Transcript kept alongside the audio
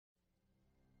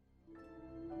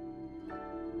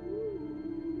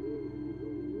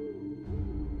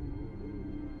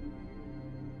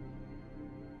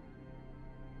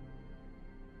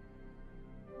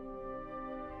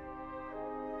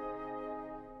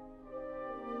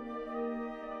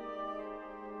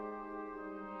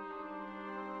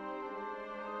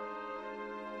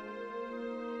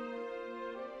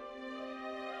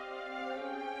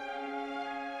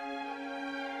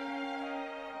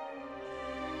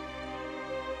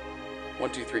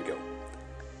1, 2, 3, go.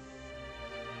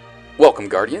 Welcome,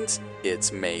 Guardians.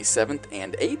 It's May 7th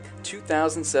and 8th,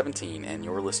 2017, and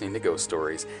you're listening to Ghost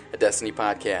Stories, a Destiny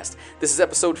podcast. This is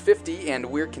episode 50, and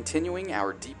we're continuing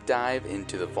our deep dive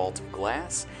into the Vault of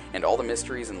Glass and all the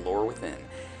mysteries and lore within.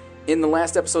 In the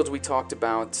last episodes, we talked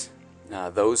about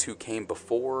those who came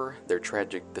before, the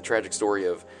tragic story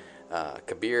of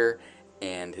Kabir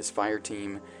and his fire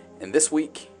team, and this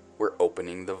week, we're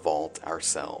opening the vault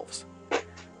ourselves.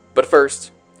 But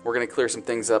first, we're going to clear some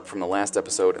things up from the last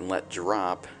episode and let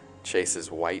Drop chase his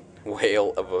white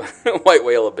whale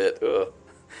a bit.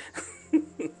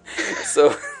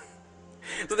 So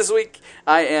this week,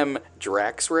 I am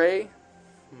Draxray.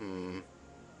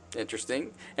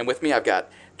 Interesting. And with me, I've got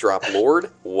Drop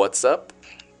Lord. What's up?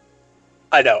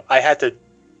 I know. I had to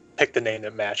pick the name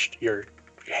that matched your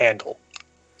handle.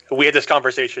 We had this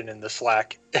conversation in the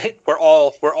Slack. We're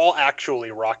all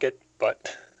actually Rocket,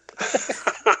 but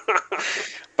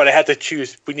but I had to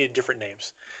choose. We needed different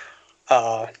names.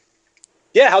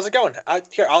 Yeah, how's it going?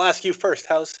 Here, I'll ask you first.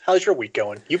 How's your week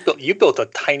going? You built a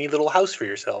tiny little house for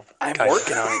yourself. I'm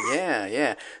working on it.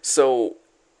 Yeah. So,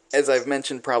 as I've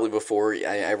mentioned probably before,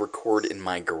 I record in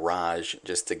my garage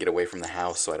just to get away from the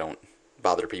house, so I don't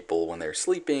bother people when they're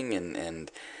sleeping,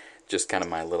 and just kind of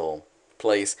my little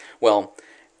place. Well,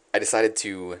 I decided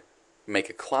to make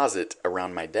a closet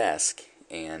around my desk,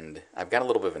 and I've got a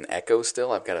little bit of an echo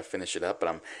still. I've got to finish it up, but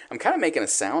I'm kind of making a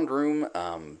sound room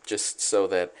just so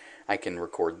that I can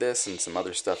record this and some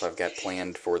other stuff I've got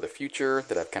planned for the future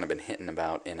that I've kind of been hinting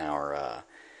about in our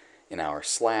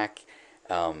Slack.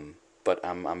 But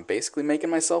I'm basically making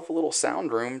myself a little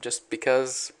sound room just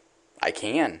because I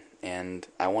can and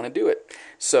I want to do it.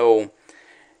 So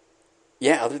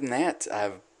yeah, other than that,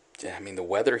 the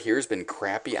weather here has been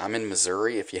crappy. I'm in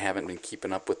Missouri. If you haven't been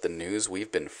keeping up with the news,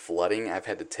 we've been flooding. I've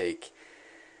had to take,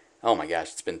 oh my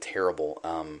gosh, it's been terrible.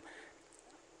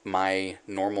 My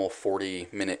normal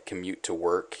 40-minute commute to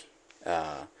work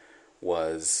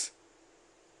was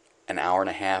an hour and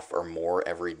a half or more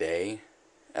every day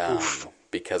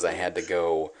because I had to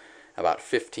go about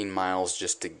 15 miles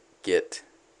just to get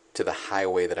to the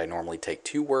highway that I normally take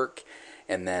to work,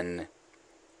 and then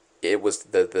it was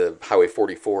the Highway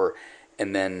 44,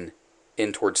 and then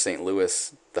in towards St.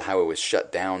 Louis, the highway was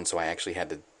shut down, so I actually had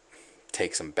to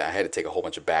take a whole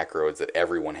bunch of back roads that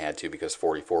everyone had to because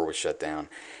 44 was shut down.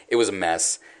 It was a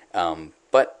mess,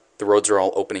 but the roads are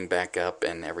all opening back up,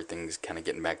 and everything's kind of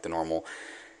getting back to normal.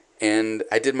 And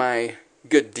I did my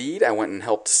good deed. I went and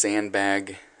helped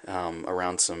sandbag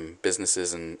around some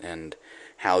businesses and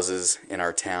houses in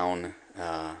our town.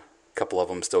 A couple of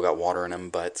them still got water in them,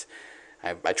 but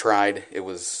I tried. It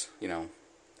was,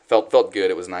 felt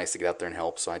good. It was nice to get out there and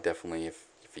help. So I definitely, if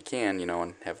you can,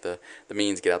 and have the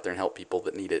means, get out there and help people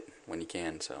that need it when you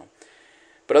can. So,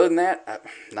 but other than that,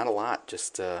 not a lot.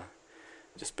 Just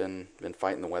been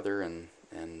fighting the weather and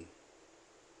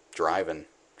driving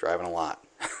a lot.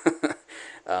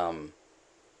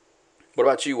 What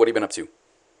about you? What have you been up to?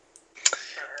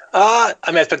 I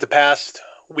spent the past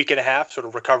week and a half sort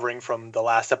of recovering from the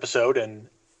last episode and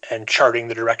charting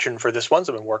the direction for this one.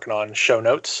 So I've been working on show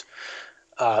notes.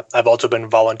 I've also been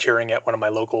volunteering at one of my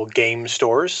local game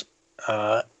stores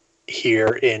here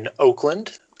in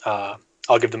Oakland.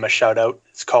 I'll give them a shout out.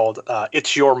 It's called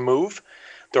It's Your Move.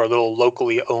 They're a little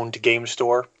locally owned game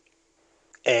store,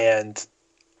 and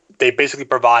they basically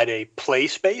provide a play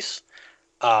space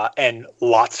and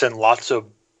lots of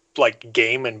like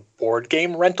game and board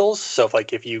game rentals. So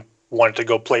if you wanted to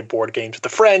go play board games with a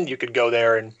friend, you could go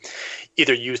there and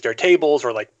either use their tables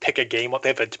or like pick a game up. They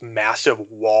have a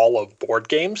massive wall of board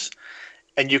games,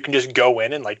 and you can just go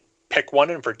in and like pick one,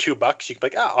 and for $2 you can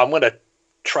be like, I'm going to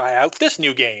try out this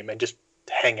new game and just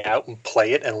hang out and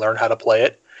play it and learn how to play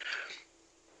it.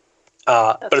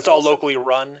 But it's all locally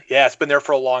run. Yeah, it's been there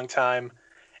for a long time.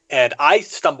 And I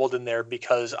stumbled in there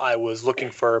because I was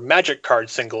looking for Magic card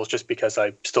singles, just because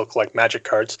I still collect Magic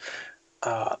cards.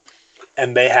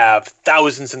 And they have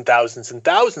thousands and thousands and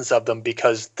thousands of them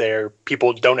because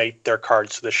people donate their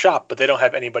cards to the shop, but they don't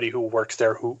have anybody who works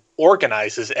there who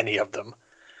organizes any of them.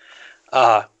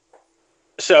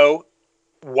 So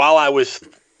while I was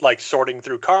like sorting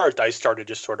through cards, I started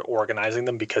just sort of organizing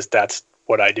them because that's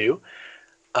what I do.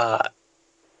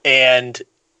 And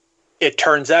it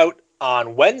turns out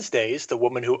on Wednesdays, the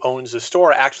woman who owns the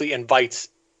store actually invites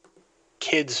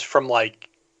kids from like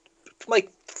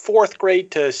 4th grade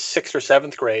to 6th or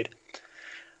 7th grade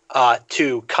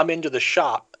to come into the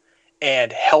shop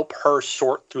and help her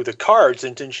sort through the cards,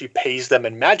 and then she pays them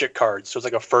in Magic cards. So it's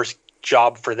like a first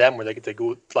job for them where they get to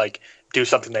go like do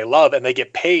something they love, and they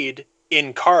get paid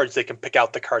in cards, they can pick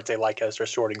out the cards they like as they're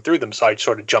sorting through them. So I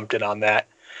sort of jumped in on that.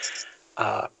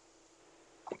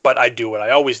 But I do what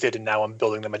I always did, and now I'm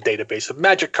building them a database of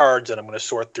Magic cards, and I'm going to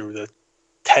sort through the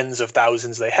tens of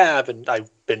thousands they have, and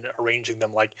I've been arranging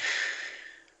them like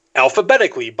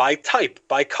alphabetically, by type,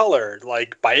 by color,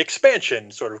 like by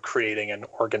expansion, sort of creating an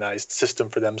organized system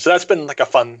for them. So that's been like a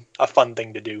fun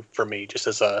thing to do for me, just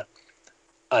as an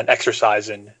exercise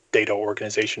in data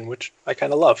organization, which I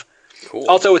kind of love. Cool.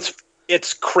 Also,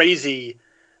 it's crazy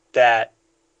that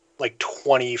like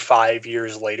 25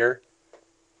 years later,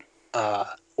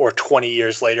 or 20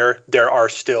 years later, there are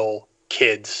still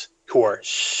kids who are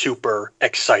super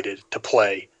excited to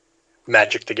play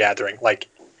Magic the Gathering. Like,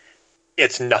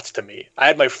 it's nuts to me. I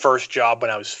had my first job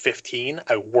when I was 15.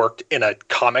 I worked in a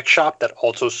comic shop that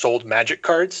also sold Magic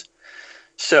cards.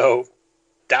 So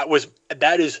that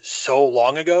is so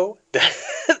long ago.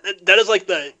 That is like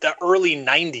the early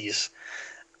 90s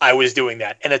I was doing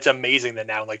that. And it's amazing that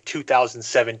now in like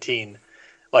 2017,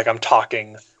 like I'm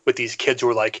talking with these kids who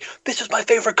are like, this is my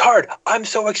favorite card. I'm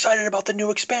so excited about the new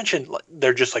expansion.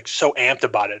 They're just like so amped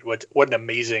about it. What an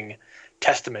amazing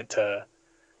testament to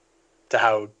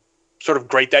how sort of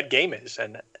great that game is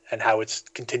and how it's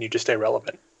continued to stay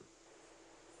relevant.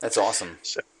 That's awesome.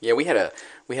 So, yeah, we had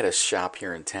a shop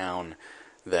here in town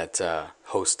that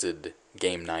hosted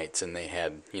game nights, and they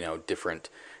had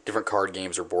different card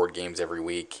games or board games every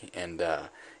week, and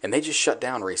they just shut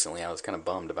down recently. I was kind of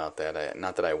bummed about that.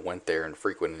 Not that I went there and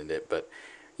frequented it, but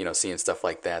seeing stuff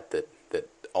like that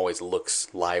always looks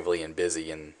lively and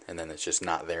busy, and then it's just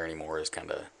not there anymore is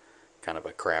kind of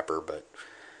a crapper. But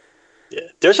yeah,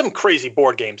 there's some crazy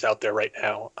board games out there right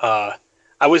now.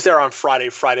 I was there on Friday.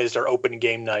 Friday's their open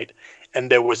game night, and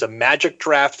there was a Magic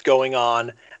draft going on.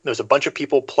 There was a bunch of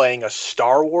people playing a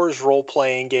Star Wars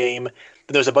role-playing game.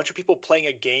 And there was a bunch of people playing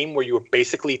a game where you would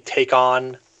basically take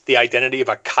on the identity of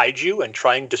a kaiju and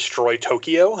try and destroy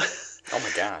Tokyo. Oh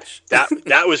my gosh,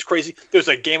 that was crazy. There's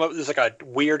like a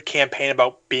weird campaign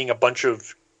about being a bunch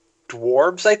of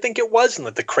dwarves, I think it was, and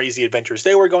like the crazy adventures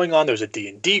they were going on. There was a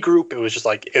D&D group. It was just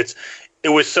like it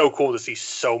was so cool to see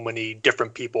so many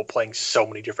different people playing so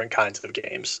many different kinds of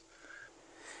games.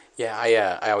 Yeah,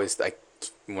 I always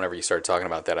whenever you started talking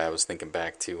about that, I was thinking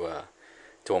back to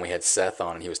when we had Seth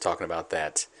on, and he was talking about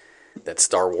that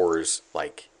Star Wars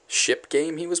like ship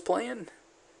game he was playing.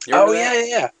 Oh that?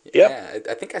 Yeah. Yep. Yeah,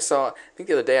 I think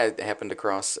the other day I happened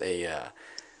across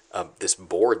this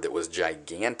board that was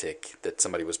gigantic that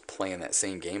somebody was playing that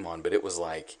same game on, but it was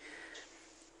like,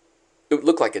 it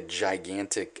looked like a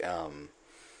gigantic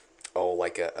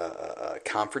like a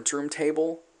conference room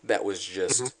table that was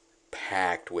just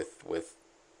packed with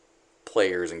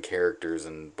players and characters,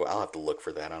 and I'll have to look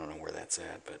for that. I don't know where that's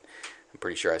at, but I'm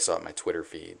pretty sure I saw it in my Twitter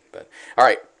feed. But all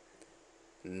right,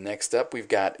 next up we've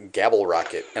got Gabble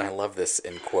Rocket, and I love this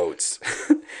in quotes.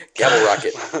 Gabble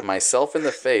Rocket, myself in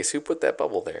the face. Who put that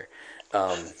bubble there?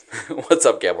 What's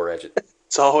up, Gabble Rocket?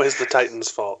 It's always the Titans'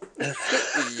 fault.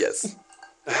 Yes.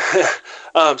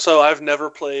 So I've never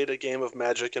played a game of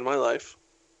Magic in my life.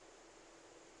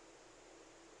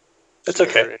 It's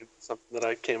okay. Something that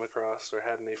I came across or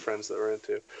had any friends that were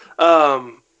into.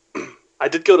 I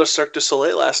did go to Cirque du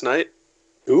Soleil last night.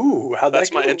 Ooh, how'd that go?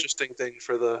 That's my interesting thing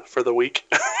for the week.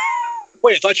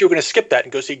 Wait, I thought you were going to skip that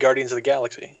and go see Guardians of the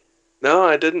Galaxy. No,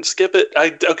 I didn't skip it.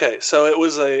 Okay, so it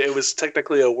was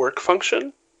technically a work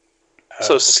function.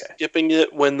 So skipping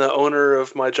it when the owner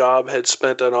of my job had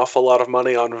spent an awful lot of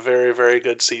money on very, very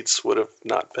good seats would have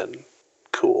not been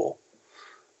cool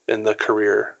in the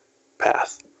career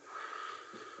path.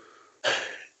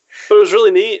 But it was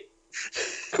really neat.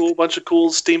 Cool bunch of cool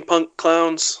steampunk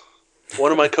clowns.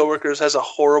 One of my coworkers has a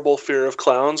horrible fear of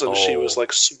clowns, and she was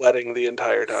like sweating the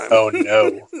entire time. Oh no.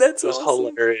 It was awesome.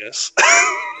 Hilarious.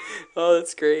 Oh,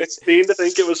 that's great. It's mean to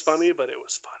think it was funny, but it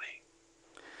was funny.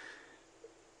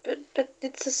 But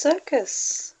it's a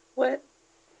circus. What?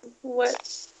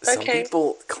 Some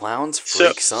people, clowns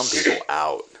freak some people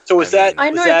out. So was that? I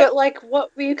know, but like,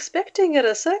 what were you expecting at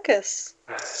a circus?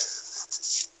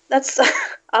 That's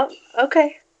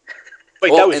okay.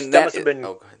 Wait, that must have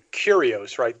been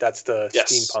Curios, right? That's the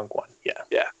steampunk one.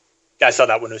 Yeah. I saw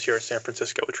that when it was here in San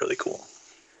Francisco. It's really cool.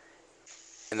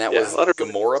 And that was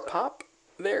Gamora Pop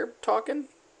there talking.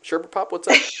 Sherbert Pop, what's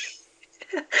up?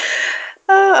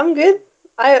 I'm good.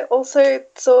 I also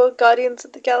saw Guardians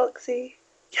of the Galaxy.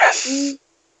 Yes.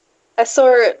 I saw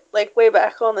it like way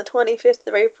back on the 25th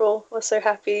of April. I was so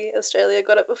happy Australia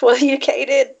got it before the UK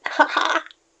did.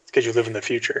 It's because you live in the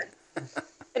future.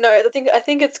 No, I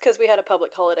think it's because we had a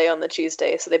public holiday on the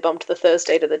Tuesday, so they bumped the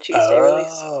Thursday to the Tuesday release.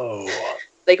 Oh.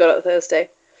 They got it Thursday.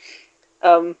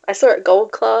 I saw it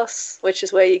Gold Class, which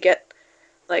is where you get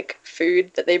like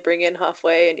food that they bring in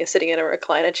halfway, and you're sitting in a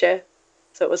recliner chair.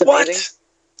 So it was amazing.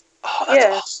 What? Oh, that's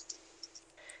awesome.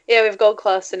 Yeah, with Gold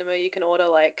Class Cinema, you can order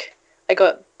like I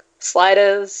got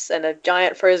sliders and a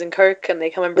giant frozen Coke, and they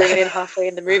come and bring it in halfway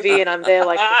in the movie, and I'm there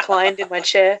like reclined in my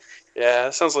chair. Yeah,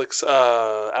 it sounds like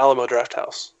Alamo Draft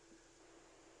House.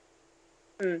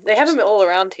 They have them all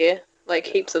around here, like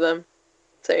heaps of them.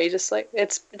 So you just like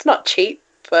it's not cheap,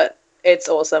 but it's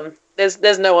awesome.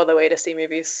 There's no other way to see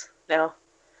movies now.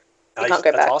 You can't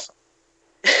go back. That's awesome.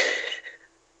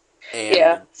 And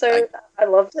yeah, so I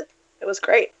loved it. It was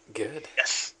great. Good.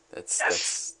 Yes.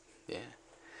 That's yeah.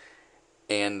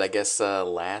 And I guess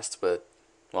last but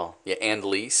and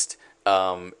least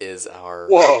is our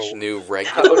new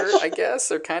regular, I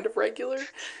guess, or kind of regular,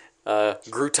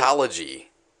 Grootology.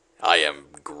 I am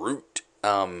Groot.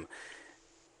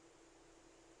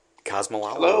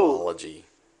 Cosmology.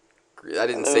 I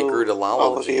didn't say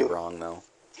Grootology wrong though.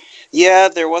 Yeah,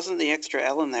 there wasn't the extra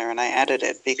L in there, and I added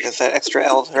it because that extra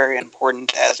L is very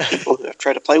important, as people who have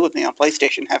tried to play with me on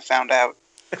PlayStation have found out.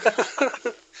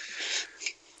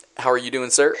 How are you doing,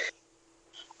 sir?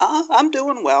 I'm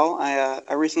doing well.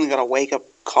 I recently got a wake-up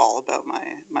call about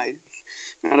my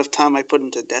amount of time I put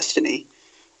into Destiny.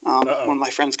 One of my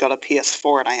friends got a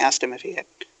PS4, and I asked him if he had...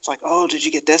 It's like, oh, did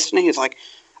you get Destiny? He's like,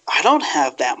 I don't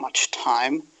have that much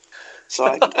time.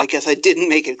 So I guess I didn't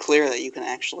make it clear that you can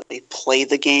actually play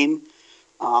the game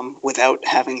without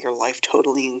having your life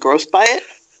totally engrossed by it.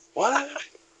 What?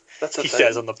 That's a he thing.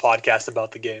 says on the podcast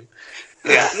about the game.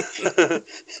 Yeah.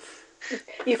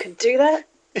 You can do that?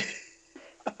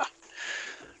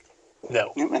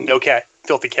 No.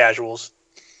 Filthy casuals.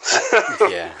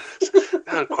 Yeah.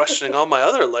 I'm questioning all my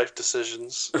other life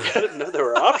decisions. I didn't know there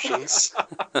were options.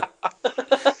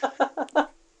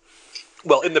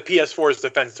 Well, in the PS4's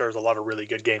defense, there's a lot of really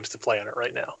good games to play on it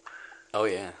right now. Oh,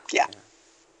 yeah. Yeah.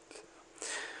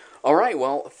 All right,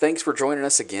 well, thanks for joining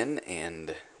us again,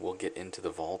 and we'll get into the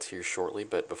vault here shortly.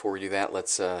 But before we do that,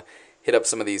 let's hit up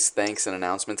some of these thanks and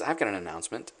announcements. I've got an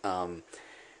announcement.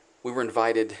 We were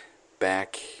invited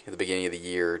back at the beginning of the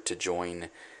year to join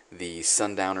the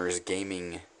Sundowners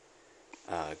Gaming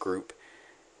group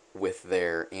with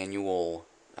their annual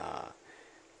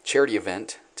charity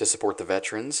event to support the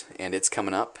veterans, and it's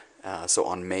coming up. So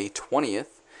on May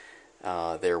 20th,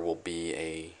 there will be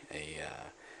a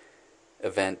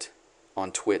event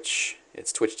on Twitch.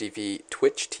 It's Twitch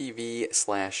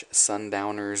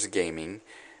TV/Sundowners Gaming.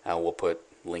 We'll put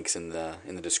links in the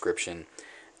description.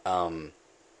 But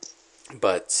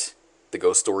the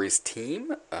Ghost Stories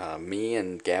team, me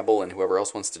and Gabble and whoever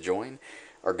else wants to join,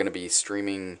 are going to be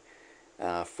streaming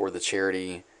for the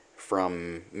charity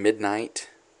from midnight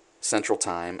Central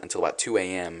Time until about 2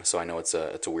 a.m. So I know it's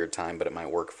a weird time, but it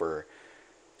might work for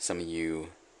some of you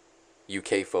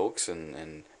UK folks,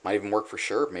 and might even work for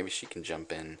Sherb. Maybe she can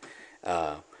jump in.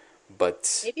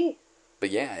 Maybe. But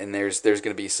yeah, and there's going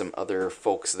to be some other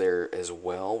folks there as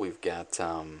well. We've got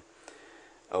the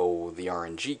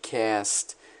RNG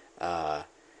cast,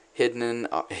 Hidden,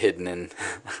 I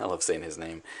love saying his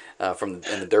name, and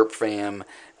the Derp Fam,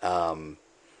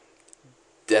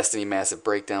 Destiny Massive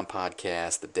Breakdown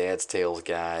podcast, the Dad's Tales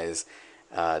guys,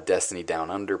 Destiny Down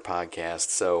Under podcast.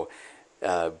 So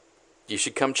you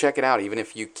should come check it out, even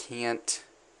if you can't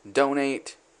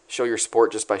donate. Show your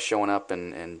support just by showing up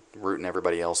and rooting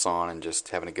everybody else on and just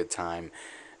having a good time.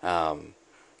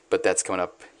 But that's coming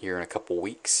up here in a couple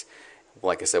weeks.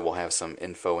 Like I said, we'll have some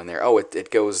info in there. Oh, it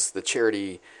goes, the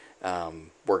charity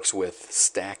works with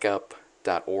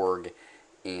stackup.org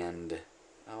and,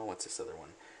 what's this other one?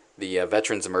 The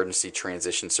Veterans Emergency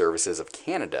Transition Services of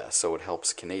Canada. So it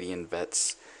helps Canadian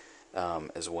vets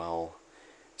as well.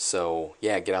 So,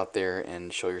 yeah, get out there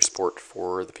and show your support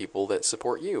for the people that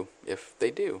support you, if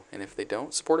they do. And if they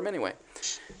don't, support them anyway.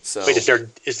 So, wait, is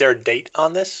there a date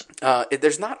on this?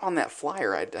 There's not on that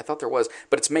flyer. I thought there was.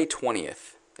 But it's May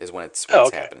 20th is when it's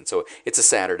happening. So it's a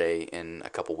Saturday in a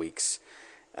couple weeks.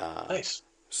 Nice.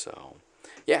 So,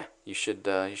 yeah, you should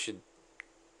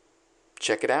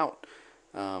check it out.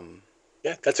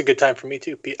 Yeah, that's a good time for me,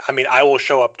 too. I mean, I will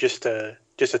show up just to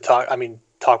talk. I mean,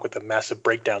 talk with the Massive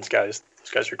Breakdowns guys. Those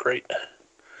guys are great.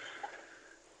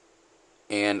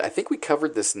 And I think we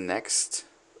covered this next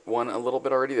one a little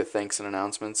bit already, the thanks and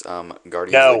announcements.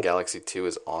 Guardians of the Galaxy 2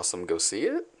 is awesome. Go see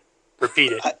it.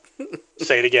 Repeat it.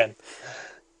 Say it again.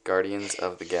 Guardians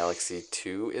of the Galaxy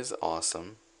 2 is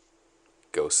awesome.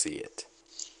 Go see it.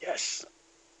 Yes.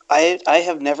 I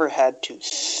have never had to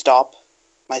stop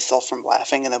myself from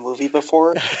laughing in a movie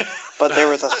before, but there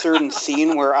was a certain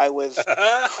scene where I was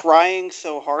crying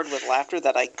so hard with laughter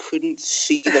that I couldn't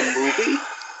see the movie.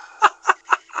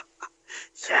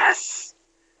 Yes.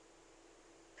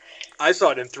 I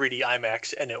saw it in 3D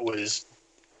IMAX, and it was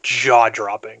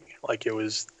jaw-dropping. Like, it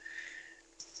was...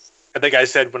 I think I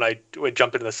said when I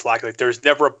jumped into the Slack, like, there's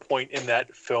never a point in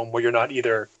that film where you're not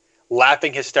either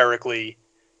laughing hysterically,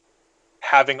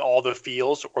 having all the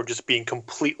feels, or just being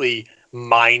completely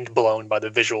mind blown by the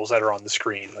visuals that are on the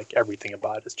screen. Like, everything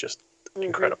about it is just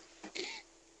incredible.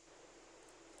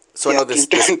 So I know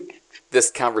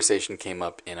this conversation came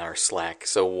up in our Slack.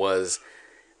 So was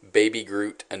Baby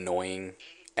Groot annoying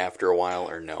after a while,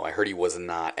 or no? I heard he was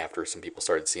not after some people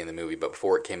started seeing the movie, but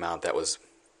before it came out, that was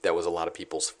a lot of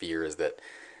people's fear, is that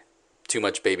too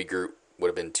much Baby Groot would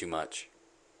have been too much.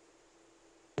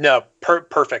 No,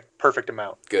 perfect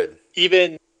amount. Good.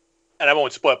 Even, and I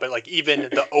won't spoil it, but like even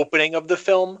the opening of the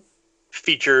film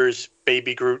features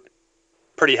Baby Groot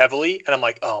pretty heavily, and I'm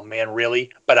like, oh man,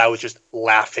 really? But I was just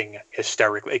laughing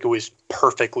hysterically. Like, it was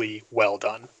perfectly well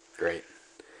done. Great.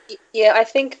 Yeah, I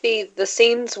think the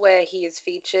scenes where he is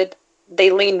featured, they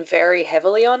lean very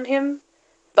heavily on him,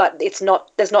 but there's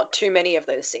not too many of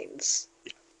those scenes.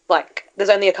 Like, there's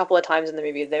only a couple of times in the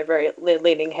movie they're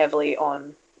leaning heavily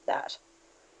on that.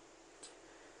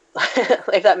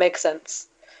 If that makes sense.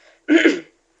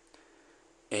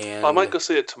 And I might go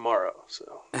see it tomorrow.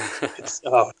 So it's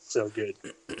so good.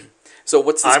 So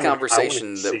what's this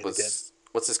conversation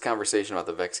What's this conversation about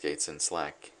the Vex Gates in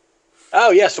Slack?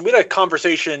 Oh yeah, so we had a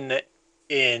conversation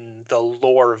in the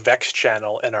Lore Vex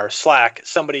channel in our Slack.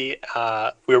 Somebody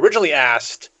we originally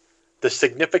asked the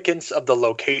significance of the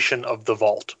location of the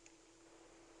vault.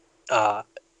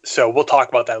 So we'll talk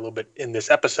about that a little bit in this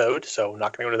episode, so I'm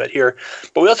not going to go into that here.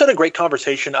 But we also had a great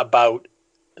conversation about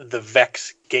the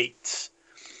Vex Gates,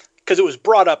 because it was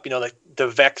brought up, that the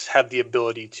Vex have the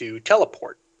ability to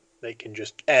teleport. They can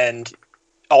just, and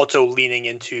also leaning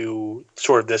into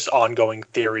sort of this ongoing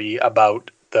theory about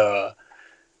the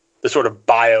sort of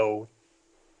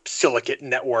bio-silicate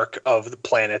network of the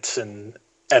planets and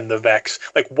the Vex.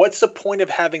 Like, what's the point of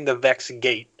having the Vex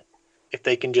Gate if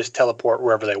they can just teleport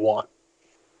wherever they want?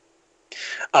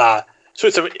 So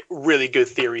it's some really good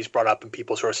theories brought up, and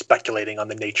people sort of speculating on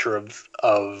the nature of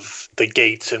the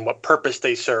gates and what purpose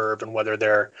they serve, and whether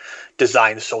they're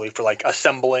designed solely for like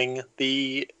assembling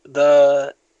the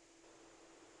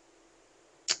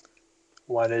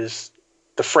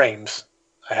frames.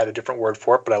 I had a different word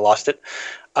for it, but I lost it.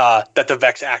 That the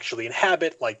Vex actually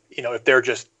inhabit, like, if they're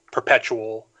just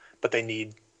perpetual, but they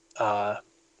need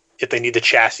if they need the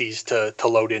chassis to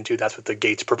load into, that's what the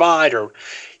gates provide. Or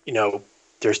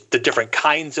there's the different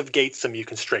kinds of gates. Some you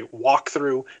can straight walk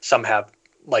through. Some have,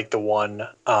 like the one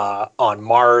on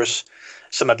Mars.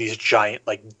 Some have these giant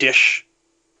like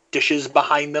dishes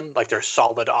behind them, like they're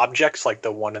solid objects, like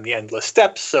the one in the Endless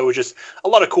Steps. So just a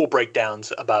lot of cool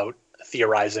breakdowns about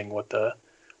theorizing what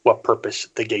purpose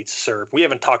the gates serve. We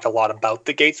haven't talked a lot about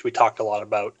the gates. We talked a lot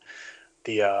about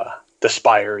the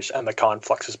spires and the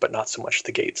confluxes, but not so much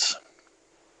the gates.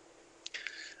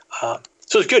 So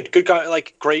it's good,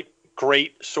 like great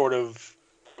sort of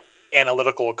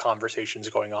analytical conversations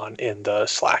going on in the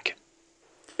Slack.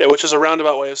 Yeah, which is a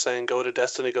roundabout way of saying go to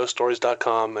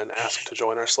destinyghoststories.com and ask to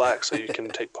join our Slack so you can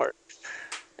take part.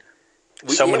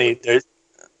 Go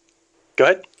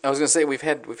ahead. I was going to say we've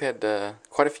had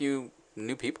quite a few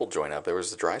new people join up. There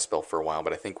was a dry spell for a while,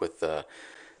 but I think with the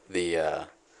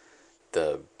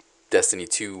Destiny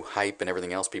 2 hype and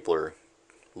everything else, people are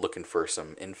looking for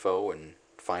some info and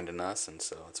finding us, and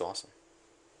so it's awesome.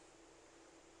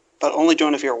 But only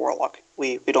join if you're a warlock.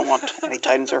 We don't want any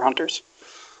Titans or Hunters.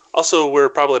 Also, we're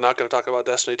probably not going to talk about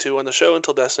Destiny 2 on the show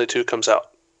until Destiny 2 comes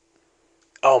out.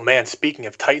 Oh man, speaking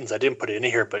of Titans, I didn't put it in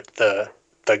here, but the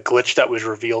glitch that was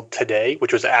revealed today,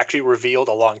 which was actually revealed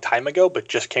a long time ago, but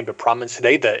just came to prominence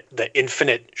today, the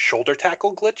infinite shoulder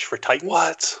tackle glitch for Titans.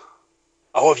 What?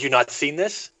 Oh, have you not seen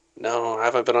this? No, I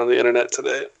haven't been on the internet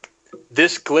today.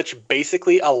 This glitch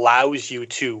basically allows you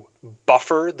to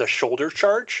buffer the shoulder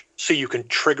charge so you can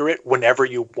trigger it whenever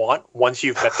you want once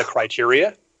you've met the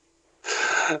criteria.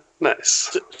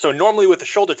 Nice. So normally with the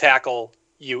shoulder tackle,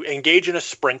 you engage in a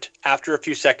sprint. After a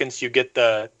few seconds, you get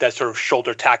that sort of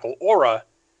shoulder tackle aura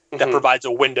that provides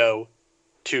a window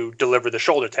to deliver the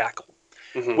shoulder tackle.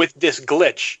 Mm-hmm. With this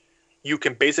glitch, you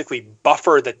can basically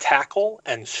buffer the tackle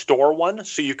and store one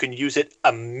so you can use it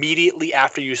immediately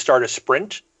after you start a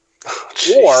sprint.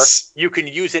 Or you can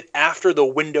use it after the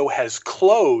window has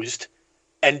closed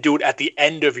and do it at the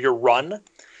end of your run.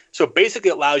 So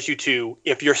basically it allows you to,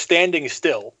 if you're standing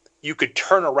still, you could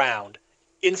turn around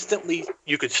instantly,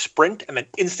 you could sprint and then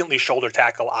instantly shoulder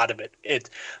tackle out of it.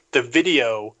 The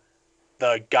video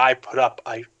the guy put up,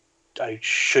 I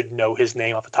should know his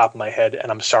name off the top of my head,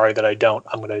 and I'm sorry that I don't.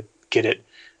 I'm going to get it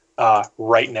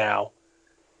right now.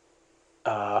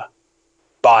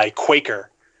 by Quaker.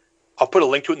 I'll put a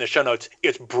link to it in the show notes.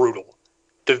 It's brutal.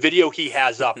 The video he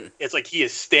has up, it's like he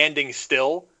is standing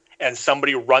still and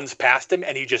somebody runs past him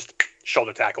and he just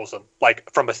shoulder tackles him,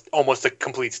 like from almost a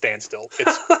complete standstill.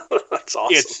 It's That's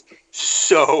awesome. It's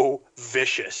so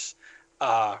vicious.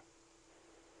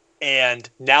 And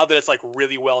now that it's like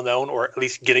really well known, or at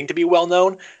least getting to be well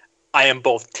known, I am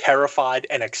both terrified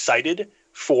and excited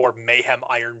for Mayhem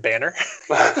Iron Banner.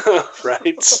 Right?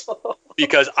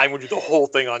 Because I'm going to do the whole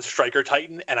thing on Striker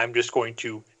Titan and I'm just going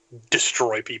to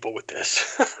destroy people with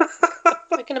this.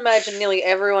 I can imagine nearly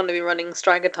everyone to be running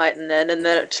Striker Titan then, and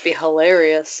then it'd just be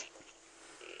hilarious.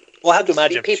 Well, I have to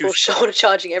imagine people shoulder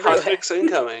charging everywhere. Fix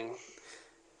incoming.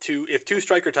 If two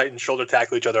Striker Titans shoulder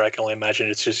tackle each other, I can only imagine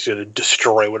it's just going to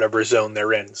destroy whatever zone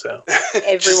they're in. So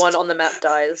everyone on the map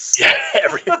dies. Yeah,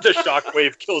 the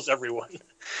shockwave kills everyone.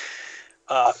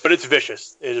 But it's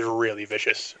vicious. It is really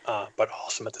vicious, but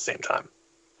awesome at the same time.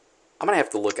 I'm gonna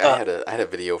have to look. I had a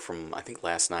video from I think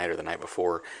last night or the night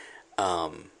before.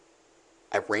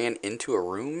 I ran into a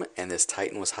room and this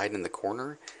Titan was hiding in the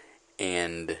corner,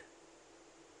 and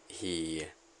he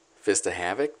Fist of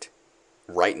Havoc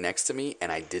right next to me, and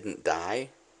I didn't die,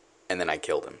 and then I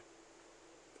killed him.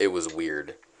 It was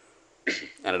weird,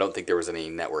 and I don't think there was any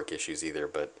network issues either,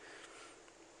 but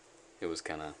it was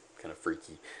kind of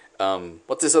freaky.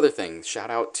 What's this other thing? Shout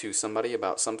out to somebody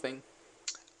about something?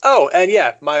 Oh, and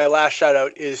yeah, my last shout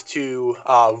out is to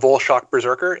Volshock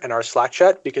Berserker in our Slack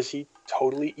chat, because he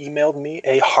totally emailed me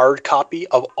a hard copy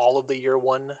of all of the Year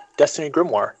 1 Destiny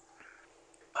Grimoire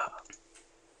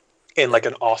in like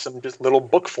an awesome just little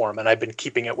book form, and I've been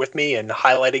keeping it with me and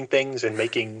highlighting things and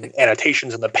making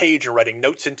annotations on the page and writing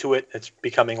notes into it. It's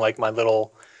becoming like my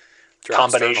little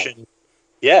combination. Journal.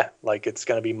 Yeah, like it's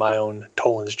going to be my own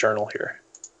Toland's journal here.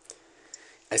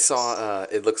 I saw,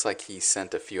 it looks like he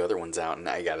sent a few other ones out, and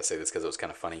I gotta say this because it was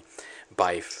kind of funny.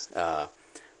 Bife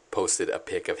posted a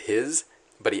pic of his,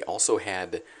 but he also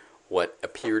had what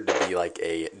appeared to be like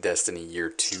a Destiny Year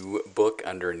 2 book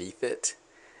underneath it.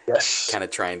 Yes. Kind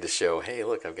of trying to show, hey,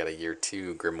 look, I've got a Year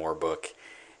 2 Grimoire book.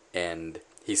 And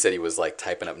he said he was like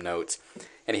typing up notes,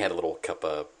 and he had a little cup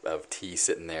of tea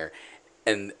sitting there.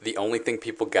 And the only thing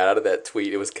people got out of that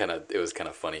tweet, it was kind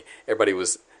of funny. Everybody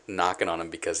was knocking on him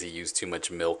because he used too much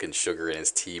milk and sugar in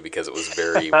his tea because it was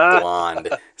very blonde.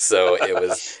 So it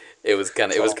was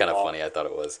kind of funny. I thought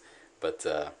it was, but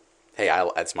hey,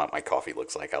 that's what my coffee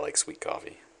looks like. I like sweet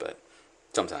coffee, but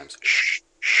sometimes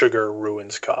sugar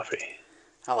ruins coffee.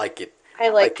 I like it. I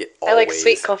like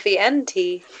sweet coffee and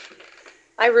tea.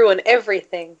 I ruin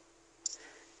everything.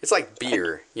 It's like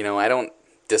beer, I don't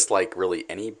dislike really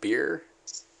any beer.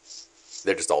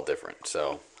 They're just all different,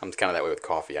 so I'm kind of that way with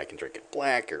coffee. I can drink it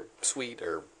black or sweet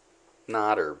or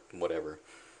not or whatever.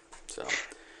 So,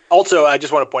 also, I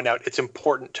just want to point out, it's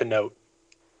important to note,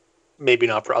 maybe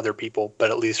not for other people, but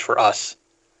at least for us,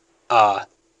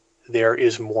 there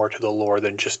is more to the lore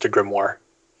than just a grimoire.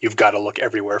 You've got to look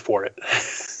everywhere for it.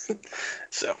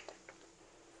 So,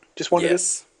 just wanted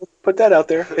to put that out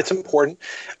there. It's important.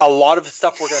 A lot of the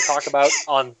stuff we're going to talk about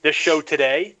on this show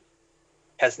today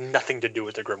has nothing to do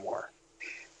with the grimoire.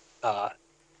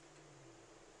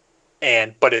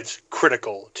 But it's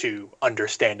critical to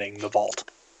understanding the vault.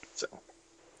 So,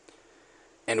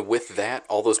 and with that,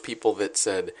 all those people that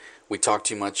said we talked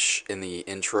too much in the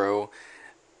intro,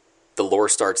 the lore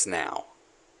starts now.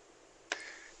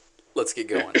 Let's get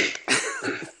going.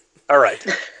 All right.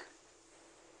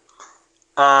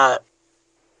 I'll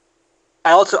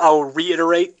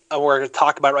reiterate. We're going to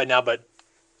talk about it right now, but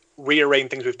reiterating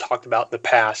things we've talked about in the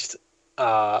past.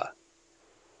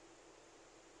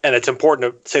 And it's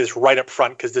important to say this right up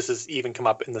front because this has even come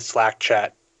up in the Slack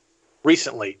chat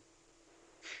recently.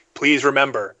 Please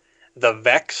remember, the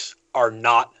Vex are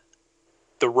not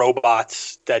the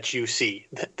robots that you see.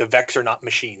 The Vex are not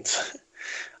machines.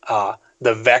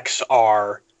 The Vex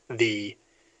are the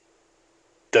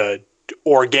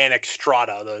organic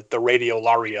strata, the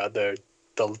radiolaria,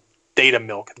 the data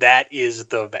milk. That is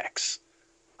the Vex.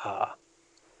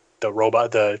 The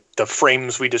robot, the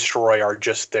frames we destroy are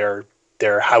just their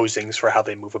housings for how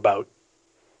they move about.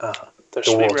 They're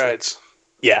sweet rides.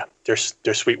 Yeah, they're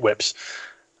sweet whips.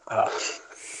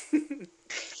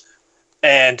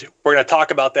 And we're going to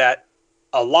talk about that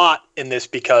a lot in this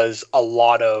because a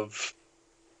lot of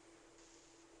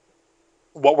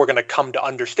what we're going to come to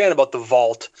understand about the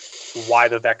vault, why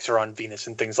the Vex are on Venus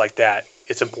and things like that,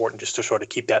 it's important just to sort of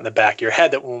keep that in the back of your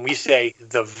head, that when we say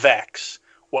the Vex,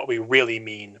 what we really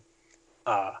mean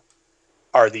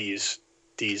are these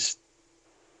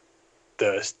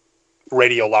the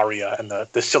radiolaria and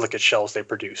the silicate shells they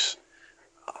produce.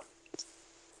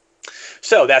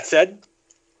 So that said,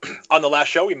 on the last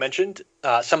show, we mentioned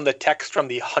some of the text from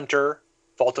the Hunter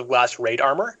Vault of Glass raid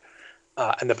armor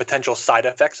and the potential side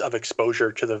effects of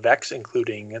exposure to the Vex,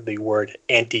 including the word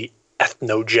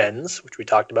anti-ethnogens, which we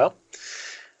talked about.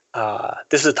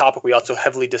 This is a topic we also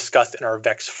heavily discussed in our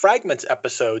Vex Fragments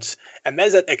episodes, and that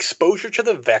is that exposure to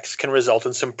the Vex can result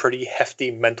in some pretty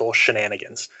hefty mental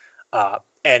shenanigans.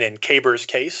 And in Kaber's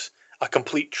case, a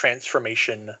complete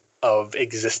transformation of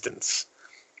existence.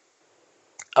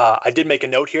 I did make a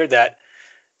note here that,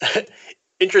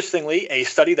 interestingly, a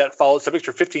study that followed subjects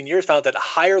for 15 years found that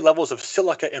higher levels of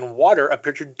silica in water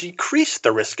appear to decrease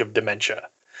the risk of dementia,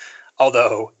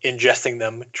 although ingesting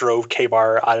them drove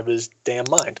Kabar out of his damn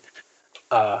mind.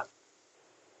 So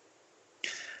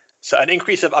an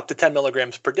increase of up to 10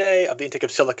 milligrams per day of the intake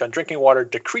of silica in drinking water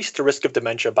decreased the risk of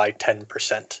dementia by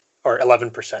 10% or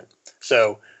 11%.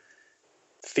 So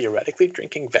theoretically,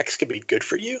 drinking Vex could be good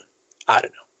for you. I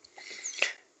don't know.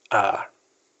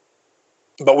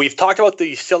 But we've talked about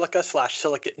the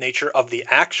silica/silicate nature of the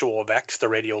actual Vex, the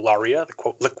Radiolaria, the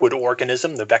quote liquid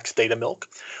organism, the Vex data milk.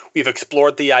 We've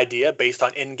explored the idea based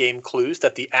on in-game clues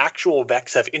that the actual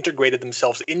Vex have integrated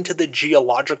themselves into the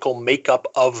geological makeup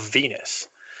of Venus.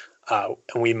 And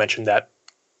we mentioned that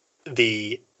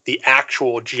the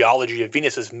actual geology of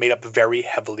Venus is made up very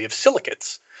heavily of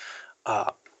silicates.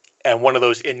 And one of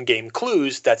those in-game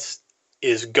clues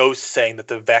is ghosts saying that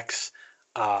the Vex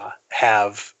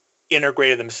have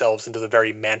integrated themselves into the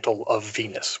very mantle of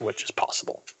Venus, which is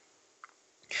possible.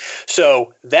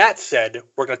 So that said,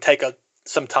 we're going to take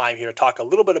some time here to talk a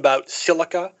little bit about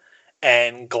silica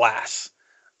and glass.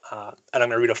 And I'm going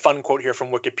to read a fun quote here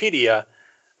from Wikipedia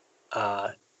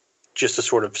just to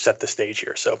sort of set the stage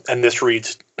here. And this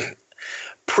reads,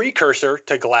 precursor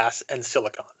to glass and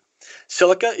silicon.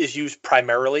 Silica is used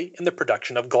primarily in the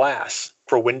production of glass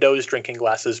for windows, drinking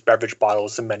glasses, beverage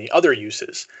bottles, and many other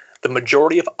uses. The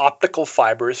majority of optical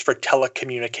fibers for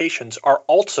telecommunications are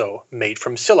also made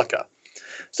from silica.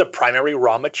 It's a primary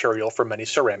raw material for many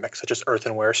ceramics, such as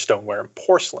earthenware, stoneware, and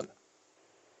porcelain.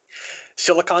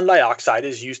 Silicon dioxide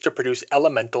is used to produce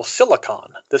elemental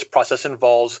silicon. This process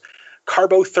involves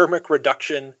carbothermic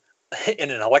reduction in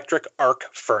an electric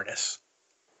arc furnace.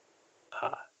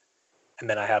 And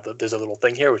then there's a little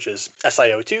thing here, which is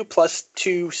SiO2 plus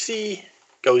 2C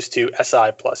goes to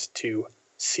Si plus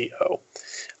 2CO.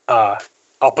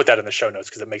 I'll put that in the show notes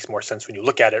because it makes more sense when you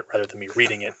look at it rather than me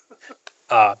reading it.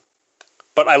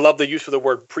 But I love the use of the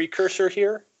word precursor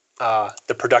here.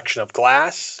 The production of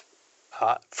glass,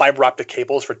 fiber optic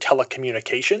cables for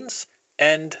telecommunications,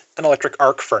 and an electric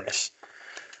arc furnace.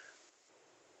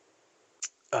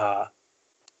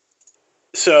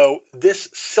 So this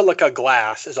silica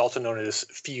glass is also known as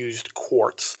fused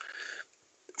quartz.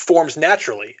 Forms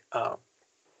naturally.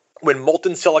 When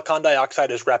molten silicon dioxide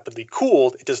is rapidly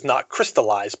cooled, it does not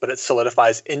crystallize, but it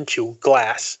solidifies into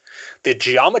glass. The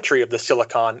geometry of the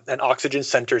silicon and oxygen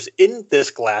centers in this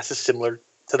glass is similar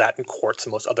to that in quartz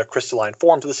and most other crystalline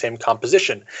forms of the same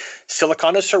composition.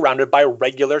 Silicon is surrounded by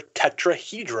regular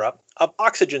tetrahedra of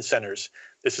oxygen centers.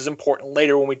 This is important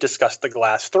later when we discuss the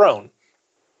glass throne.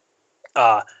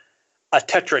 A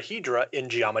tetrahedra in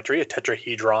geometry, a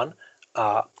tetrahedron,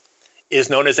 is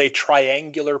known as a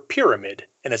triangular pyramid,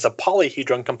 and is a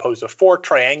polyhedron composed of 4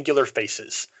 triangular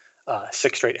faces,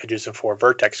 6 straight edges and 4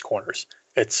 vertex corners.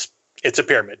 It's a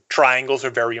pyramid. Triangles are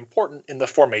very important in the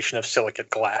formation of silicate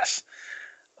glass.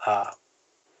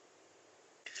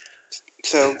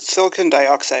 So silicon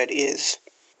dioxide is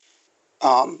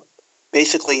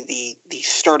basically the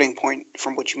starting point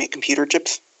from which you make computer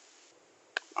chips.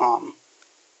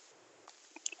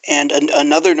 And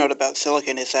another note about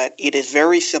silicon is that it is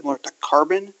very similar to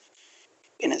carbon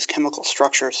in its chemical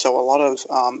structure. So a lot of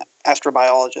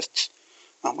astrobiologists,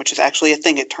 which is actually a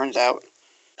thing, it turns out,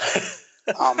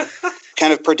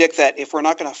 kind of predict that if we're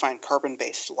not going to find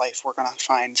carbon-based life, we're going to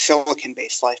find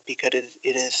silicon-based life because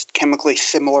it is chemically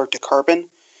similar to carbon.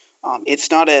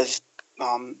 It's not as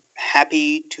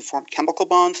happy to form chemical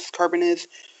bonds as carbon is,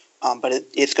 but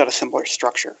it's got a similar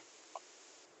structure.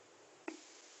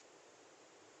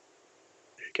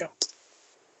 There you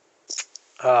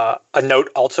go. A note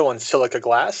also on silica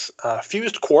glass.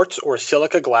 Fused quartz or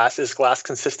silica glass is glass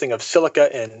consisting of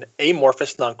silica in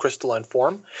amorphous non-crystalline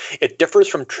form. It differs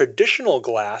from traditional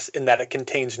glass in that it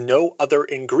contains no other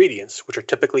ingredients, which are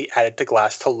typically added to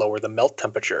glass to lower the melt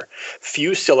temperature.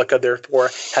 Fused silica, therefore,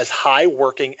 has high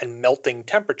working and melting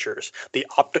temperatures. The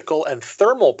optical and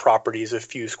thermal properties of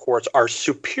fused quartz are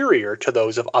superior to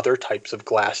those of other types of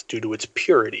glass due to its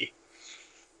purity.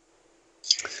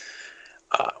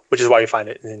 Which is why you find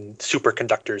it in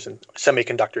superconductors and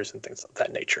semiconductors and things of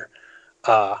that nature.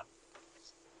 So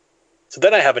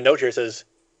then I have a note here that says,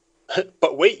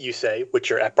 But wait, you say, which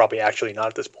you're probably actually not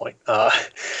at this point.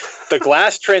 The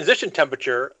glass transition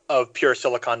temperature of pure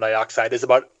silicon dioxide is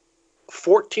about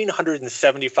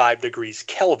 1,475 degrees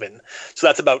Kelvin. So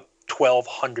that's about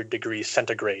 1,200 degrees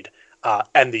centigrade.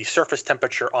 And the surface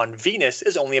temperature on Venus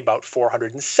is only about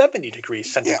 470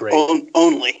 degrees centigrade. Yeah,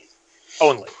 only.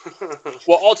 Only.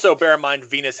 Well, also bear in mind,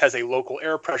 Venus has a local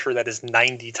air pressure that is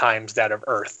 90 times that of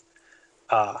Earth.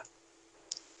 But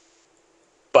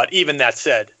even that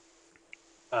said,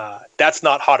 that's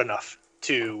not hot enough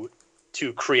to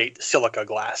create silica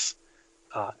glass.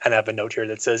 And I have a note here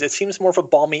that says, it seems more of a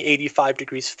balmy 85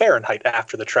 degrees Fahrenheit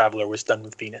after the traveler was done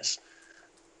with Venus.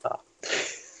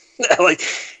 Like,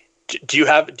 do you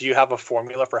have a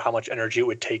formula for how much energy it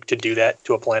would take to do that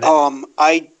to a planet?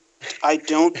 I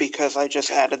don't, because I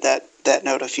just added that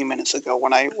note a few minutes ago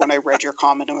when I read your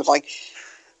comment and was like,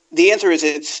 the answer is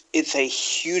it's a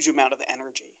huge amount of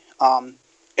energy.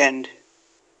 And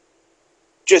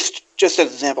just as an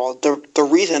example, the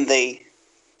reason they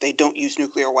don't use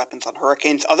nuclear weapons on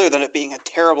hurricanes, other than it being a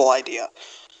terrible idea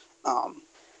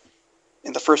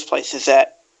in the first place, is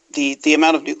that the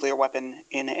amount of nuclear weapon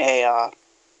in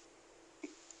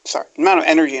amount of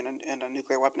energy in a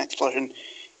nuclear weapon explosion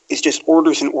is just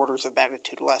orders and orders of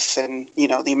magnitude less than,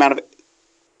 the amount of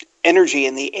energy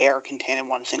in the air contained in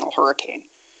one single hurricane.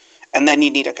 And then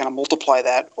you need to kind of multiply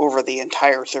that over the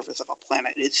entire surface of a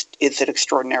planet. It's an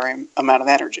extraordinary amount of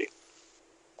energy.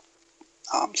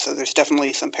 So there's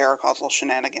definitely some paracausal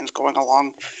shenanigans going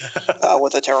along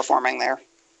with the terraforming there.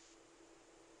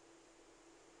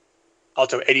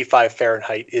 Also, 85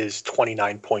 Fahrenheit is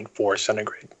 29.4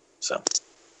 centigrade.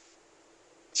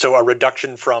 So a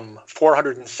reduction from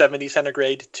 470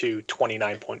 centigrade to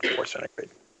 29.4 centigrade.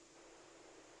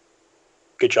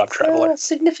 Good job, traveler.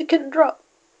 Significant drop.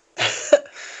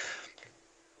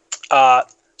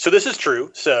 So this is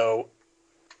true.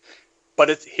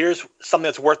 But here's something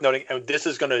that's worth noting, and this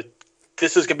is gonna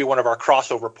be one of our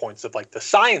crossover points of like the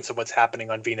science of what's happening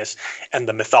on Venus and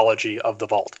the mythology of the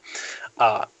vault.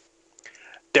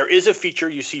 There is a feature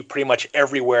you see pretty much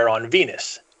everywhere on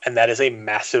Venus, and that is a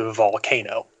massive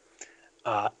volcano.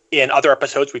 In other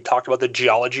episodes, we talked about the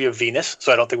geology of Venus,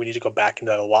 so I don't think we need to go back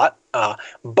into that a lot.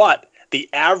 But the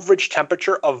average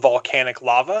temperature of volcanic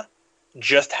lava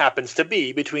just happens to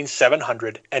be between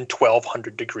 700 and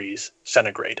 1,200 degrees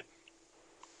centigrade.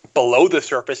 Below the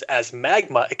surface, as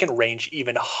magma, it can range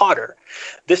even hotter.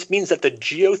 This means that the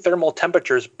geothermal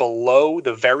temperatures below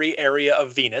the very area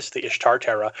of Venus, the Ishtar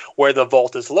Terra, where the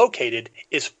vault is located,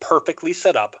 is perfectly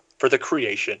set up for the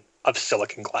creation of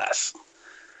silicon glass.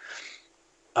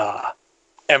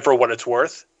 And for what it's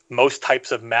worth, most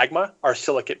types of magma are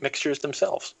silicate mixtures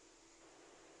themselves.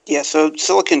 Yeah, so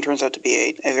silicon turns out to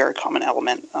be a very common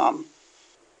element,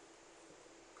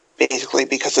 basically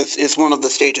because it's one of the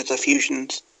stages of fusion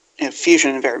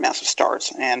in very massive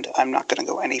stars. And I'm not going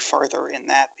to go any farther in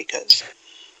that because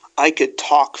I could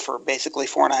talk for basically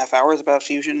 4.5 hours about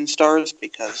fusion in stars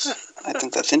because I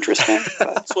think that's interesting.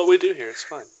 But, that's what we do here. It's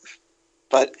fine.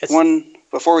 But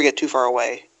before we get too far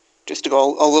away, just to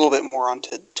go a little bit more on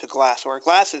to glass, where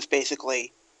glass is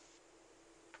basically,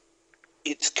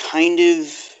 it's kind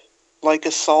of like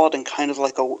a solid and kind of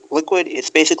like a liquid. It's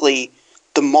basically,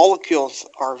 the molecules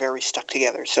are very stuck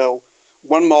together. So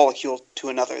one molecule to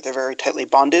another, they're very tightly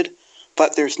bonded,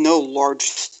 but there's no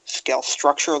large-scale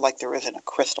structure like there is in a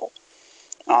crystal.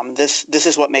 This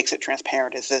is what makes it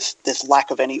transparent, is this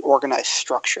lack of any organized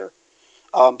structure.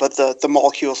 But the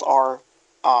molecules are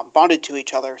bonded to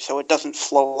each other, so it doesn't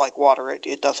flow like water.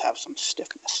 It does have some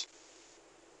stiffness.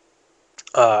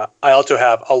 I also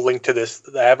have a link to this.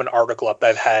 I have an article up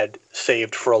that I've had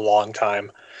saved for a long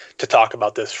time to talk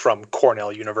about this from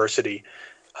Cornell University,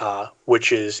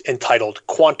 which is entitled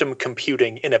Quantum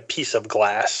Computing in a Piece of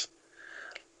Glass.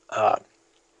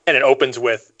 And it opens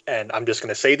with, and I'm just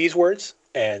going to say these words,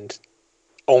 and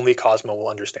only Cosmo will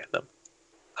understand them.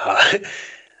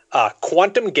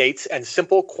 Quantum gates and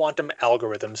simple quantum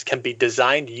algorithms can be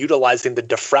designed utilizing the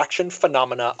diffraction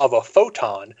phenomena of a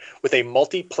photon with a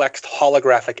multiplexed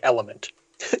holographic element.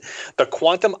 The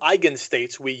quantum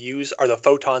eigenstates we use are the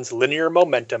photon's linear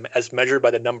momentum as measured by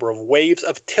the number of waves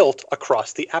of tilt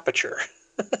across the aperture.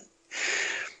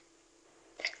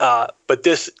 But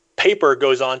this paper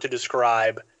goes on to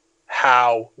describe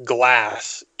how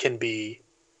glass can be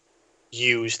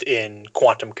used in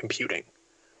quantum computing.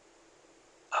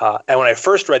 And when I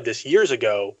first read this years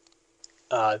ago,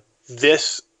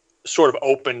 this sort of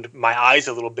opened my eyes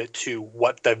a little bit to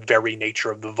what the very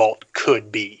nature of the vault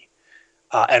could be,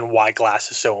 and why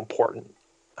glass is so important.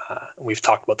 We've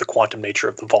talked about the quantum nature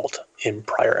of the vault in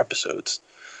prior episodes.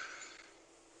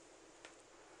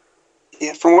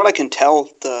 Yeah, from what I can tell,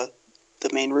 the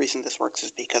main reason this works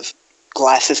is because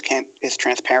glass is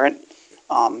transparent.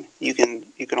 You can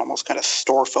almost kind of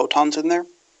store photons in there.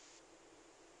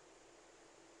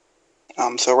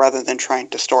 So rather than trying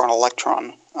to store an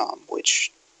electron,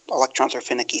 which electrons are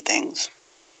finicky things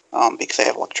because they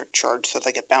have electric charge, so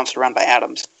they get bounced around by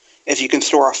atoms. If you can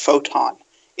store a photon,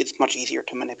 it's much easier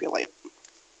to manipulate.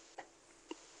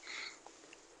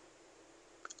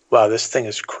 Wow, this thing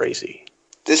is crazy.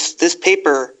 This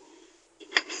paper.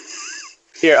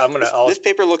 Here, This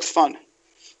paper looks fun.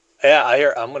 Yeah,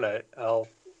 I'll.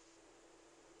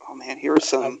 Oh man, here's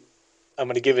some. I'm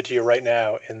gonna give it to you right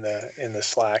now in the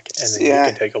Slack, and then you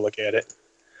can take a look at it.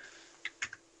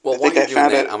 Well, while you're doing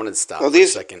that, I'm gonna stop for a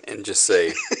second and just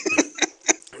say,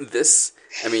 this.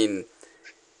 I mean,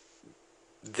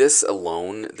 this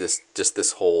alone,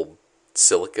 this whole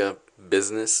silica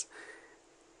business,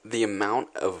 the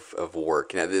amount of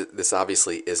work. Now, this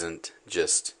obviously isn't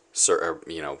just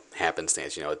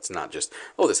happenstance. It's not just,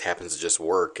 this happens to just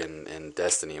work and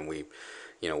Destiny, and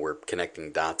we're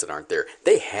connecting dots that aren't there.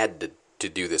 They had to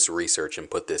do this research and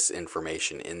put this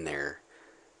information in there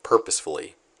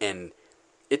purposefully, and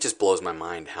it just blows my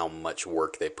mind how much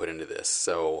work they put into this.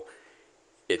 So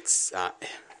it's I'm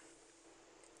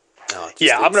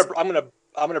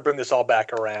gonna bring this all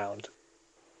back around.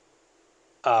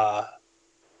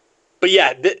 But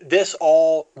yeah,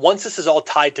 once this is all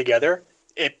tied together,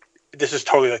 this is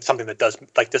totally like something that does,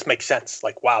 like, this makes sense.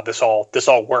 Like, wow, this all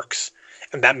works,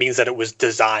 and that means that it was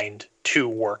designed to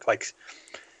work. Like,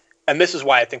 and this is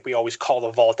why I think we always call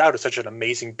the Vault out as such an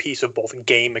amazing piece of both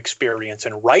game experience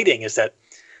and writing, is that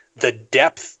the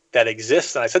depth that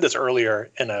exists. And I said this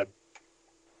earlier in a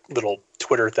little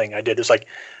Twitter thing I did. It's like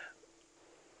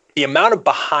the amount of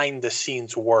behind the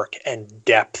scenes work and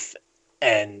depth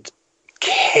and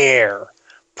care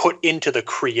put into the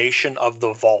creation of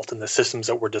the Vault and the systems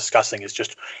that we're discussing is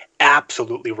just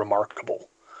absolutely remarkable.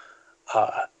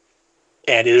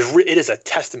 And it is a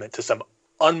testament to some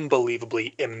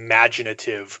unbelievably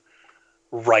imaginative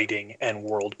writing and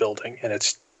world building. And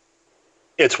it's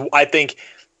I think,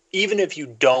 even if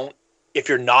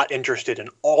you're not interested in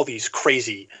all these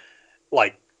crazy,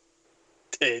 like,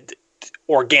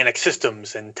 organic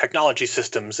systems and technology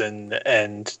systems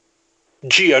and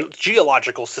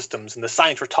geological systems and the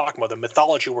science we're talking about, the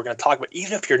mythology we're going to talk about,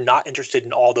 even if you're not interested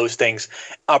in all those things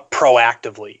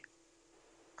proactively,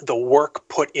 the work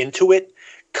put into it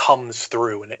comes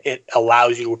through, and it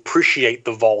allows you to appreciate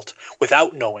the Vault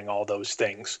without knowing all those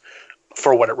things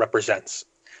for what it represents.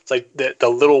 It's like the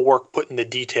little work put in the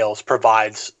details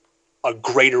provides a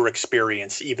greater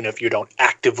experience, even if you don't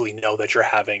actively know that you're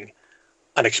having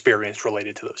an experience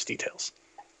related to those details.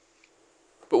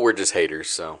 But we're just haters,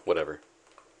 so whatever.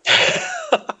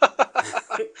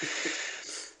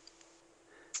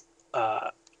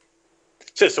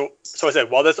 So I said,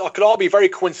 while this could all be very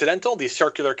coincidental, these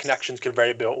circular connections could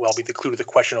very well be the clue to the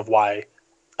question of why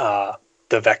the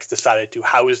Vex decided to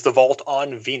house the Vault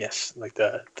on Venus. Like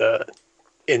this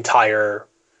entire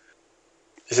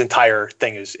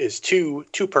thing is too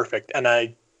perfect. And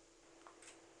I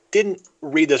didn't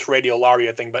read this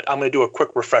Radiolaria thing, but I'm going to do a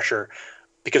quick refresher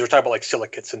because we're talking about like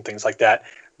silicates and things like that.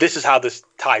 This is how this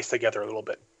ties together a little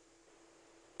bit.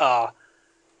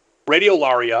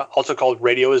 Radiolaria, also called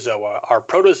radiozoa, are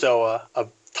protozoa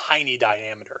of tiny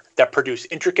diameter that produce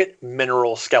intricate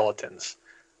mineral skeletons.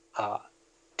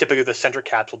 Typically, the center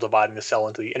capsule dividing the cell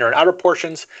into the inner and outer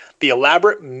portions. The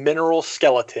elaborate mineral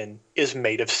skeleton is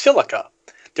made of silica.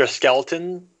 Their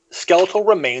skeletal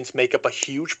remains make up a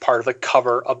huge part of the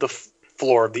cover of the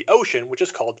floor of the ocean, which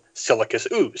is called silicous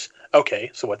ooze.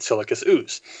 Okay, so what's silicous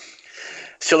ooze?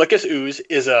 Silicous ooze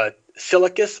is a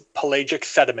silicous pelagic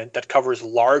sediment that covers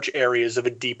large areas of a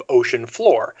deep ocean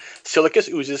floor. Silicous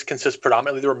oozes consist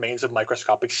predominantly of the remains of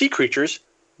microscopic sea creatures,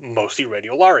 mostly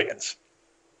radiolarians.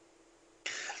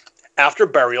 After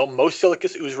burial, most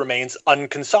silicous ooze remains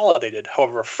unconsolidated.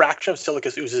 However, a fraction of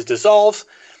silicous oozes dissolves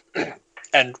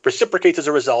and reciprocates as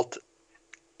a result.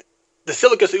 The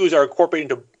silicous ooze are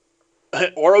incorporated into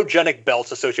orogenic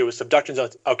belts associated with subduction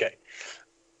zones. Okay.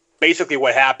 Basically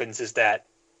what happens is that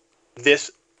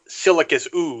this silicous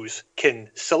ooze can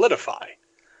solidify.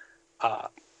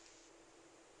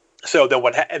 So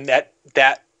then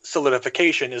that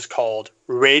solidification is called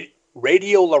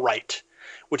radiolarite,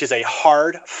 which is a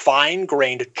hard,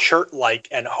 fine-grained, chert-like,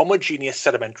 and homogeneous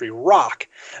sedimentary rock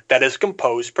that is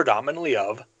composed predominantly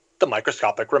of the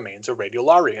microscopic remains of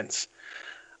radiolarians.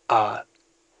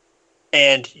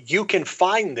 And you can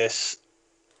find this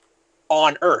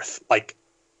on Earth. Like,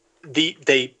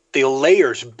 they the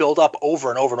layers build up over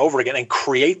and over and over again and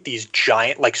create these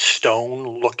giant, like,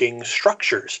 stone-looking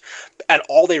structures. And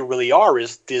all they really are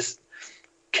is this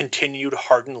continued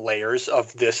hardened layers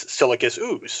of this silicous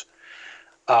ooze.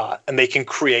 And they can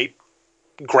create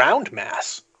ground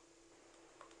mass.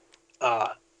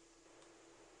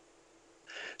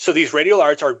 So these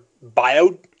radiolarites are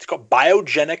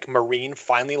biogenic marine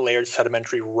finely layered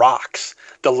sedimentary rocks.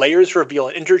 The layers reveal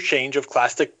an interchange of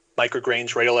clastic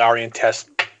micrograins, radiolarian tests,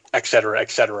 etc.,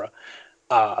 etc.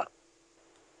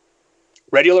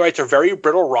 Radiolarites are very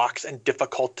brittle rocks and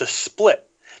difficult to split.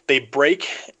 They break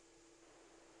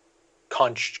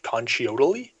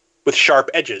conchoidally with sharp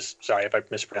edges. Sorry if I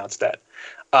mispronounced that.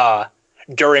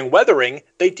 During weathering,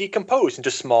 they decompose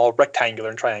into small rectangular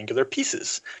and triangular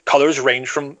pieces. Colors range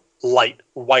from light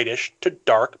whitish to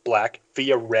dark black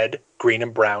via red, green,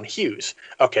 and brown hues.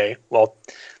 Okay, well,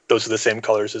 those are the same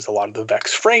colors as a lot of the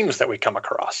Vex frames that we come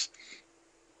across.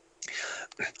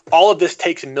 All of this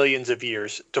takes millions of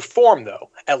years to form, though,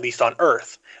 at least on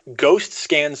Earth. Ghost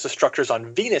scans the structures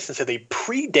on Venus and said they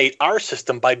predate our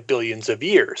system by billions of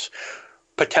years.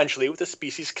 Potentially, with a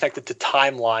species connected to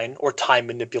timeline or time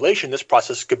manipulation, this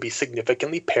process could be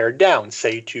significantly pared down,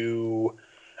 say to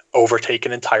overtake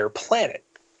an entire planet.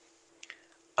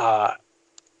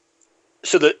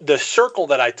 So the circle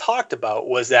that I talked about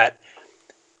was that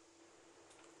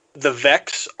the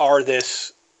Vex are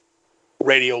this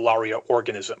radiolaria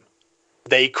organism.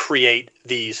 They create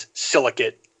these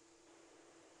silicate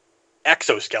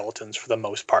exoskeletons for the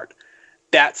most part.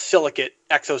 That silicate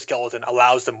exoskeleton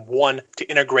allows them, one, to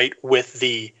integrate with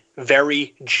the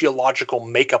very geological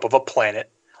makeup of a planet,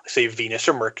 say Venus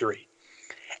or Mercury,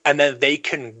 and then they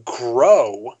can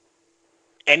grow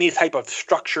any type of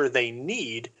structure they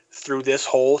need through this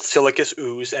whole silicous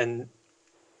ooze and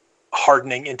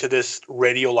hardening into this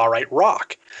radiolarite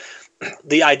rock.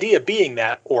 The idea being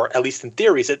that, or at least in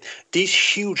theory, is that these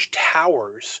huge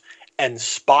towers and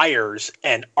spires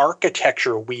and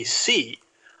architecture we see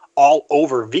all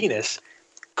over Venus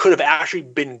could have actually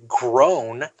been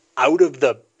grown out of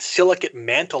the silicate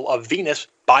mantle of Venus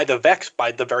by the Vex,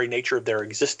 by the very nature of their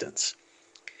existence.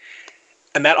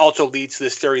 And that also leads to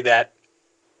this theory that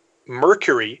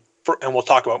Mercury, and we'll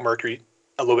talk about Mercury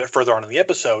a little bit further on in the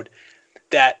episode,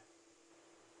 that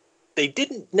they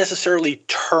didn't necessarily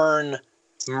turn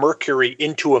Mercury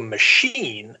into a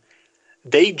machine.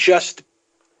 They just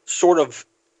sort of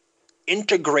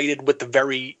integrated with the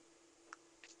very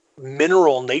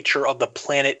mineral nature of the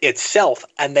planet itself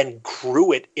and then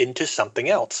grew it into something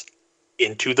else,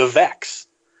 into the Vex.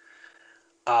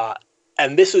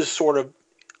 And this is sort of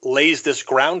lays this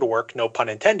groundwork, no pun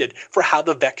intended, for how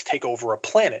the Vex take over a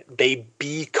planet. They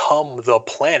become the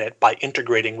planet by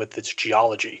integrating with its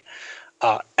geology.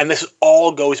 And this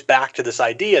all goes back to this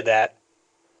idea that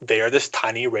they are this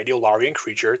tiny radiolarian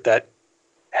creature that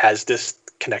has this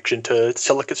connection to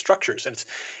silicate structures. And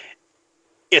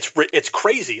it's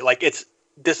crazy. Like, it's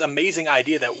this amazing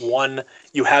idea that, one,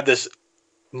 you have this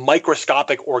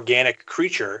microscopic organic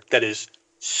creature that is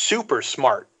super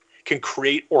smart, can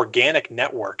create organic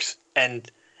networks, and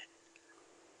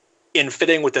in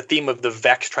fitting with the theme of the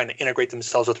Vex trying to integrate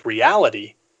themselves with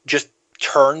reality, just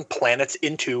turn planets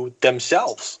into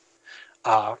themselves.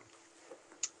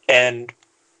 And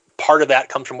part of that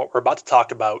comes from what we're about to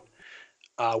talk about,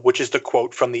 which is the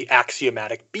quote from the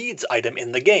axiomatic beads item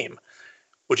in the game,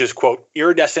 which is, quote,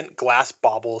 iridescent glass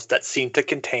baubles that seem to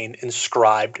contain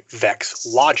inscribed Vex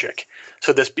logic.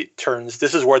 So this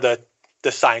is where the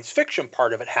science fiction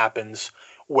part of it happens,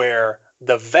 where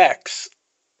the Vex,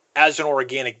 as an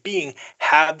organic being,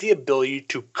 have the ability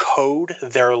to code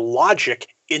their logic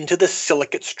into the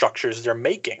silicate structures they're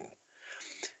making.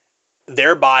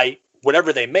 Thereby,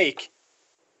 whatever they make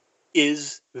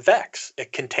is Vex.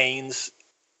 It contains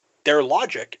their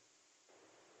logic.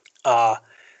 The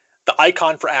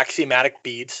icon for axiomatic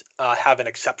beads have an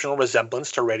exceptional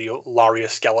resemblance to radiolaria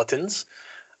skeletons.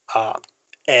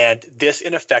 And this,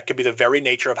 in effect, could be the very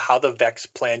nature of how the Vex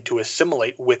plan to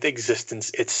assimilate with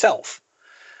existence itself.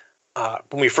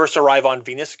 When we first arrive on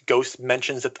Venus, Ghost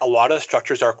mentions that a lot of the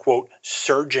structures are, quote,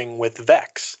 surging with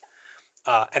Vex.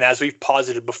 And as we've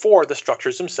posited before, the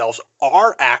structures themselves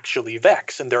are actually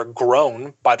Vex, and they're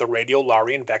grown by the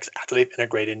radiolarian Vex after they've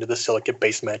integrated into the silicate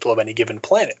base mantle of any given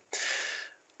planet.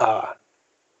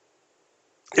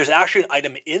 There's actually an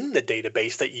item in the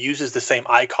database that uses the same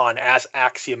icon as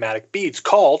axiomatic beads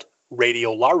called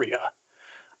radiolaria.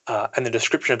 And the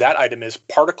description of that item is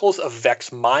particles of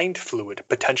Vex mind fluid,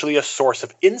 potentially a source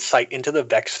of insight into the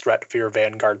Vex threat for your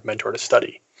Vanguard mentor to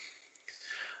study.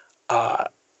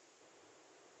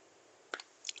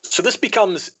 So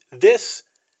this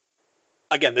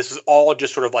again, this is all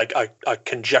just sort of like a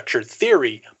conjectured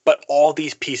theory, but all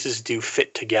these pieces do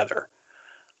fit together.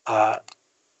 And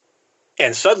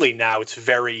suddenly now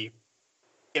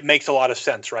it makes a lot of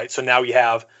sense, right? So now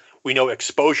we know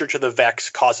exposure to the Vex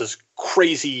causes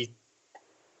crazy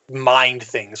mind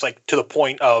things, like to the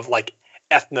point of like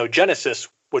ethnogenesis,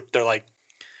 which they're like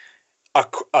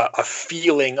a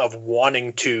feeling of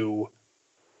wanting to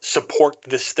support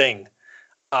this thing.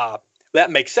 That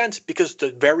makes sense because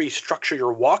the very structure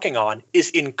you're walking on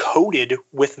is encoded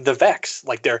with the Vex.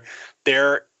 Like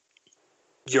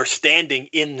you're standing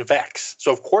in Vex.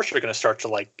 So of course you're going to start to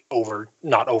like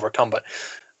not overcome, but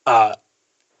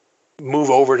move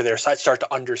over to their side, start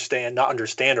to not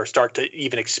understand, or start to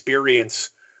even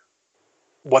experience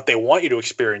what they want you to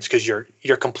experience because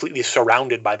you're completely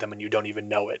surrounded by them and you don't even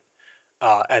know it.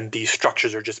 And these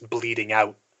structures are just bleeding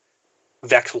out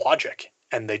Vex logic,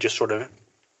 and they just sort of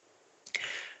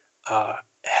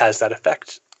has that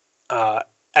effect.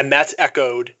 And that's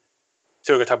echoed.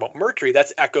 So we're going to talk about Mercury.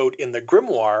 That's echoed in the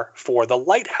grimoire for the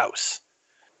Lighthouse,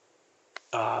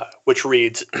 which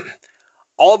reads,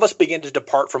 all of us begin to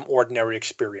depart from ordinary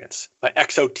experience. My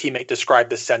exo teammate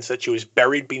described the sense that she was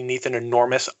buried beneath an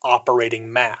enormous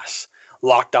operating mass,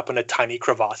 locked up in a tiny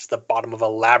crevasse at the bottom of a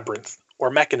labyrinth or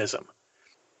mechanism.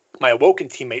 My awoken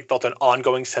teammate felt an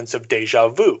ongoing sense of deja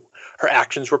vu. Her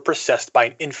actions were processed by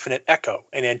an infinite echo,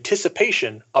 an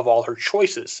anticipation of all her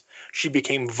choices. She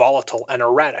became volatile and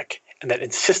erratic, and that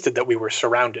insisted that we were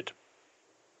surrounded.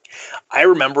 I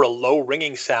remember a low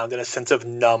ringing sound and a sense of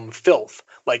numb filth,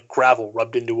 like gravel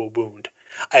rubbed into a wound.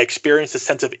 I experienced a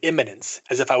sense of imminence,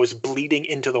 as if I was bleeding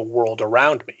into the world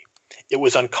around me. It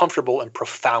was uncomfortable and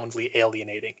profoundly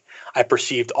alienating. I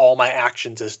perceived all my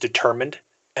actions as determined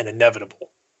and inevitable.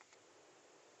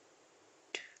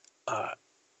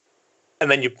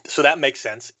 So that makes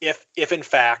sense. If in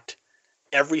fact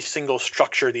every single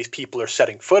structure these people are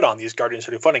setting foot on, these Guardians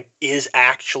setting foot on, is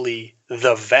actually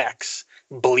the Vex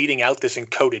bleeding out this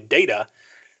encoded data,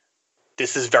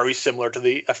 this is very similar to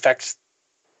the effects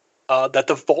that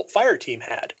the Vault Fire team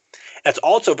had. And it's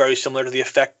also very similar to the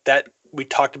effect that we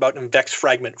talked about in Vex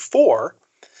Fragment 4.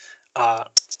 I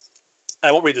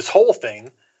won't read this whole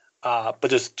thing, but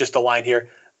just a line here.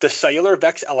 The cellular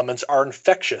Vex elements are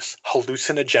infectious,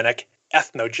 hallucinogenic,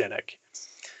 ethnogenic.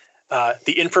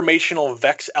 The informational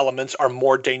Vex elements are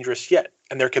more dangerous yet,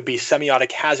 and there could be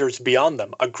semiotic hazards beyond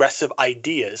them, aggressive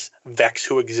ideas, Vex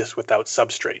who exist without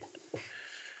substrate.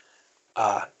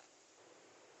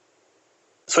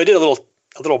 So I did a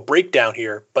little breakdown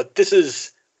here, but this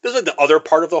is like the other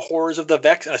part of the horrors of the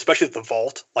Vex, and especially the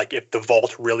Vault. Like if the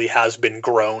Vault really has been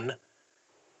grown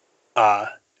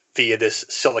via this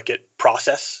silicate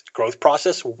growth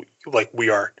process, we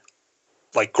are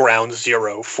like ground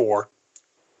zero for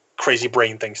crazy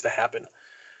brain things to happen.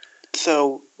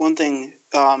 So one thing,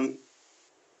 who's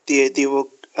the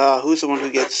one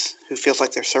who feels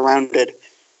like they're surrounded,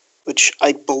 which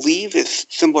I believe is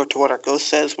similar to what our ghost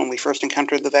says when we first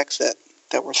encountered the Vex,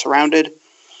 that we're surrounded.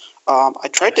 I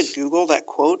tried to Google that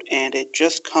quote, and it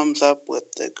just comes up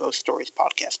with the Ghost Stories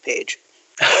podcast page.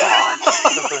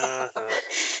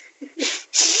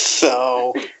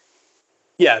 So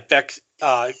yeah, Vex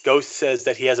Ghost says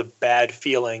that he has a bad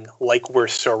feeling like we're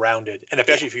surrounded. And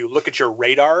if you look at your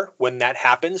radar, when that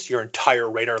happens, your entire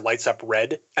radar lights up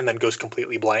red and then goes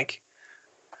completely blank.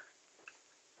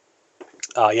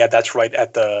 Yeah, that's right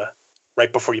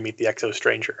before you meet the Exo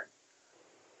Stranger.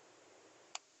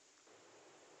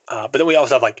 But then we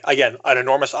also have, again, an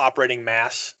enormous operating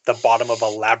mass, the bottom of a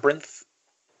labyrinth.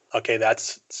 Okay,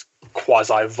 that's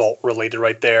quasi-vault related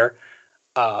right there.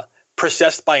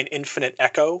 Processed by an infinite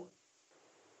echo.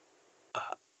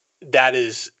 That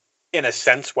is, in a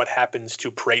sense, what happens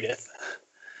to Praedyth.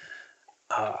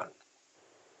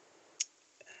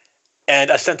 And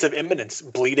a sense of imminence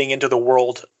bleeding into the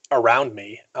world around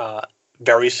me.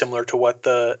 Very similar to what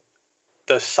the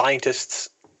scientists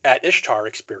at Ishtar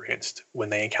experienced when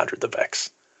they encountered the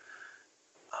Vex.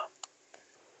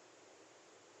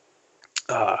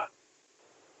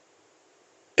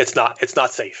 It's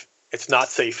not safe. It's not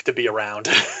safe to be around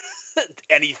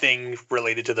anything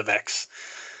related to the Vex.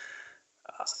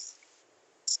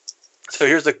 So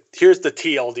here's the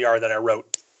TLDR that I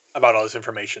wrote about all this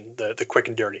information, the quick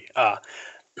and dirty.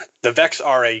 The Vex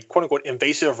are a quote-unquote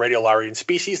invasive radiolarian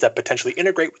species that potentially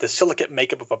integrate with the silicate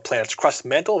makeup of a planet's crust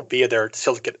mantle via their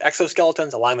silicate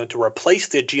exoskeletons, allowing them to replace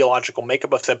the geological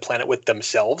makeup of said planet with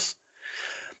themselves.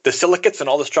 The silicates and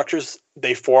all the structures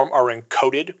they form are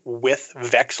encoded with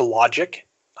Vex logic,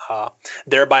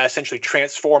 thereby essentially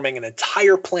transforming an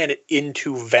entire planet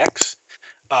into Vex.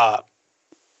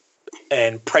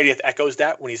 and Praedyth echoes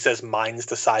that when he says minds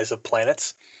the size of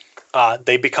planets.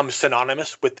 They become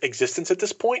synonymous with existence at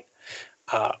this point.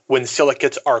 When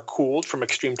silicates are cooled from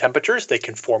extreme temperatures, they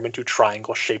can form into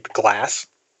triangle-shaped glass.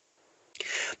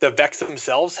 The Vex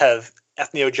themselves have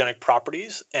ethnogenic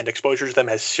properties, and exposure to them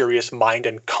has serious mind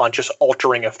and conscious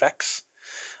altering effects.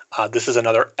 This is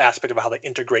another aspect of how they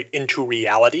integrate into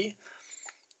reality.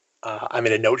 I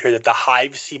made a note here that the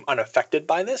Hive seem unaffected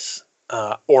by this.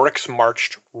 Oryx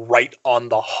marched right on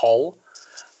the hull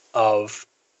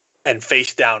and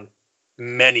face down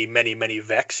many, many, many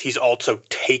Vex. He's also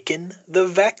taken the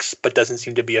Vex, but doesn't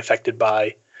seem to be affected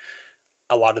by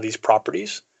a lot of these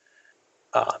properties.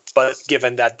 But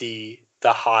given that the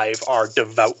Hive are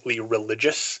devoutly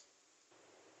religious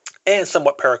and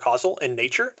somewhat paracausal in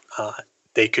nature,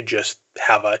 they could just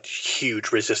have a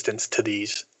huge resistance to the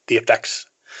effects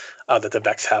that the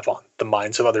Vex have on the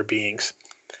minds of other beings.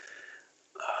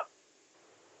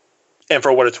 And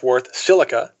for what it's worth,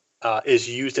 silica is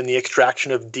used in the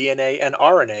extraction of DNA and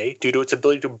RNA due to its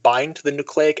ability to bind to the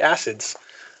nucleic acids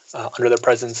under the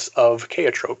presence of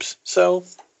chaotropes. So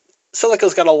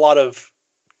silica's got a lot of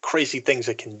crazy things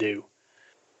it can do.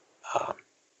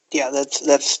 Yeah,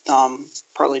 that's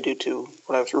partly due to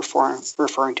what I was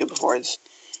referring to before.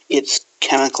 It's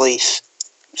chemically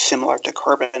similar to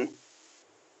carbon,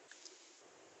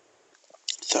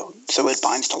 so it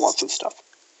binds to lots of stuff.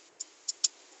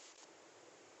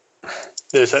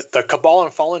 The Cabal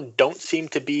and Fallen don't seem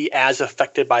to be as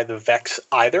affected by the Vex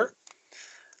either.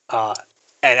 And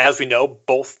as we know,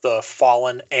 both the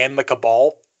Fallen and the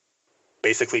Cabal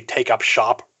basically take up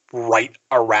shop right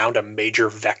around a major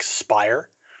Vex spire.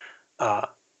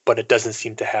 But it doesn't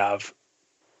seem to have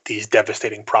these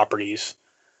devastating properties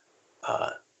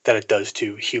that it does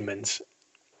to humans.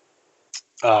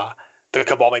 The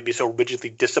Cabal may be so rigidly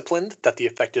disciplined that the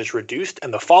effect is reduced,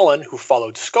 and the Fallen, who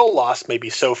followed Skolas, may be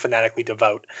so fanatically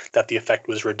devout that the effect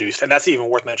was reduced. And that's even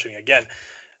worth mentioning again.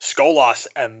 Skolas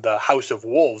and the House of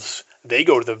Wolves, they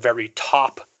go to the very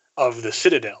top of the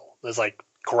Citadel. There's like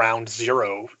ground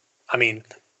zero. I mean,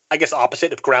 I guess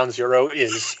opposite if ground zero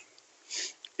is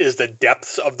the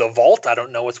depths of the vault. I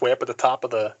don't know what's way up at the top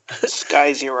of the...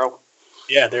 Sky zero.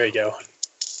 Yeah, there you go.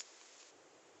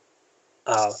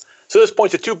 So this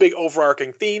points to two big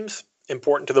overarching themes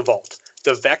important to the Vault.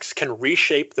 The Vex can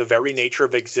reshape the very nature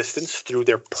of existence through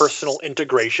their personal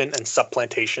integration and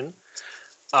supplantation.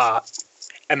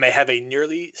 And they have a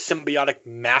nearly symbiotic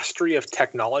mastery of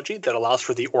technology that allows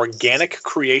for the organic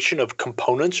creation of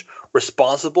components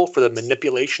responsible for the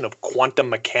manipulation of quantum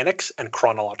mechanics and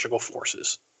chronological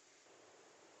forces.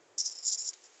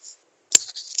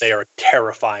 They are a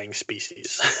terrifying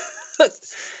species.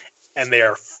 And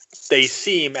they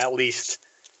seem at least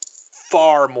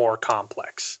far more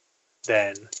complex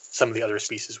than some of the other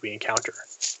species we encounter.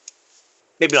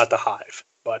 Maybe not the Hive,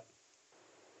 but...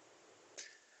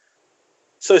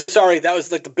 So sorry, that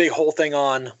was like the big whole thing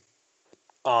on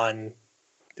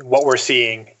what we're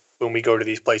seeing when we go to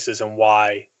these places and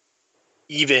why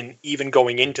even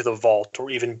going into the vault or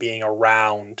even being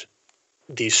around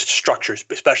these structures,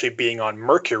 especially being on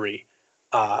Mercury,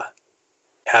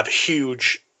 have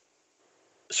huge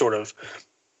sort of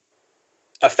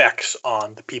effects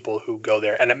on the people who go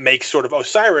there. And it makes sort of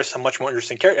Osiris a much more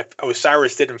interesting character. If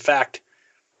Osiris did in fact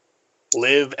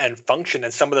live and function,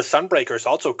 and some of the Sunbreakers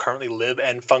also currently live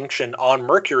and function on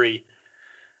Mercury,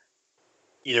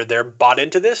 either they're bought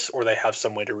into this or they have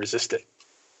some way to resist it.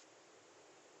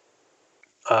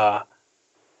 But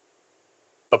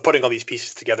putting all these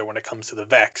pieces together when it comes to the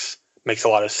Vex makes a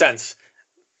lot of sense.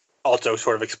 Also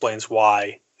sort of explains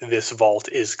why this vault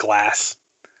is glass.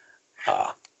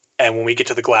 And when we get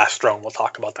to the glass throne, we'll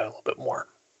talk about that a little bit more.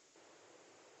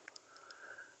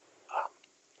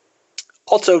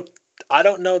 Also, I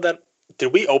don't know that...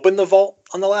 Did we open the vault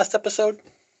on the last episode?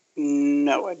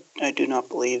 No, I do not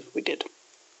believe we did.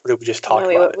 Or did we just talk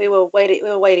about it? We were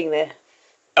waiting there.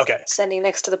 Okay. Standing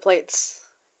next to the plates.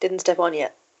 Didn't step on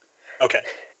yet. Okay.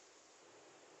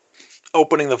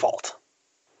 Opening the vault.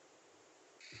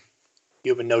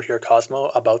 You have a note here, Cosmo,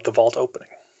 about the vault opening.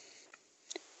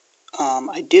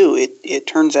 I do. It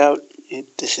turns out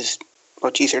this is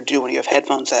much easier to do when you have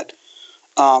headphones. That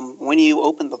when you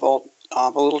open the vault, a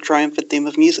little triumphant theme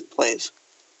of music plays,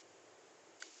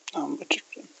 which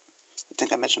I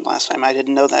think I mentioned last time. I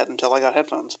didn't know that until I got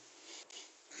headphones.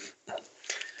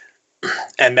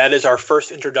 And that is our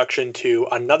first introduction to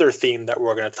another theme that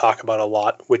we're going to talk about a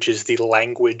lot, which is the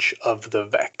language of the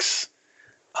Vex,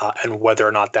 and whether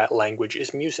or not that language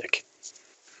is music.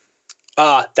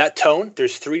 That tone,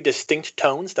 there's 3 distinct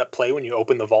tones that play when you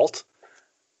open the vault.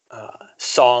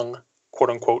 Song,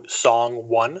 quote-unquote, Song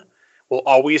 1, will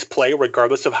always play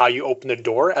regardless of how you open the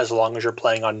door, as long as you're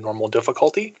playing on normal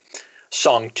difficulty.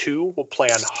 Song 2 will play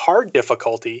on hard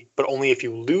difficulty, but only if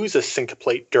you lose a sync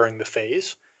plate during the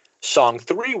phase. Song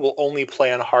 3 will only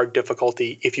play on hard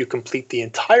difficulty if you complete the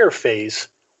entire phase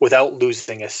without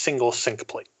losing a single sync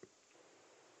plate.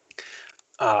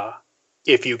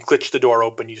 If you glitch the door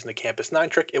open using the Campus 9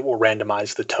 trick, it will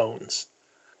randomize the tones.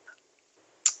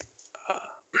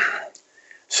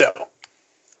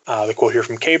 The quote here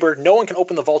from Caber: "No one can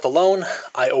open the vault alone.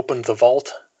 I opened the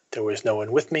vault. There was no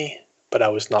one with me, but I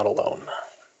was not alone."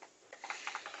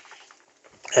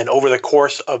 And over the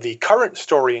course of the current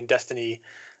story in Destiny,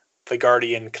 the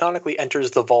Guardian canonically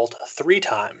enters the vault 3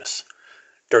 times.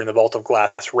 During the Vault of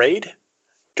Glass raid,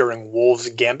 during Wolves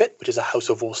Gambit, which is a House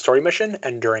of Wolves story mission,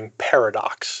 and during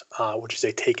Paradox, which is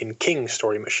a Taken King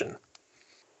story mission.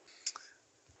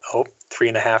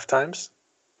 3.5 times?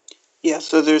 Yeah,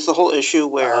 so there's the whole issue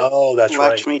where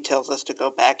Lakshmi tells us to go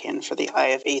back in for the Eye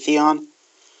of Atheon,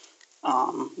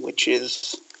 which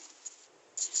is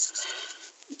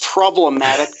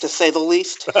problematic to say the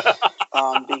least,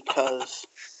 because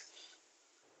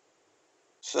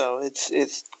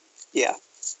yeah.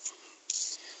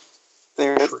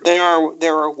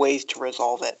 There are ways to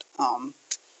resolve it,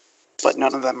 but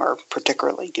none of them are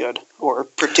particularly good or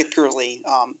particularly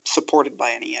supported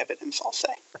by any evidence, I'll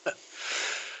say.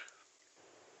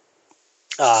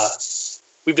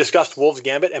 We've discussed Wolves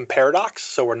Gambit and Paradox,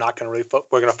 so we're not going to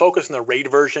we're going to focus on the raid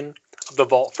version of the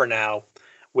vault for now,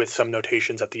 with some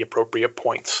notations at the appropriate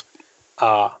points.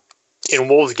 In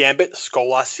Wolves Gambit,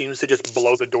 Skolas seems to just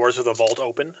blow the doors of the vault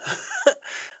open,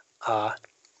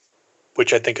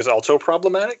 which I think is also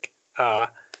problematic.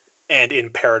 And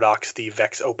in Paradox, the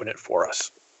Vex open it for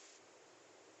us.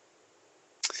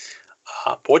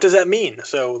 But what does that mean?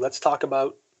 So let's talk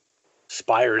about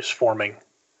spires forming.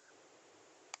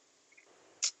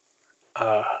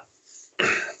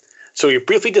 So we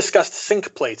briefly discussed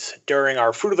sync plates during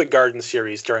our Fruit of the Garden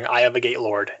series during Eye of the Gate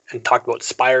Lord, and talked about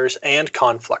spires and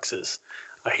confluxes.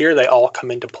 Here they all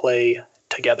come into play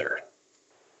together.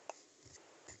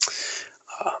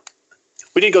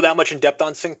 We didn't go that much in depth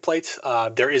on sync plates.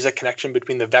 There is a connection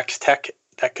between the Vex tech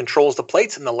that controls the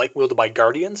plates and the light wielded by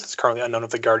Guardians. It's currently unknown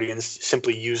if the Guardians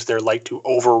simply use their light to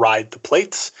override the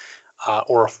plates,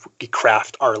 or if we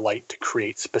craft our light to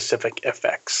create specific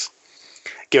effects.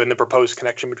 Given the proposed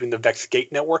connection between the Vex Gate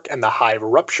network and the Hive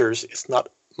ruptures, it's not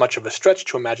much of a stretch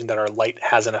to imagine that our light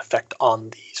has an effect on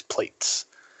these plates.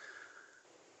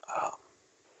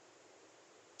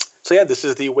 This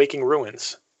is the Waking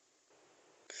Ruins.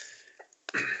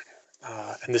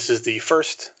 And this is the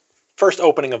first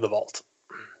opening of the vault.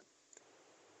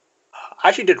 I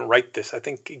actually didn't write this. I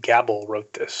think Gabble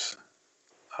wrote this.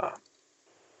 The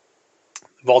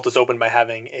vault is opened by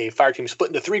having a fire team split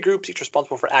into 3 groups, each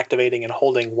responsible for activating and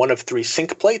holding one of 3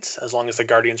 sync plates. As long as the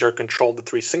Guardians are controlled the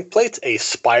 3 sync plates, a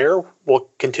spire will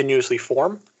continuously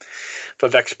form. If a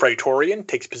Vex Praetorian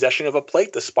takes possession of a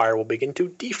plate, the spire will begin to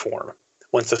deform.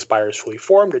 Once the spire is fully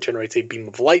formed, it generates a beam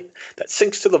of light that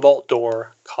sinks to the vault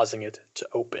door, causing it to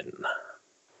open.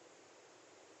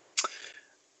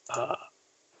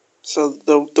 So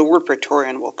the word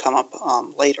Praetorian will come up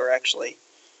later, actually.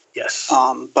 Yes.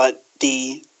 But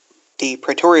the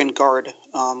Praetorian Guard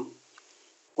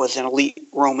was an elite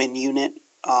Roman unit.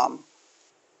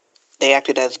 They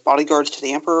acted as bodyguards to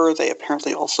the Emperor. They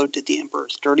apparently also did the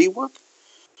Emperor's dirty work.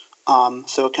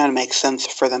 So it kind of makes sense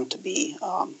for them to be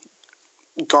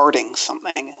guarding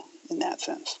something in that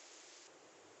sense.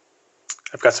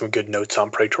 I've got some good notes on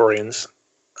Praetorians.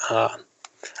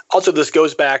 Also, this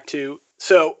goes back to...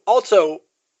 So, also,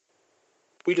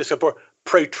 we just got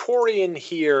Praetorian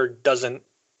here doesn't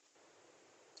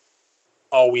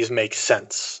always make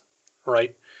sense,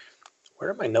 right? Where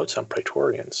are my notes on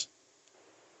Praetorians?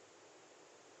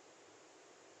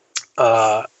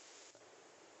 Man,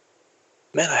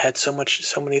 I had so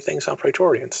many things on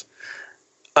Praetorians.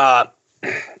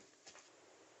 Maybe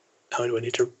I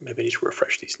need to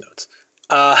refresh these notes.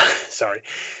 Sorry.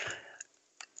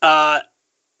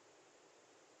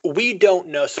 We don't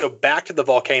know. So back to the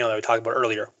volcano that we talked about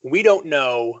earlier. We don't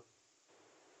know.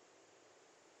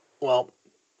 Well,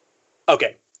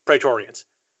 okay. Praetorians.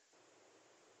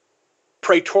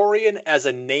 Praetorian as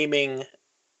a naming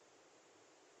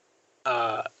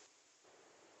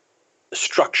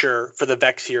structure for the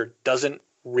Vex here doesn't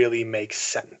really make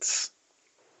sense.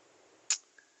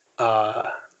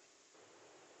 So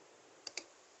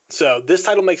this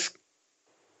title makes...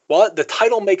 Well, the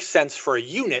title makes sense for a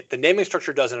unit. The naming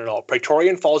structure doesn't at all.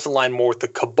 Praetorian falls in line more with the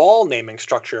Cabal naming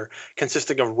structure,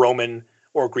 consisting of Roman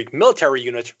or Greek military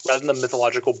units rather than the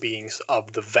mythological beings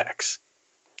of the Vex.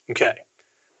 Okay.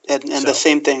 And the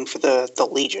same thing for the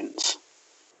legions,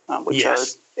 which are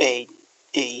a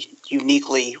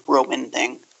uniquely Roman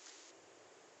thing.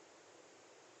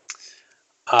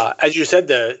 As you said,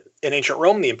 in ancient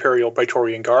Rome, the Imperial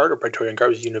Praetorian Guard, or Praetorian Guard,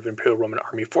 was a unit of Imperial Roman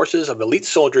army forces of elite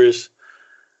soldiers.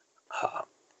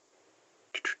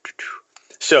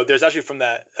 So there's actually from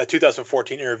that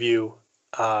 2014 interview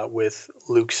with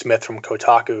Luke Smith from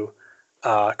Kotaku.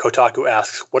 Kotaku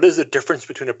asks, what is the difference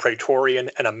between a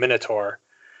Praetorian and a Minotaur?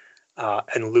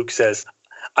 And Luke says,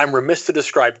 I'm remiss to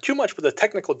describe too much with the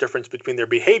technical difference between their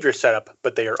behavior setup,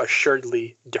 but they are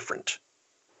assuredly different.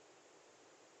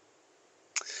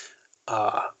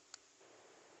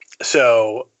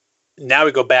 So now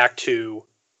we go back to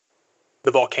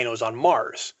the volcanoes on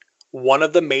Mars. One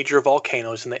of the major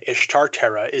volcanoes in the Ishtar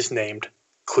Terra is named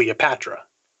Cleopatra.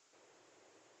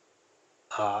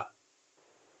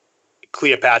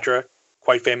 Cleopatra,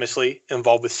 quite famously,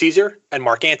 involved with Caesar and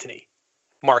Mark Antony.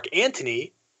 Mark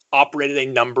Antony operated a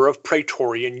number of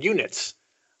Praetorian units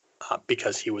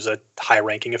because he was a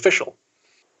high-ranking official,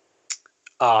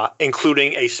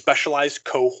 including a specialized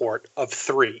cohort of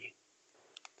 3.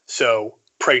 So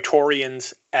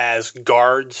Praetorians as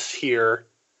guards here,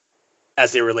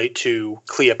 as they relate to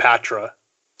Cleopatra,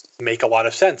 make a lot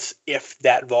of sense if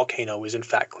that volcano is in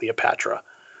fact Cleopatra.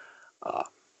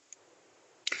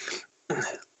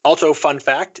 Also, fun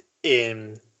fact,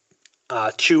 in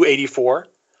 284,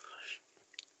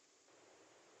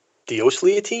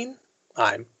 Diocletian,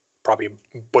 I'm probably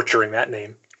butchering that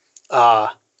name,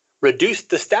 reduced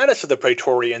the status of the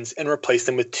Praetorians and replaced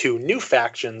them with 2 new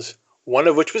factions, one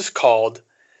of which was called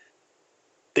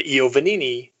the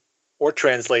Iovanini, or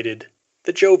translated,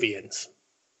 the Jovians.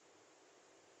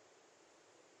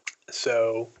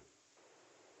 So,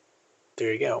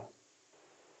 there you go.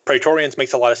 Praetorians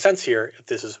makes a lot of sense here if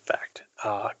this is a fact.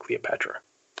 Cleopatra.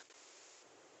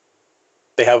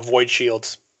 They have void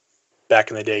shields. Back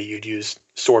in the day, you'd use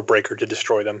Swordbreaker to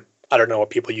destroy them. I don't know what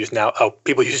people use now. Oh,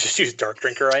 people just use Dark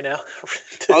Drinker right now.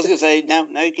 I was going to say, now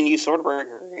you can use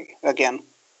Swordbreaker again.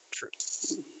 True.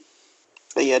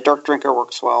 But yeah, Dark Drinker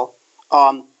works well.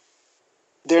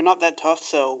 They're not that tough,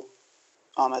 so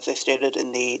as I stated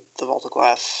in the Vault of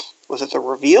Glass, was it the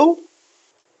Reveal?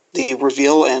 The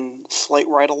Reveal and Slight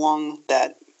Ride-Along,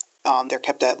 that they're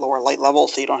kept at lower light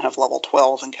levels, so you don't have level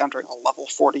 12s encountering a level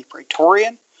 40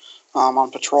 Praetorian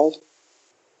on patrol.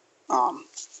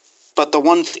 But the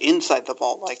ones inside the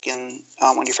vault, like in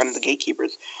when you're fighting the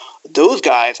Gatekeepers, those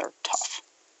guys are tough.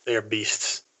 They are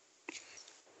beasts.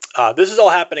 This is all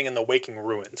happening in the Waking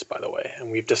Ruins, by the way,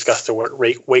 and we've discussed the word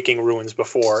Waking Ruins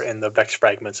before in the Vex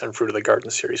Fragments and Fruit of the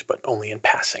Garden series, but only in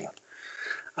passing.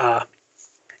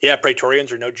 Yeah,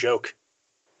 Praetorians are no joke.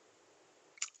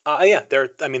 Yeah,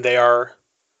 they are.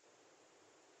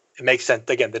 It makes sense.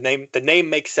 Again, the name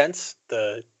makes sense.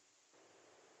 The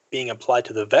being applied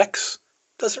to the Vex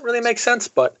doesn't really make sense,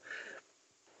 but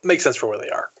it makes sense for where they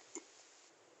are.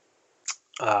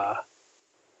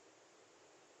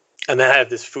 And then I have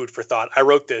this food for thought. I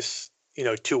wrote this,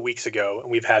 2 weeks ago,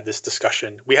 and we've had this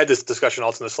discussion. We had this discussion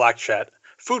also in the Slack chat.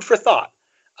 Food for thought.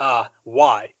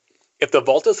 Why? If the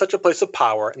vault is such a place of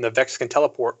power and the Vex can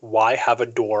teleport, why have a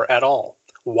door at all?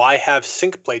 Why have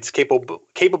sync plates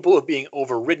capable of being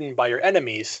overridden by your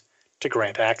enemies to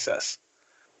grant access?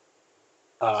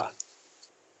 And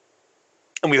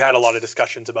we've had a lot of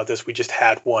discussions about this. We just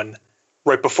had one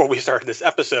right before we started this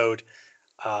episode.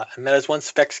 And that is once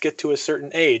Vex get to a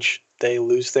certain age, they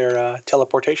lose their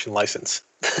teleportation license.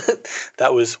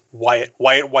 That was Wyatt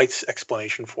White's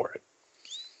explanation for it.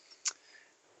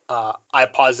 I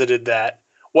posited that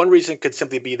one reason could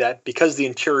simply be that because the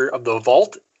interior of the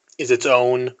vault is its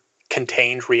own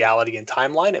contained reality and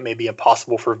timeline, it may be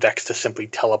impossible for Vex to simply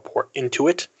teleport into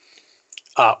it,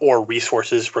 or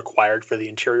resources required for the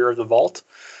interior of the vault.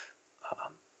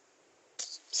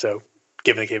 So,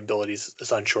 given the capabilities,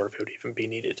 it's unsure if it would even be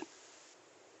needed.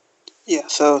 Yeah,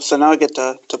 so now I get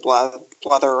to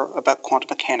blather about quantum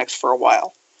mechanics for a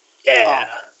while. Yeah.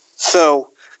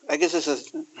 So I guess this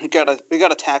is we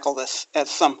gotta tackle this at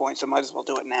some point, so might as well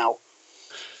do it now.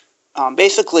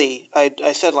 Basically,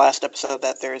 I said last episode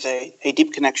that there's a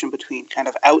deep connection between kind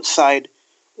of outside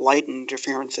light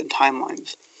interference and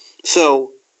timelines.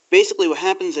 So basically, what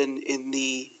happens in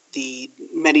the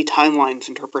many timelines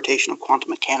interpretation of quantum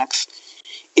mechanics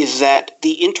is that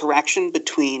the interaction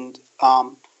between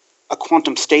a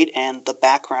quantum state and the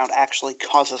background actually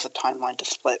causes a timeline to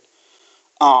split.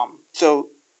 So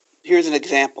here's an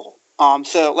example.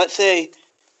 So let's say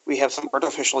we have some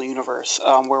artificial universe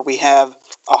where we have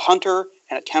a hunter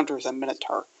and it counters a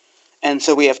minotaur. And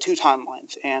so we have 2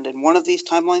 timelines. And in one of these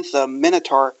timelines, the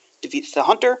minotaur defeats the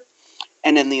hunter.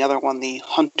 and in the other one, the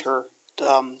hunter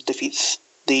defeats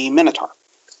the Minotaur.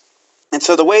 And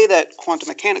so the way that quantum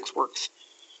mechanics works,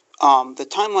 the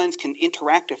timelines can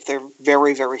interact if they're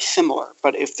very, very similar,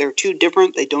 but if they're too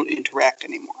different, they don't interact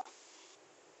anymore.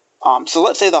 So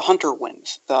let's say the hunter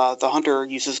wins. The hunter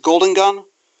uses Golden Gun,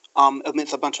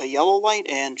 emits a bunch of yellow light,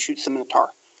 and shoots the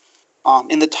Minotaur.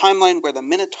 In the timeline where the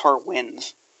Minotaur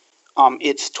wins,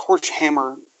 its torch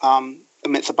hammer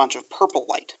emits a bunch of purple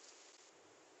light.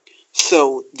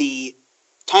 So the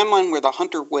timeline where the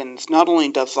hunter wins, not only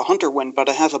does the hunter win, but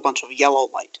it has a bunch of yellow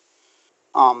light.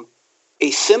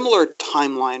 A similar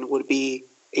timeline would be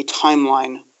a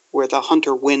timeline where the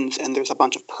hunter wins and there's a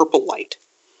bunch of purple light.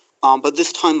 But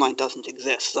this timeline doesn't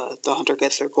exist. The hunter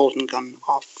gets their Golden Gun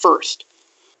off first.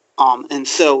 And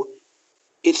so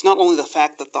it's not only the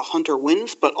fact that the hunter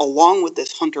wins, but along with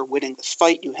this hunter winning this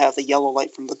fight, you have the yellow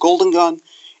light from the Golden Gun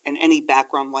and any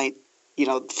background light,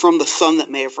 from the sun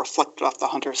that may have reflected off the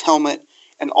hunter's helmet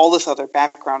and all this other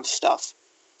background stuff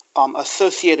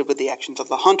associated with the actions of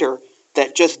the hunter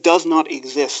that just does not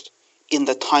exist in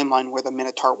the timeline where the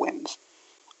Minotaur wins.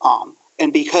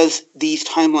 And because these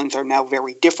timelines are now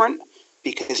very different,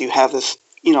 because you have this,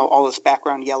 all this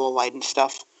background yellow light and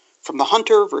stuff from the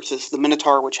hunter versus the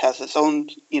Minotaur, which has its own,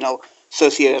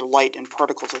 associated light and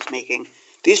particles it's making,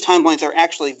 these timelines are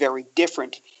actually very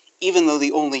different, even though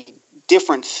the only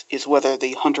difference is whether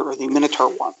the hunter or the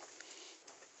Minotaur won.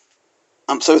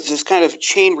 So it's this kind of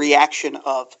chain reaction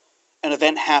of an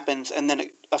event happens and then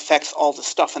it affects all the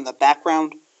stuff in the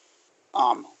background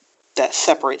that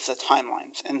separates the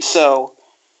timelines. And so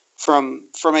from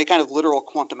a kind of literal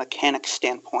quantum mechanics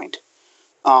standpoint,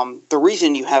 the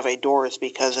reason you have a door is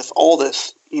because if all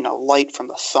this, light from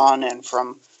the sun and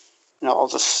from, all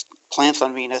the plants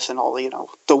on Venus and all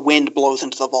the wind blows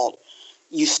into the vault,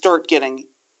 you start getting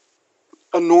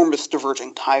enormous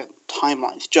diverging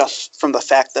timelines just from the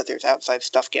fact that there's outside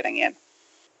stuff getting in.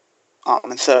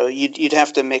 And so you'd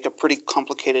have to make a pretty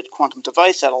complicated quantum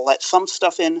device that'll let some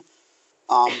stuff in,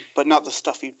 but not the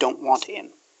stuff you don't want in.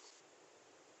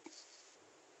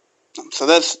 So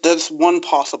that's one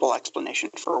possible explanation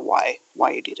for why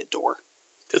you need a door.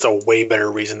 There's a way better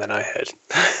reason than I had.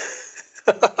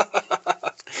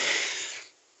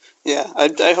 Yeah,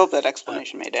 I hope that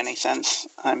explanation made any sense.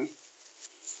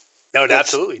 No, it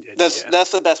absolutely did.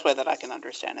 That's the best way that I can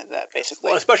understand it. That basically,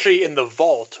 well, especially in the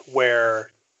vault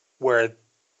where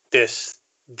these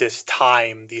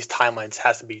timelines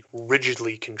has to be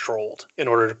rigidly controlled in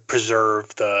order to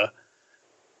preserve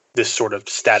this sort of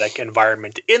static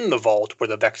environment in the vault where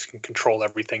the Vex can control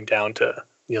everything down to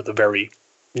the very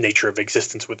nature of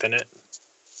existence within it.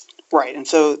 Right, and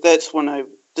so this is one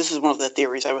of the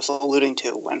theories I was alluding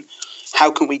to when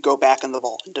how can we go back in the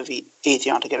vault and defeat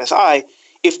Atheon to get his eye?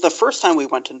 If the first time we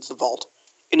went into the vault,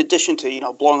 in addition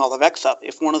to blowing all the Vex up,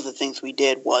 if one of the things we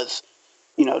did was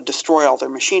destroy all their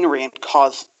machinery and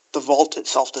cause the vault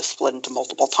itself to split into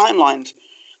multiple timelines,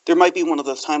 there might be one of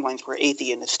those timelines where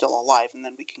Atheon is still alive, and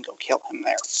then we can go kill him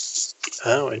there.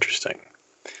 Oh, interesting.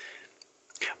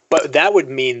 But that would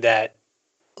mean that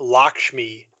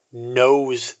Lakshmi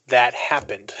knows that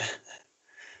happened.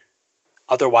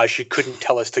 Otherwise, she couldn't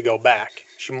tell us to go back.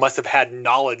 She must have had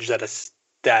knowledge that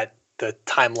the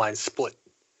timeline split.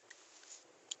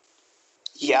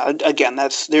 Yeah, again,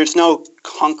 there's no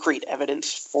concrete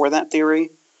evidence for that theory.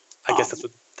 I guess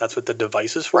that's what the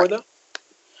device is for, right. Though?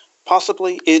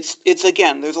 Possibly. It's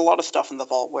again, there's a lot of stuff in the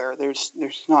vault where there's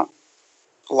not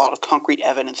a lot of concrete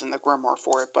evidence in the grimoire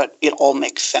for it, but it all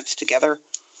makes sense together.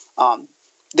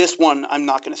 This one, I'm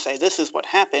not going to say this is what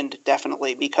happened,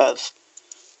 definitely, because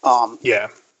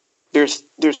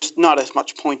there's not as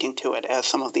much pointing to it as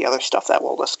some of the other stuff that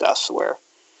we'll discuss, where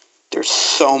there's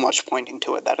so much pointing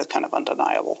to it that is kind of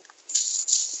undeniable.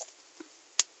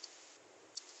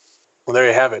 Well, there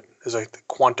you have it. There's like the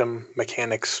quantum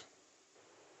mechanics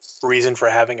reason for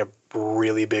having a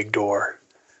really big door.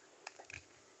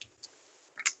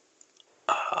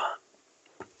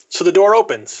 So the door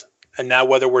opens, and now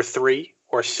whether we're 3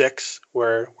 or 6,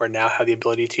 we're now have the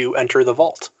ability to enter the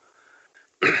vault.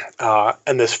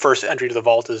 And this first entry to the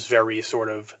vault is very sort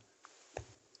of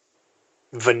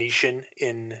Venetian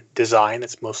in design.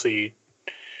 It's mostly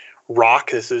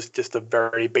rock. This is just a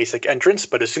very basic entrance,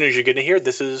 but as soon as you get in here,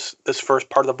 this first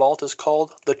part of the vault is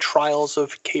called the Trials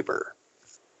of Kabr,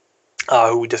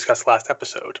 who we discussed last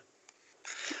episode.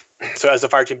 So as the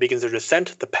fire team begins their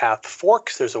descent, the path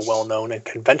forks. There's a well-known and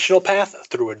conventional path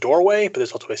through a doorway, but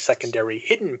there's also a secondary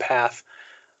hidden path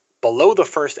below the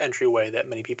first entryway that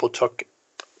many people took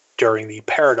during the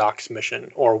Paradox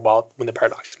mission, or when the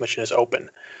Paradox mission is open.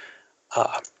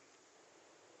 And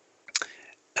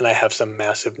I have some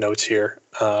massive notes here.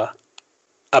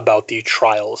 about the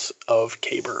trials of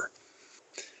Kabr.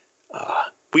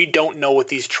 We don't know what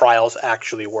these trials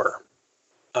actually were.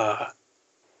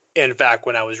 In fact,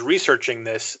 when I was researching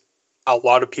this, a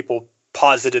lot of people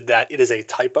posited that it is a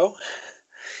typo,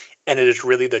 and it is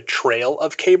really the trail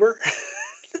of Kabr.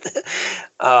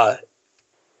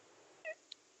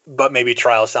 But maybe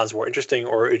trial sounds more interesting,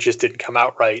 or it just didn't come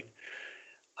out right.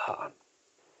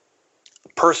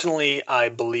 Personally, I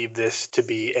believe this to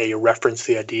be a reference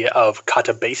to the idea of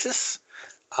katabasis,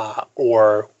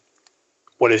 or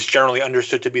what is generally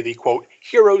understood to be the, quote,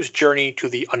 hero's journey to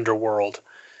the underworld.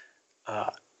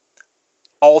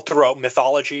 All throughout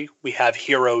mythology, we have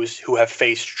heroes who have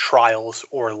faced trials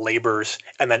or labors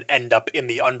and then end up in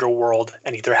the underworld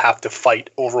and either have to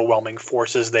fight overwhelming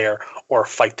forces there or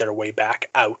fight their way back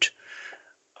out.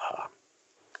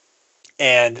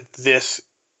 And this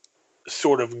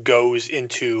sort of goes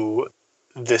into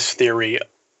this theory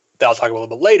that I'll talk about a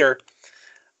little bit later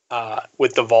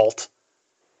with the vault.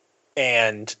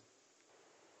 And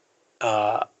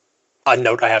a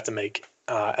note I have to make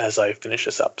as I finish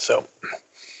this up. So,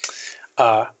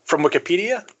 from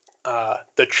Wikipedia,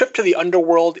 the trip to the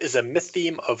underworld is a myth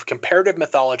theme of comparative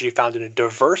mythology found in a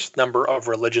diverse number of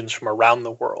religions from around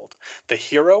the world. The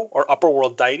hero or upper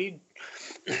world deity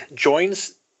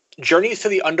journeys to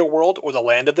the underworld or the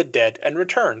land of the dead and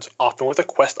returns, often with a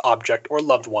quest object or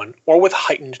loved one, or with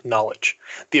heightened knowledge.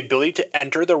 The ability to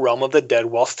enter the realm of the dead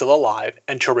while still alive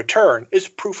and to return is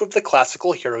proof of the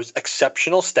classical hero's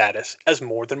exceptional status as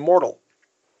more than mortal.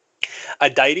 A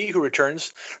deity who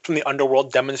returns from the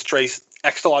underworld demonstrates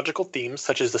exological themes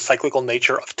such as the cyclical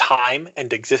nature of time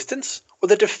and existence, or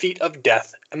the defeat of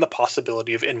death and the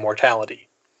possibility of immortality.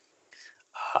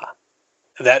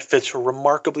 That fits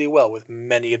remarkably well with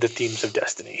many of the themes of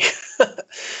Destiny.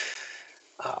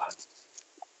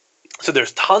 So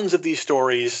there's tons of these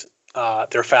stories.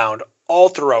 They're found all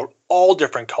throughout all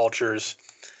different cultures.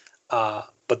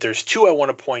 But there's two I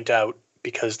want to point out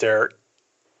because they're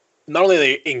not only are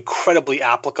they incredibly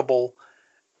applicable,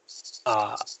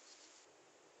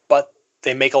 but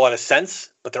they make a lot of sense,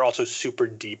 but they're also super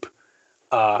deep.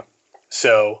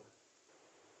 So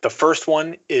the first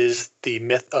one is the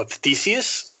myth of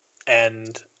Theseus,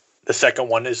 and the second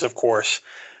one is, of course,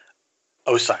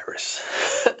 Osiris.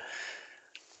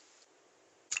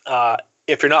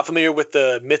 If you're not familiar with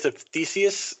the myth of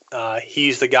Theseus,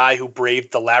 he's the guy who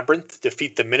braved the labyrinth to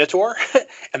defeat the Minotaur,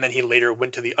 and then he later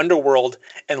went to the underworld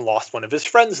and lost one of his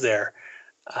friends there.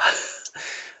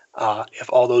 If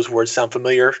all those words sound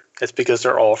familiar, it's because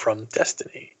they're all from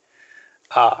Destiny.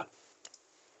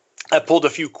 I pulled a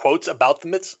few quotes about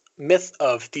the myth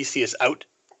of Theseus out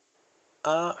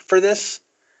for this.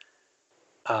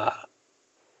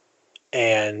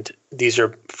 And these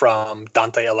are from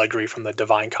Dante Alighieri from the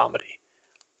Divine Comedy.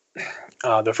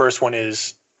 The first one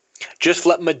is, "Just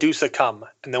let Medusa come,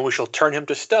 and then we shall turn him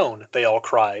to stone," they all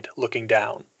cried, looking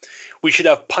down. "We should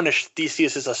have punished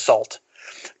Theseus's assault.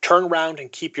 Turn round and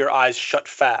keep your eyes shut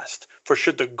fast, for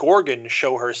should the Gorgon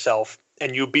show herself,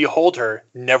 and you behold her,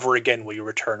 never again will you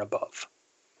return above."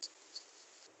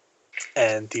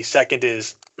 And the second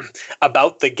is,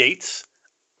 "About the gates,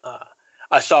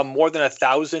 I saw more than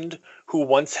 1,000 who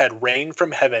once had rain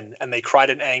from heaven, and they cried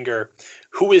in anger,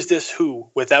 'Who is this who,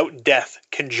 without death,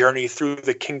 can journey through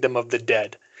the kingdom of the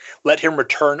dead? Let him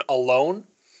return alone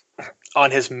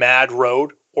on his mad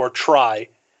road, or try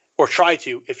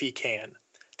to if he can.'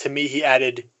 To me he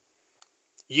added,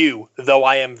 'You, though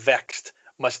I am vexed,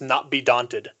 must not be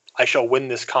daunted. I shall win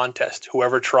this contest,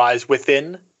 whoever tries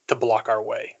within to block our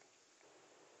way.'"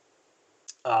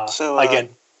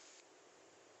 Again,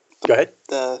 go ahead.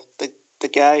 The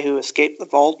guy who escaped the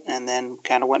vault and then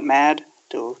kind of went mad.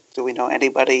 Do we know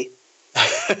anybody?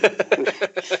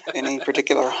 Any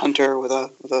particular hunter with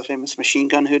a famous machine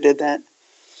gun who did that?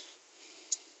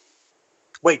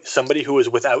 Wait, somebody who was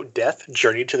without death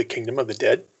journeyed to the kingdom of the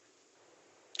dead?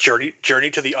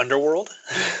 Journey to the underworld?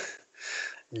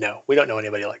 No, we don't know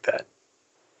anybody like that.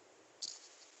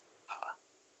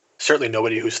 Certainly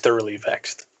nobody who's thoroughly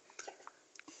vexed.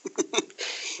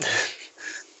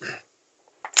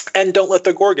 And don't let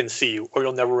the Gorgon see you, or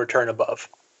you'll never return above.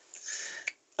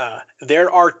 There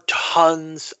are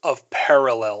tons of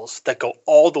parallels that go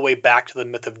all the way back to the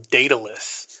myth of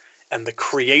Daedalus and the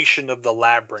creation of the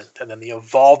labyrinth, and then the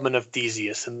involvement of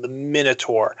Theseus and the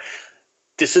Minotaur.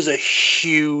 This is a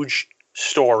huge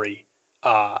story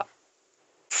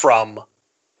from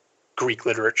Greek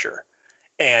literature,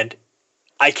 and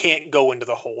I can't go into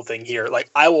the whole thing here. Like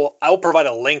I will provide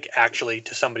a link actually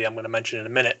to somebody I'm going to mention in a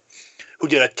minute who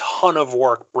did a ton of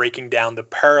work breaking down the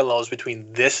parallels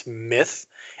between this myth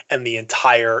and the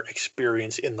entire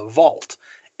experience in the vault.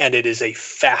 and it is a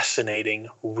fascinating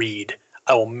read.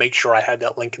 I will make sure I have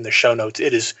that link in the show notes.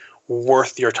 It is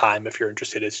worth your time if you're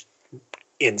interested. It's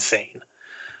insane.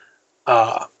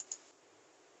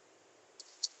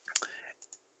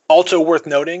 Also worth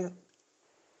noting,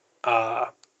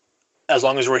 as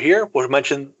long as we're here, we'll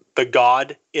mention the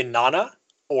god Inanna,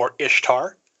 or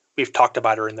Ishtar. We've talked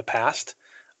about her in the past.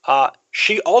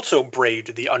 She also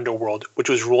braved the underworld, which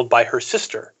was ruled by her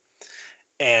sister.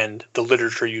 And the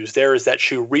literature used there is that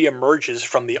she reemerges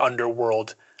from the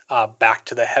underworld back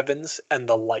to the heavens and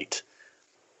the light.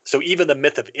 So even the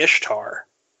myth of Ishtar,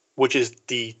 which is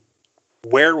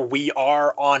where we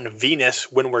are on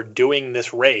Venus when we're doing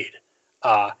this raid,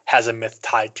 has a myth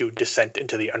tied to descent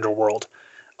into the underworld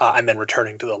and then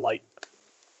returning to the light.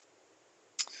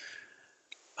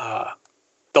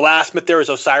 The last myth there is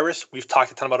Osiris. We've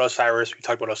talked a ton about Osiris. We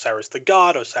talked about Osiris the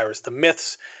god, Osiris the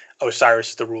myths,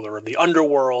 Osiris the ruler of the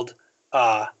underworld,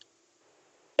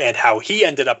 and how he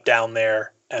ended up down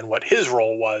there and what his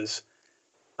role was.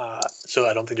 So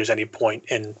I don't think there's any point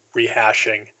in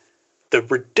rehashing the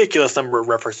ridiculous number of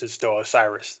references to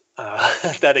Osiris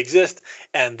that exist,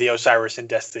 and the Osiris in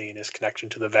Destiny and his connection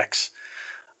to the Vex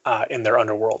in their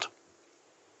underworld.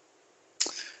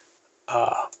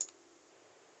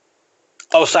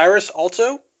 Osiris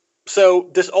also. So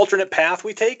this alternate path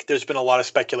we take, there's been a lot of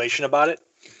speculation about it.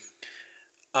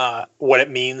 What it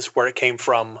means, where it came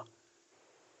from.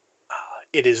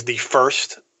 It is the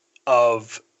first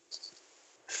of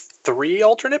 3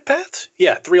 alternate paths?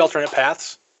 Yeah, 3 alternate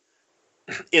paths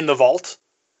in the vault.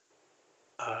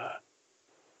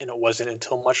 And it wasn't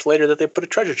until much later that they put a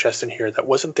treasure chest in here that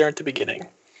wasn't there at the beginning.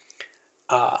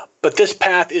 But this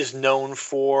path is known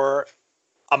for,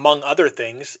 among other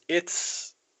things,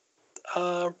 its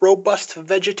robust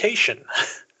vegetation.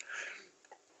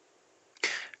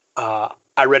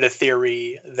 I read a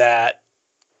theory that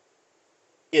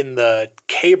in the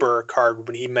Kaber card,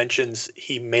 when he mentions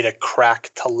he made a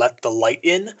crack to let the light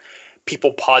in,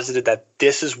 people posited that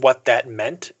this is what that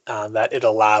meant, that it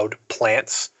allowed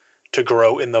plants to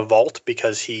grow in the vault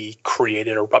because he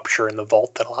created a rupture in the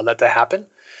vault that allowed that to happen.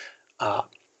 I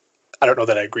don't know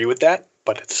that I agree with that,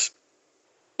 but it's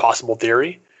a possible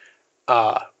theory.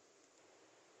 For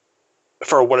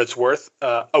what it's worth,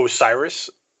 Osiris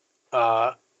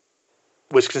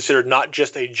was considered not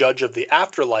just a judge of the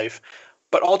afterlife,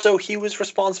 but also he was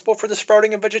responsible for the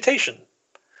sprouting of vegetation.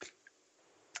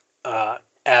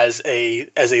 As a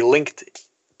link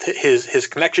to his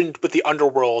connection with the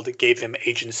underworld gave him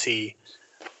agency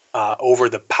over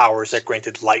the powers that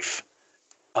granted life,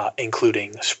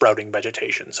 including sprouting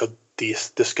vegetation. So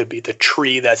this could be the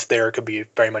tree that's there. Could be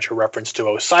very much a reference to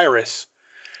Osiris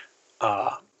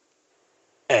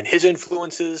and his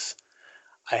influences.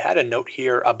 I had a note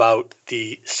here about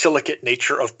the silicate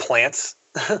nature of plants,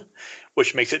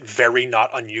 which makes it very not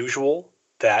unusual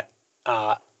that,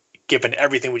 given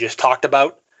everything we just talked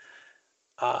about,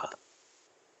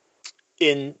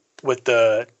 with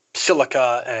the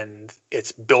silica and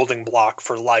its building block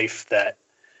for life, that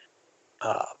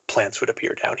plants would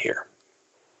appear down here.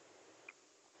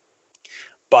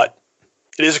 But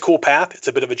it is a cool path. It's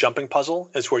a bit of a jumping puzzle.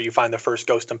 It's where you find the first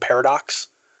ghost and paradox.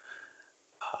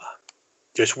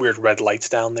 There's weird red lights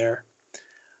down there.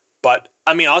 But,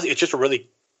 I mean, it's just a really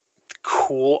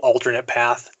cool alternate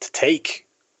path to take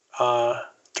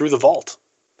through the vault.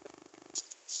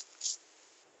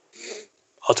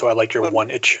 Also, I like your one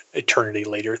eternity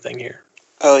later thing here.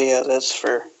 Oh, yeah, that's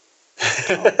for...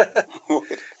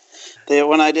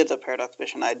 when I did the Paradox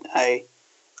mission, I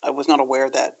was not aware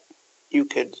that you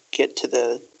could get to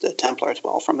the Templar's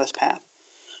Well from this path.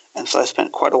 And so I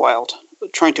spent quite a while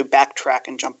trying to backtrack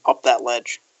and jump up that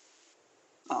ledge.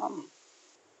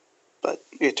 But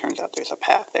it turns out there's a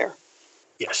path there.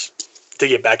 Yes. To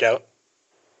get back out?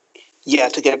 Yeah,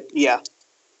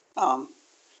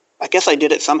 I guess I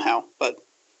did it somehow, but...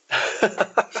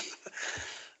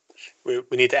 we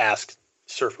need to ask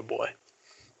Surfer Boy.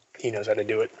 He knows how to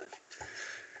do it.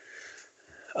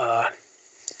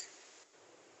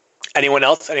 Anyone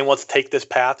else? Anyone wants to take this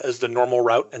path as the normal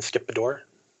route and skip the door?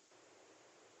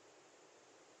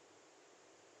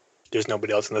 There's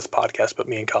nobody else in this podcast but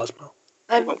me and Cosmo.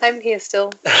 I'm here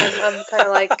still. I'm kind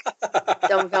of like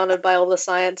dumbfounded by all the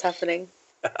science happening.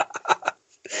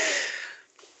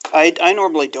 I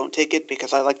normally don't take it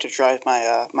because I like to drive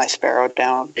my Sparrow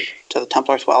down to the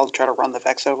Templar's Well to try to run the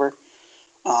Vex over,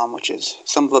 which is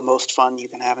some of the most fun you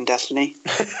can have in Destiny.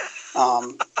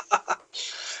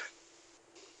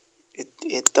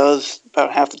 It does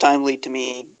about half the time lead to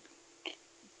me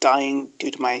dying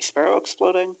due to my Sparrow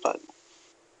exploding, but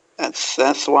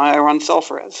that's why I run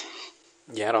Self-Res.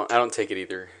 Yeah, I don't take it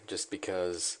either, just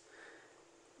because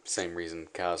same reason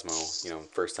Cosmo,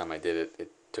 first time I did it,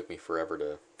 it took me forever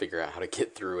to figure out how to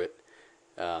get through it.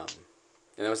 And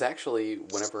it was actually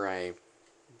whenever I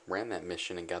ran that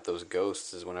mission and got those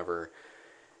ghosts is whenever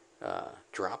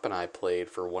Drop and I played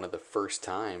for one of the first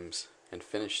times and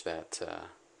finished that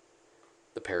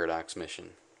the Paradox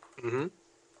mission. Mm-hmm.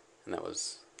 And that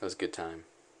was a good time.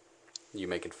 You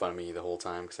making fun of me the whole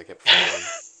time because I kept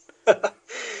falling.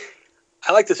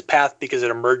 I like this path because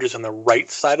it emerges on the right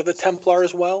side of the Templar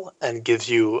as well and gives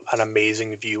you an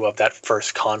amazing view of that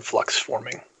first conflux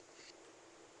forming.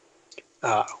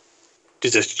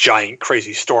 Just this giant,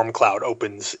 crazy storm cloud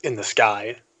opens in the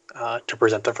sky to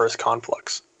present the first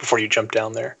conflux before you jump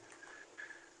down there.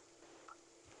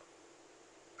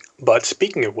 But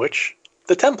speaking of which,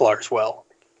 the Templar as well,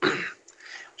 which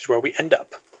is where we end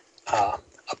up.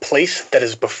 A place that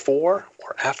is before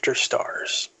or after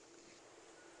stars.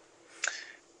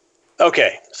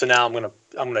 Okay, so now I'm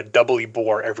gonna doubly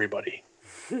bore everybody.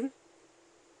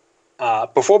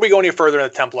 Before we go any further in the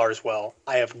Templar as well,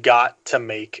 I have got to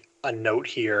make a note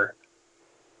here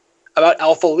about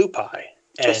Alpha Lupi.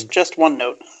 And just one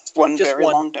note, one very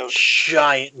long note,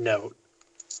 giant note,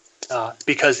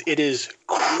 because it is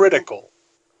critical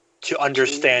to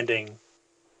understanding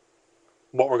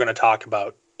what we're going to talk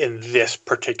about in this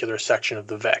particular section of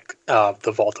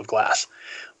the Vault of Glass.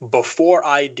 Before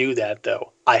I do that,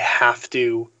 though, I have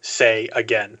to say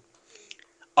again,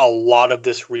 a lot of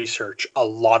this research, a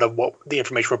lot of what the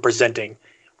information we're presenting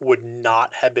would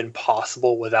not have been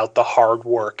possible without the hard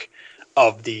work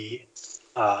of the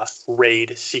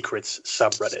Raid Secrets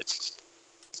subreddit.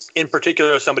 In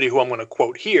particular, somebody who I'm going to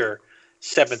quote here,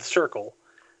 Seventh Circle.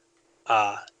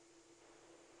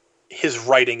 His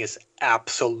writing is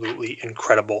absolutely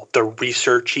incredible. The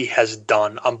research he has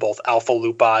done on both Alpha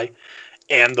Lupi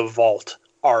and the Vault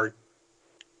are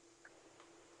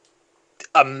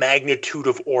a magnitude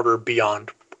of order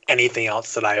beyond anything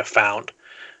else that I have found.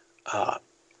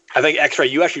 I think, X-Ray,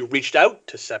 you actually reached out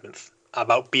to Seventh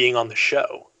about being on the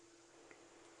show.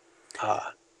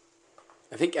 I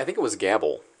think it was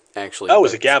Gabble, actually. Oh, it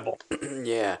was a Gabble.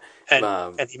 Yeah.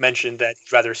 And he mentioned that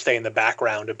he'd rather stay in the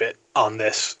background a bit on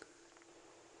this.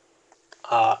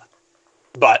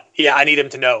 But yeah, I need him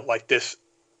to know, like, this,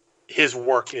 his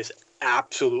work is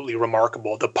absolutely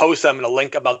remarkable. The post I'm going to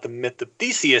link about the myth of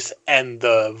Theseus and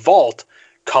the Vault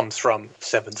comes from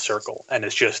Seventh Circle, and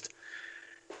it's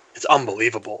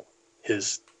unbelievable.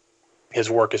 His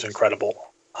work is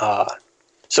incredible.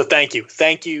 So thank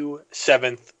you,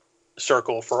 Seventh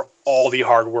Circle, for all the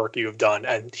hard work you have done,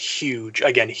 and huge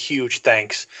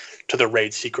thanks to the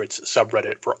Raid Secrets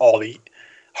subreddit for all the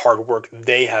hard work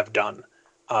they have done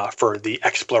for the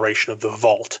exploration of the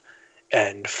Vault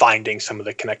and finding some of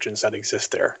the connections that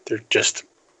exist there. They're just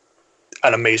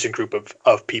an amazing group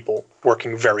of people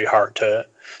working very hard to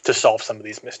solve some of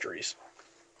these mysteries.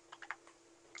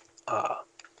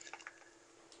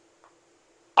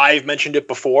 I've mentioned it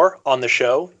before on the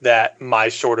show that my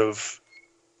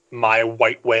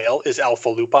white whale is Alpha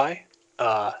Lupi.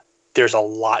 There's a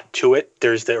lot to it.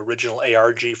 There's the original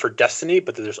ARG for Destiny,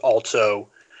 but there's also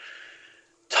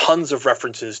tons of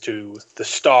references to the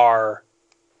star,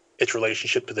 its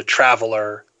relationship to the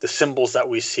Traveler, the symbols that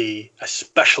we see,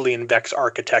 especially in Vex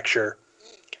architecture.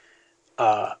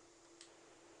 And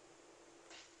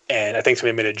I think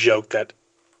somebody made a joke that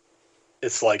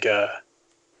it's like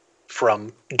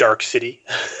from Dark City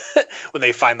when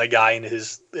they find the guy in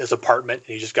his apartment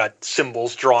and he just got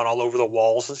symbols drawn all over the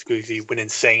walls because he went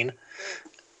insane.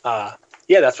 Yeah,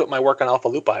 that's what my work on Alpha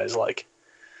Lupi is like.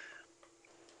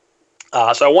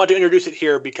 So I want to introduce it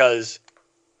here because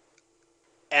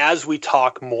as we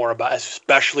talk more about,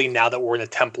 especially now that we're in the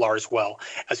Templar as well,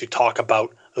 as we talk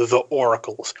about the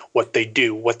oracles, what they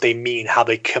do, what they mean, how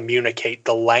they communicate,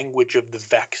 the language of the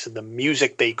Vex and the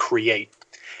music they create,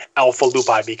 Alpha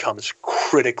Lupi becomes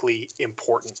critically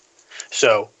important.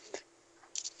 So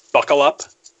buckle up.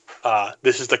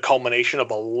 This is the culmination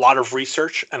of a lot of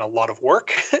research and a lot of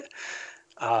work.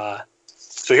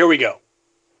 So here we go.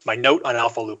 My note on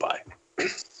Alpha Lupi.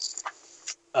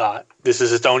 This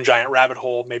is its own giant rabbit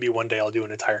hole. Maybe one day I'll do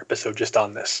an entire episode just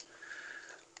on this.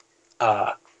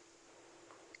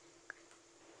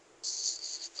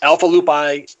 Alpha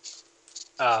Lupi,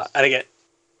 and again,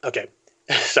 okay,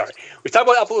 sorry. We've talked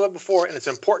about Alpha Lupi before, and it's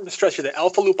important to stress here that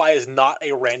Alpha Lupi is not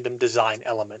a random design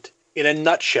element. In a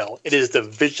nutshell, it is the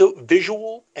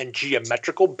visual and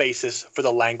geometrical basis for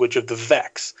the language of the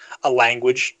Vex, a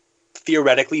language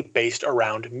theoretically based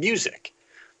around music.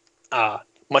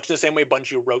 Much in the same way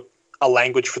Bungie wrote a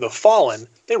language for the Fallen,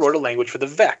 they wrote a language for the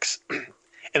Vex.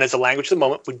 And it's a language at the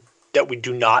moment that we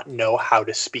do not know how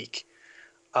to speak.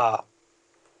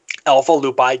 Alpha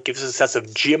Lupi gives us a sense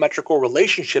of geometrical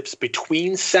relationships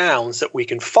between sounds that we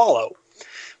can follow.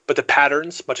 But the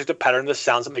patterns, much like the pattern of the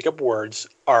sounds that make up words,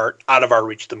 are out of our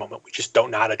reach at the moment. We just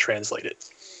don't know how to translate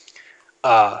it.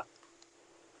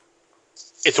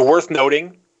 It's worth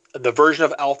noting the version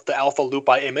of the Alpha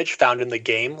Lupi image found in the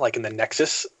game, like in the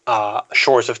Nexus,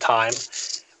 Shores of Time,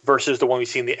 versus the one we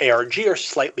see in the ARG are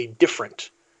slightly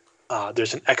different.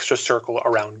 There's an extra circle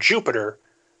around Jupiter,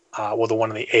 while the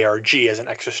one in the ARG has an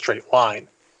extra straight line.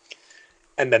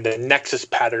 And then the Nexus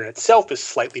pattern itself is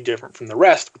slightly different from the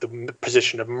rest, with the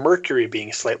position of Mercury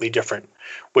being slightly different,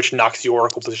 which knocks the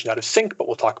Oracle position out of sync, but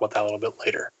we'll talk about that a little bit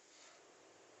later.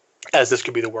 As this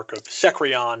could be the work of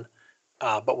Sekrion,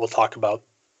 but we'll talk about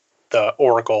the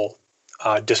Oracle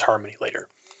disharmony later.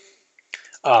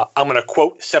 I'm going to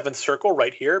quote Seventh Circle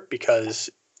right here because,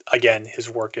 again, his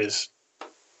work is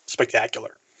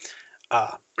spectacular.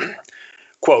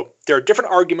 Quote, there are different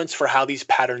arguments for how these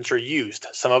patterns are used.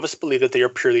 Some of us believe that they are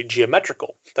purely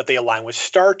geometrical, that they align with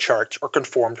star charts or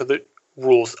conform to the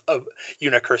rules of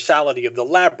universality of the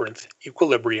labyrinth,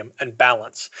 equilibrium, and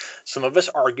balance. Some of us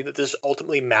argue that this is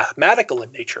ultimately mathematical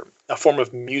in nature, a form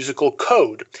of musical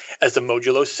code, as the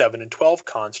modulo 7 and 12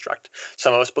 construct.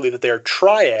 Some of us believe that they are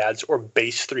triads or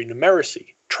base 3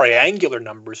 numeracy, triangular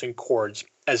numbers and chords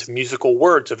as musical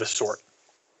words of a sort.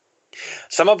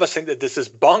 Some of us think that this is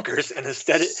bonkers, and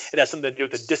instead it has something to do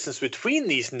with the distance between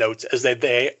these notes, as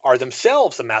they are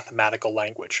themselves a mathematical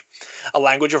language, a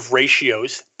language of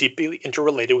ratios deeply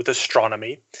interrelated with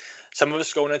astronomy. Some of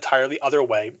us go an entirely other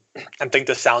way and think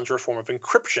the sounds are a form of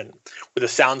encryption, where the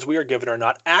sounds we are given are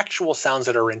not actual sounds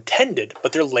that are intended,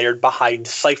 but they're layered behind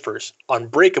ciphers,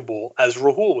 unbreakable, as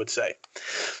Rahul would say.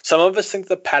 Some of us think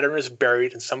the pattern is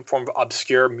buried in some form of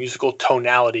obscure musical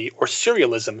tonality or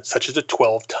serialism, such as the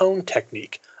 12-tone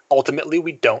technique. Ultimately,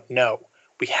 we don't know.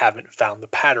 We haven't found the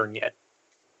pattern yet.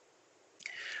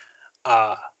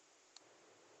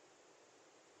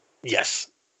 Yes.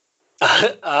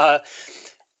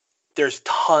 There's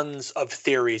tons of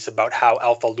theories about how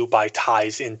Alpha Lupi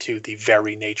ties into the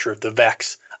very nature of the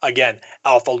Vex. Again,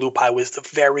 Alpha Lupi was the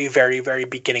very, very, very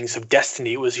beginnings of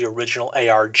Destiny. It was the original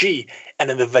ARG. And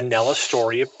in the vanilla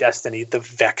story of Destiny, the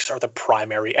Vex are the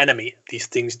primary enemy. These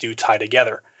things do tie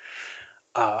together.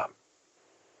 I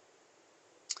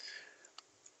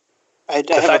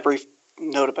have a brief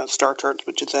note about star charts,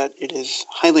 which is that it is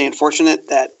highly unfortunate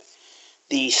that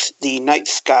the night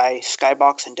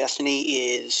skybox in Destiny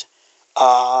is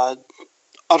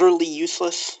utterly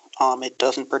useless. It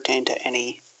doesn't pertain to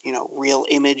any real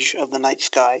image of the night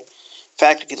sky. In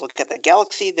fact, if you look at the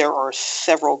galaxy, there are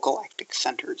several galactic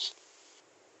centers.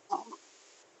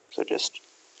 So just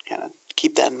kind of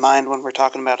keep that in mind when we're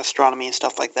talking about astronomy and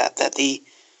stuff like that. That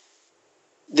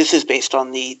this is based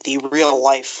on the real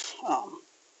life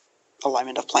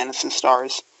alignment of planets and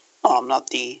stars, not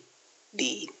the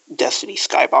Destiny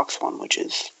skybox one, which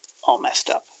is all messed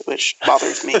up, which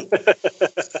bothers me.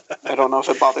 I don't know if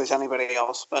it bothers anybody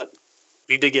else, but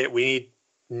we need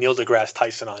Neil deGrasse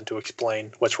Tyson on to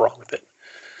explain what's wrong with it.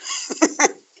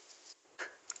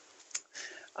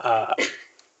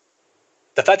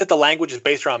 The fact that the language is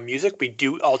based around music, we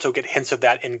do also get hints of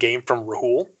that in game from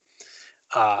Rahul.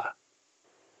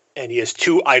 And he has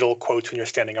two idle quotes when you're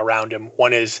standing around him.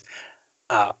 One is,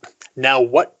 now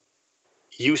what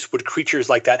use would creatures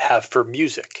like that have for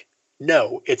music?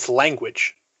 No, it's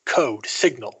language, code,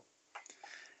 signal.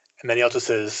 And then he also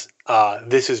says,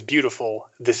 this is beautiful,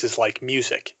 this is like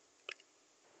music.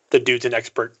 The dude's an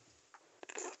expert,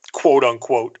 quote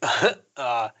unquote,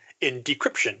 in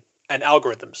decryption and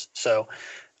algorithms. So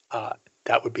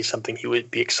that would be something he would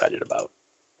be excited about.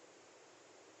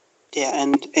 Yeah,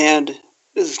 and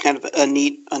this is kind of a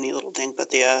neat little thing, but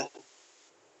the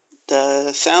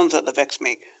sounds that the Vex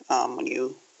make when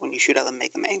you shoot at them,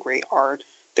 make them angry,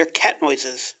 they're cat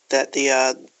noises that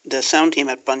the sound team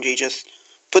at Bungie just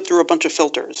put through a bunch of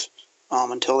filters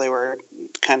until they were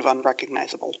kind of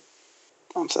unrecognizable.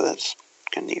 So that's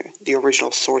kind of the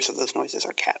original source of those noises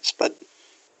are cats, but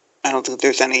I don't think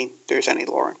there's any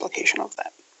lore implication of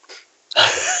that.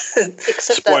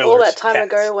 Except Spoilers, that all that time cats.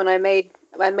 ago when I made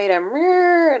a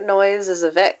meow noise as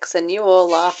a Vex, and you all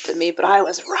laughed at me, but I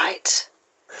was right.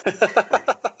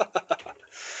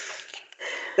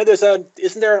 Yeah,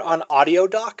 isn't there an audio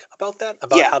doc about that?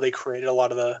 About how they created a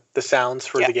lot of the sounds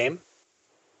for the game?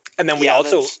 And then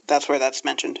that's where that's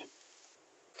mentioned.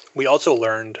 We also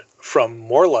learned from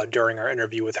Morla during our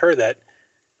interview with her that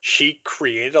she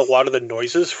created a lot of the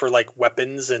noises for like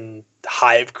weapons and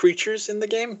hive creatures in the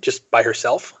game just by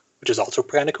herself, which is also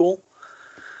kind of cool.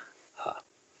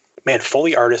 Man,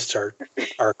 Foley artists are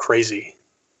crazy.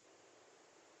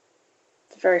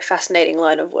 very fascinating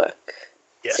line of work.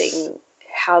 Yes. Seeing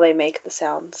how they make the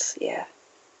sounds. Yeah.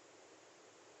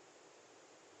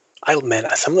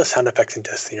 Some of the sound effects in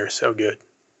Destiny are so good.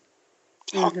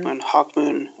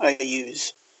 Hawkmoon, I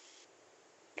use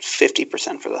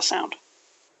 50% for the sound.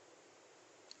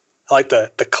 I like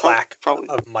the clack Probably.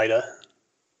 of Mida.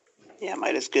 Yeah,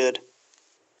 Mida's good.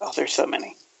 Oh, there's so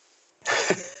many.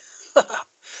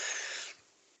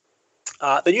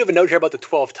 Then you have a note here about the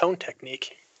 12-tone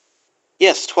technique.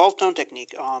 Yes, 12-tone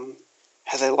technique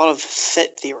has a lot of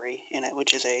set theory in it,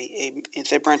 which is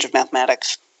it's a branch of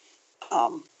mathematics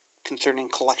concerning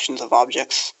collections of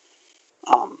objects.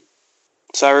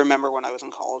 So I remember when I was in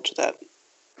college that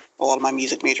a lot of my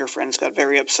music major friends got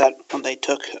very upset when they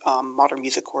took modern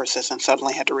music courses and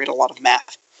suddenly had to read a lot of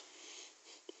math.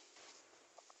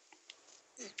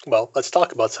 Well, let's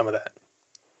talk about some of that.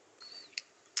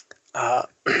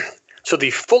 So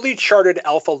the fully charted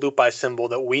Alpha Lupi symbol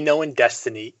that we know in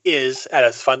Destiny is, at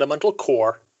its fundamental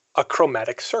core, a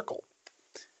chromatic circle.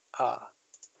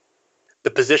 The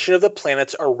position of the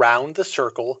planets around the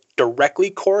circle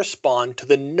directly correspond to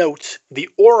the notes the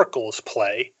oracles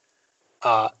play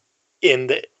in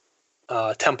the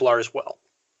Templar as well.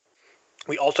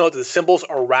 We also know that the symbols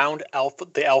around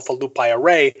the Alpha Lupi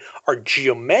array are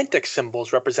geomantic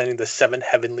symbols representing the 7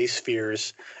 heavenly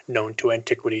spheres known to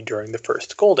antiquity during the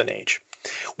First Golden Age.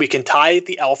 We can tie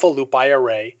the Alpha Lupi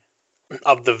array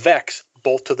of the Vex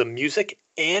both to the music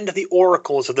and the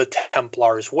oracles of the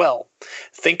Templar as well.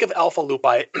 Think of Alpha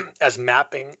Lupi as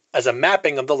a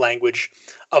mapping of the language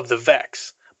of the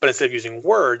Vex, but instead of using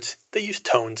words, they use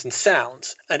tones and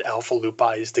sounds, and Alpha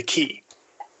Lupi is the key.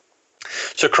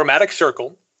 So chromatic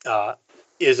circle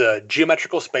is a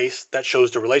geometrical space that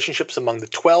shows the relationships among the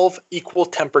 12 equal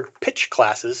tempered pitch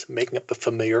classes making up the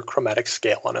familiar chromatic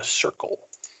scale on a circle.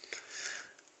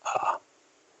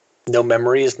 No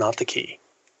memory is not the key.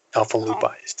 Alpha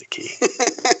Lupi is the key.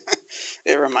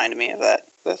 It reminded me of that.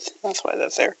 That's why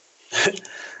that's there.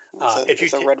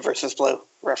 It's a red versus blue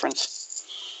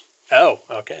reference. Oh,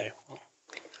 okay.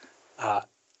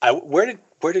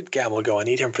 Where did Gamble go? I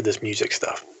need him for this music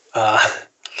stuff.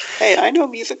 Hey, I know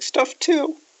music stuff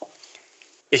too.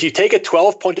 If you take a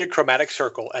 12-pointed chromatic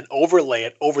circle and overlay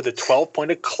it over the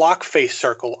 12-pointed clock face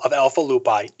circle of Alpha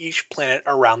Lupi, each planet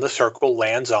around the circle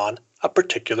lands on a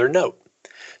particular note.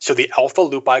 So the Alpha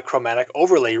Lupi chromatic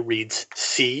overlay reads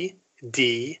C,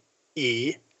 D,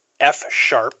 E, F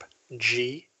sharp,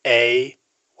 G, A.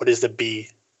 What is the B?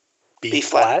 B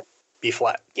flat. B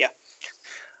flat. Yeah.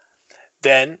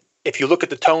 Then, if you look at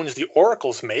the tones the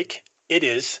oracles make, it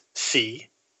is C,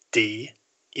 D,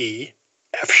 E,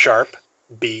 F sharp,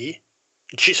 G,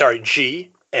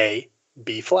 A,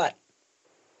 B flat.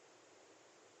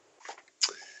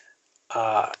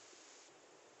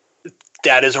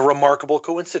 That is a remarkable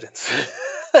coincidence.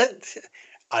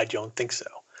 I don't think so.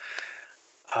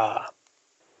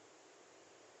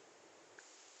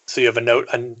 So you have a note,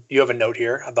 and you have a note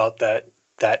here about that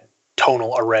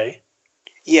tonal array.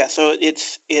 Yeah, so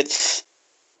it's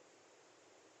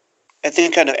I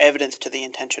think kind of evidence to the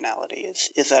intentionality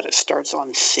is that it starts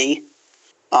on C.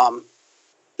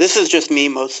 This is just me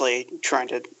mostly trying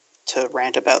to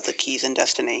rant about the keys in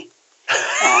Destiny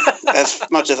as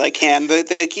much as I can. The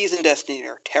keys in Destiny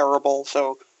are terrible.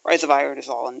 So Rise of Iron is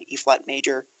all in E flat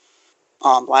major.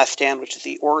 Last Stand, which is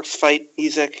the Oryx fight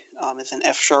music, is in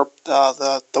F sharp.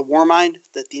 The Warmind,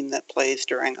 the theme that plays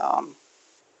during the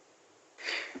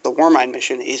Warmind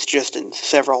mission, is just in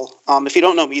several. If you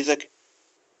don't know music,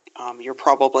 you're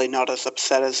probably not as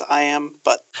upset as I am,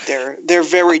 but they're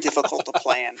very difficult to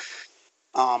play in.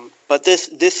 But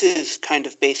this is kind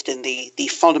of based in the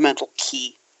fundamental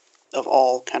key of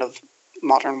all kind of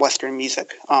modern Western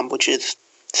music, which is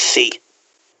C.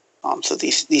 So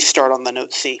these start on the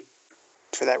note C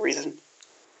for that reason.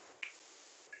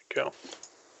 Go.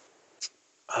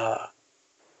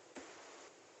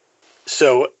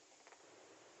 So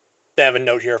they have a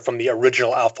note here from the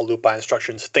original Alpha Lupi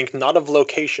instructions. Think not of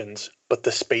locations, but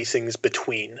the spacings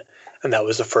between. And that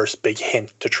was the first big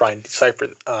hint to try and decipher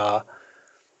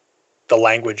the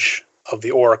language of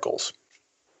the oracles.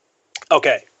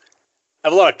 Okay. I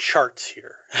have a lot of charts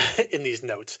here in these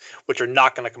notes, which are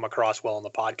not going to come across well in the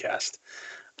podcast.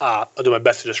 I'll do my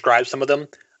best to describe some of them.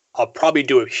 I'll probably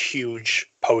do a huge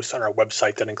post on our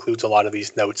website that includes a lot of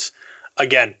these notes.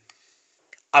 Again,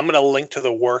 I'm going to link to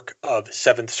the work of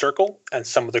Seventh Circle and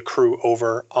some of the crew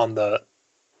over on the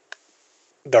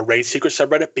Raid Secret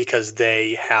subreddit because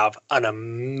they have an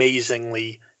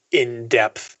amazingly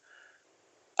in-depth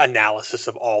analysis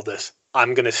of all this.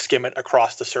 I'm going to skim it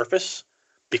across the surface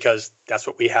because that's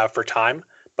what we have for time.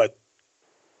 But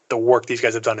the work these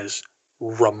guys have done is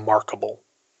remarkable.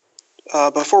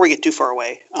 before we get too far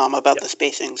away, about the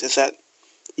spacings, is that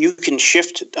you can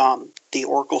shift the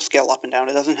oracle scale up and down.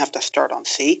 It doesn't have to start on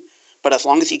C, but as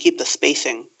long as you keep the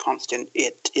spacing constant,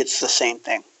 it's the same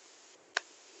thing.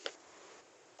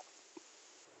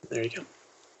 There you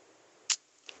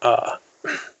go.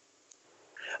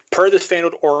 Per the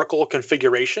standard oracle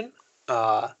configuration,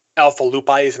 Alpha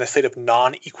Lupi is in a state of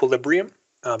non-equilibrium.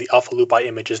 The Alpha Lupi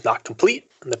image is not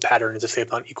complete, and the pattern is a state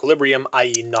of non-equilibrium,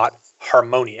 i.e. not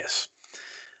harmonious.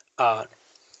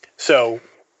 So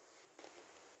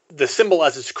the symbol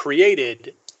as it's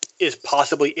created is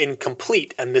possibly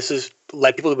incomplete, and this is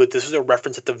led people to believe this is a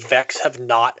reference that the Vex have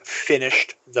not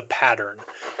finished the pattern.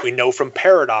 We know from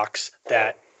Paradox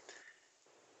that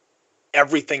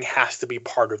everything has to be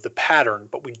part of the pattern,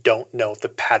 but we don't know if the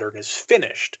pattern is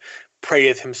finished.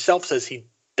 Praedyth himself says he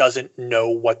doesn't know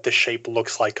what the shape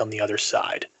looks like on the other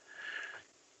side.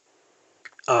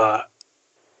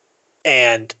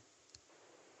 And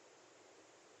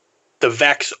the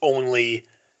Vex only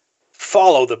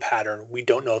follow the pattern. We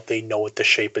don't know if they know what the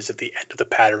shape is at the end of the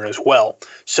pattern as well.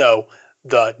 So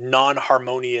the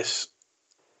non-harmonious,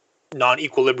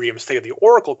 non-equilibrium state of the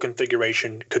oracle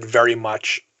configuration could very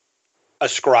much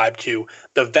ascribe to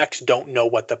the Vex don't know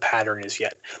what the pattern is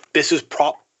yet. This is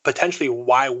potentially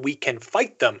why we can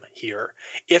fight them here.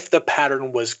 If the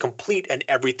pattern was complete and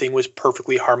everything was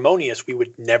perfectly harmonious, we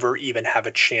would never even have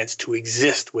a chance to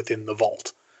exist within the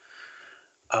vault.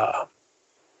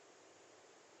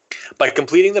 By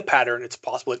completing the pattern, it's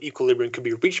possible that equilibrium could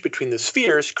be reached between the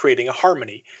spheres, creating a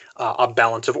harmony, a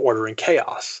balance of order and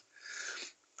chaos.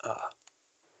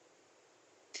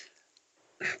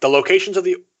 The locations of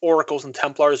the oracles and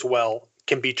Templar as well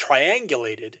can be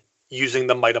triangulated using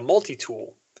the Mida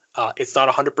multi-tool. It's not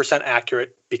 100%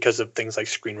 accurate because of things like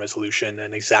screen resolution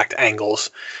and exact angles,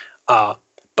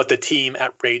 but the team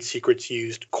at Raid Secrets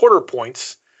used quarter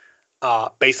points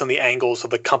based on the angles of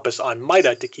the compass on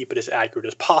Mida to keep it as accurate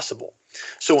as possible.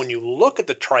 So when you look at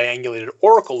the triangulated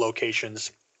oracle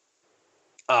locations,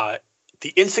 the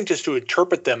instinct is to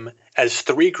interpret them as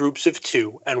 3 groups of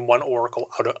 2 and 1 oracle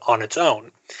on its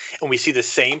own. And we see the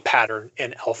same pattern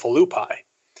in Alpha Lupi.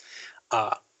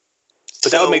 But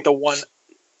that would make the one...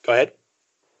 Go ahead.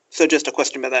 So just a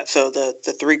question about that. So the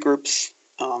 3 groups,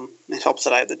 it helps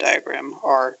that I have the diagram,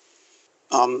 are...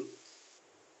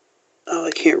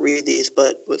 I can't read these,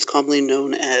 but what's commonly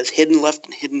known as hidden left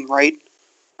and hidden right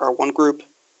are one group.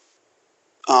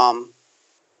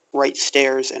 Right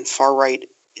stairs and far right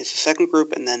is the second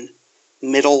group, and then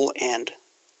middle and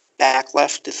back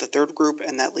left is the third group,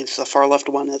 and that leaves the far left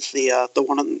one as the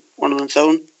one on its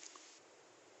own.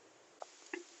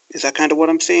 Is that kind of what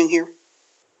I'm seeing here?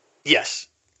 Yes.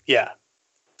 Yeah.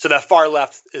 So that far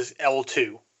left is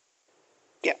L2.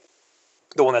 Yeah.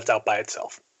 The one that's out by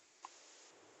itself.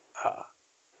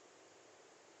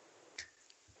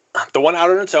 The one out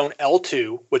on its own,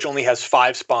 L2, which only has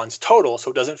 5 spawns total,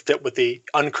 so it doesn't fit with the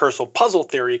uncursal puzzle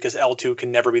theory because L2 can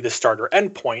never be the start or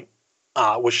end point,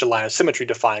 which the line of symmetry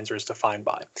defines or is defined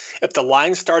by. If the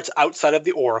line starts outside of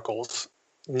the oracles,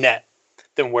 net,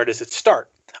 then where does it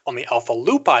start? On the Alpha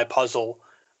Lupi puzzle,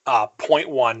 point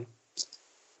 1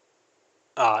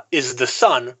 is the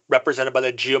sun, represented by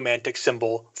the geomantic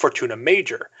symbol Fortuna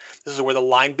Major. This is where the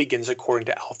line begins according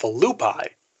to Alpha Lupi,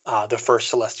 the first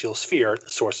celestial sphere, the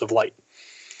source of light.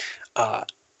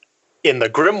 In the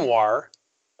grimoire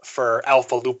for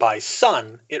Alpha Lupi's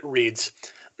sun, it reads,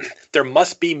 "There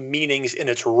must be meanings in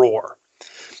its roar.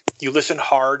 You listen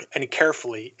hard and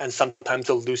carefully, and sometimes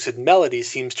a lucid melody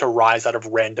seems to rise out of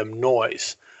random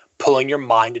noise, pulling your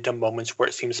mind into moments where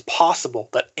it seems possible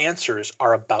that answers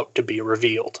are about to be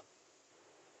revealed."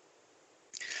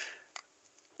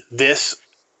 This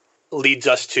leads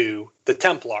us to the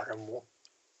Templar, and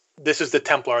this is the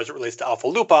Templar as it relates to Alpha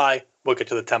Lupi. We'll get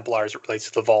to the Templar as it relates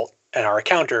to the Vault and our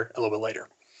encounter a little bit later.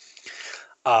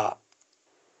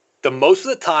 The most of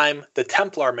the time, the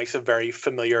Templar makes a very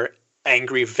familiar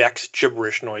angry Vex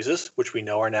gibberish noises, which we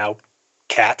know are now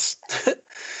cats.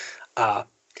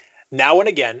 Now and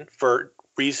again, for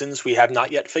reasons we have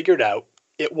not yet figured out,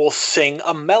 it will sing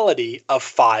a melody of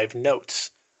 5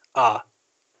 notes.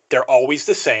 They're always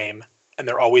the same, and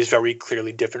they're always very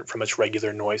clearly different from its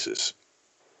regular noises.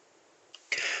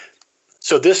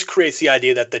 So this creates the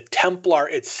idea that the Templar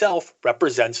itself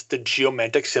represents the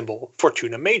geomantic symbol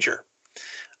Fortuna Major.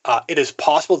 It is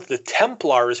possible that the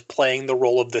Templar is playing the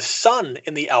role of the sun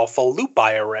in the Alpha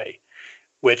Lupi array,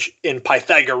 which in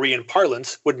Pythagorean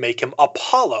parlance would make him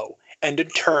Apollo, and in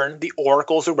turn the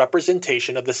oracle is a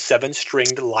representation of the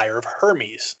 7-stringed lyre of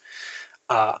Hermes,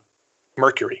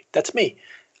 Mercury, that's me,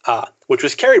 which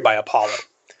was carried by Apollo.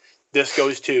 This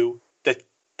goes to the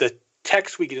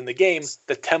text we get in the game,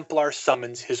 the Templar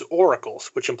summons his oracles,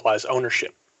 which implies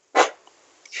ownership.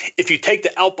 If you take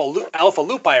the Alpha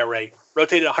Lupi array,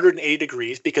 rotate it 180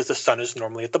 degrees because the sun is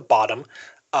normally at the bottom,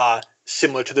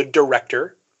 similar to the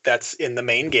director that's in the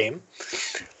main game,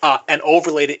 and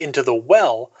overlaid it into the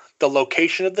well, the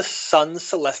location of the sun's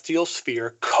celestial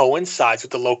sphere coincides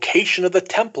with the location of the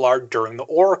Templar during the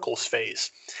oracles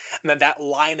phase. And then that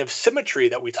line of symmetry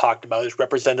that we talked about is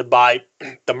represented by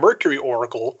the Mercury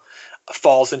oracle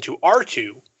falls into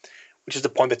R2, which is the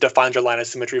point that defines our line of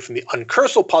symmetry from the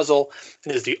Uncursal puzzle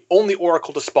and is the only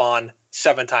oracle to spawn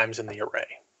 7 times in the array.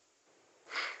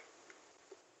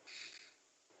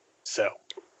 So,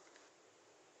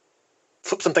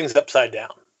 flip some things upside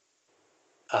down.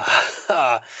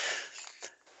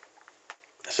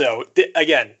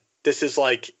 Again, this is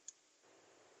like,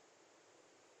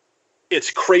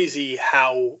 it's crazy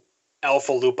how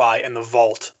Alpha Lupi and the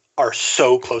Vault are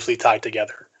so closely tied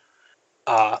together.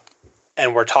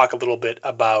 And we're talking a little bit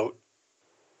about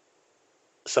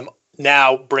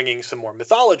now bringing some more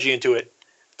mythology into it,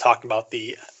 talking about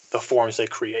the forms they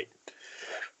create.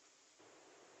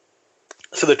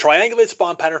 So the triangulate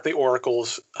spawn pattern for the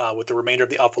oracles with the remainder of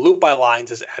the Alpha Lupi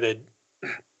lines is added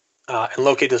and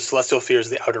located the celestial spheres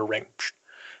of the outer ring.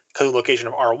 Because of the location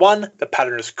of R1, the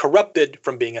pattern is corrupted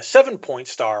from being a 7-point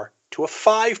star to a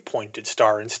 5-pointed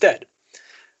star instead.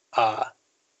 And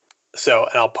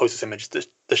I'll post this image,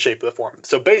 the shape of the form.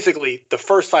 So basically, the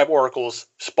first 5 oracles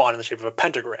spawn in the shape of a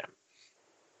pentagram.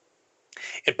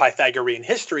 In Pythagorean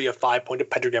history, a 5-pointed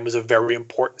pentagram was a very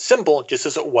important symbol, just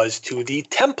as it was to the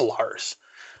Templars,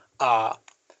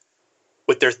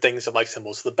 with their things like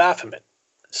symbols of the Baphomet.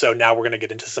 So now we're going to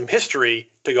get into some history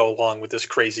to go along with this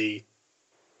crazy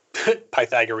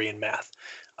Pythagorean math.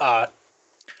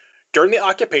 During the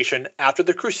occupation, after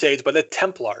the Crusades by the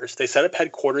Templars, they set up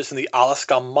headquarters in the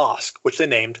Al-Asqam Mosque, which they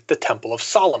named the Temple of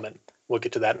Solomon. We'll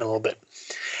get to that in a little bit.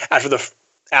 After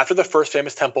the first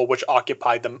famous temple, which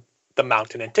occupied the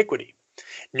Mount in antiquity.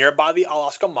 Nearby the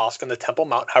Al-Asqam Mosque on the Temple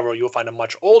Mount, however, you will find a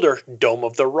much older Dome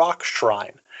of the Rock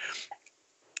shrine.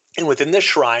 And within this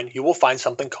shrine, you will find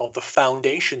something called the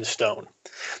Foundation Stone.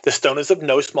 The stone is of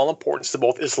no small importance to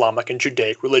both Islamic and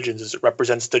Judaic religions, as it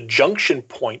represents the junction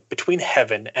point between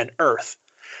heaven and earth,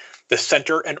 the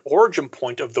center and origin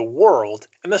point of the world,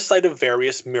 and the site of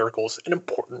various miracles and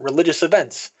important religious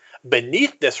events.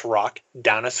 Beneath this rock,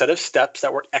 down a set of steps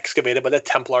that were excavated by the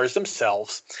Templars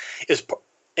themselves, is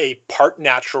a part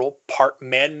natural, part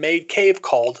man-made cave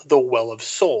called the Well of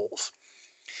Souls,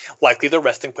 likely the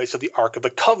resting place of the Ark of the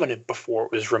Covenant before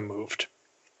it was removed,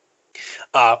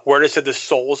 where it is said the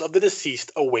souls of the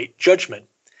deceased await judgment.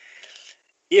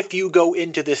 If you go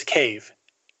into this cave,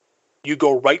 you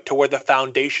go right to where the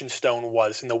foundation stone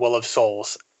was in the Well of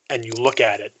Souls, and you look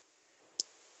at it.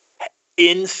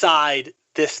 Inside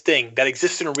this thing that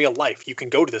exists in real life, you can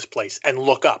go to this place and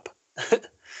look up.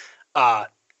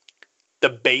 The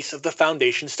base of the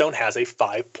foundation stone has a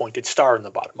 5-pointed star in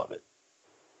the bottom of it.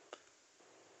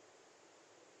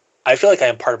 I feel like I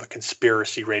am part of a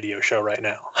conspiracy radio show right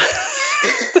now.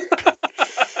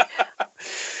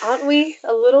 Aren't we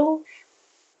a little?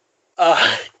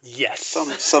 Yes.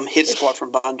 Some hit squad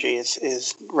from Bungie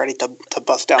is ready to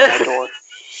bust down my door.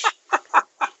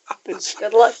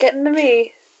 Good luck getting to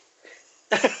me.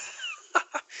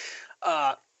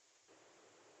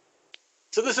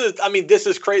 So this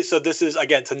is crazy. So this is,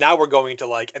 again, so now we're going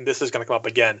to and this is going to come up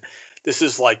again. This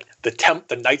is like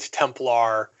the Knights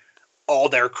Templar, all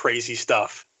their crazy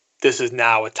stuff. This is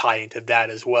now a tie into that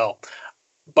as well.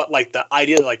 But the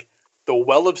idea, the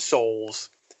Well of Souls,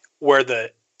 where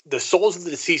the souls of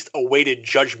the deceased awaited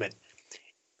judgment.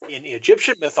 In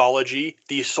Egyptian mythology,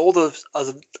 the souls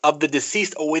of the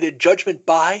deceased awaited judgment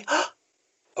by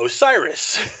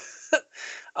Osiris.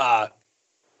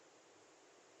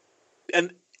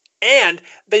 And then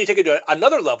you take it to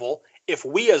another level. If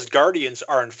we as guardians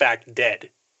are in fact dead,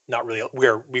 not really,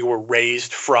 we were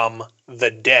raised from the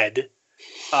dead,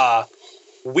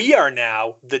 we are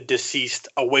now the deceased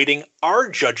awaiting our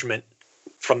judgment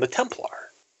from the Templar.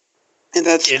 And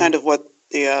that's kind of what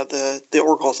the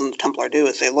oracles and the Templar do,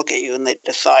 is they look at you and they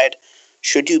decide,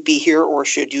 should you be here or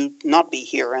should you not be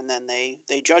here? And then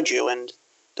they judge you, and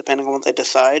depending on what they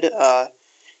decide,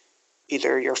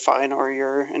 either you're fine or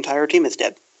your entire team is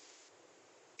dead.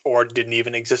 Or didn't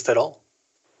even exist at all.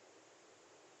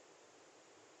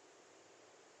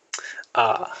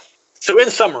 So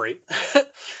in summary,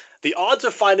 the odds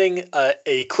of finding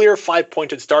a clear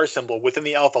 5-pointed star symbol within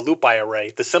the Alpha Lupi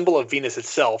array, the symbol of Venus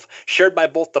itself, shared by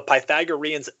both the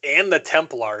Pythagoreans and the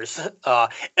Templars,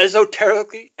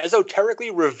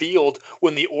 esoterically revealed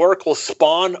when the oracles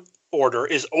spawn order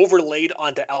is overlaid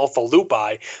onto Alpha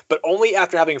Lupi, but only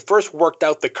after having first worked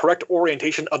out the correct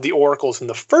orientation of the oracles in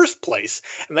the first place,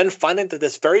 and then finding that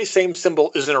this very same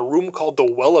symbol is in a room called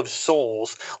the Well of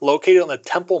Souls, located on the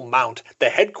Temple Mount, the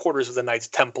headquarters of the Knights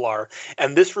Templar,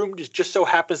 and this room just so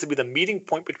happens to be the meeting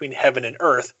point between heaven and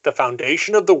earth, the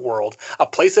foundation of the world, a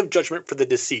place of judgment for the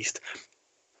deceased.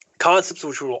 Concepts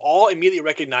which we will all immediately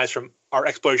recognize from our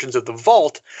explorations of the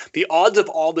vault, the odds of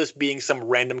all this being some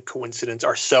random coincidence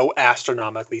are so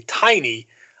astronomically tiny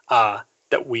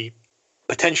that we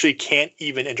potentially can't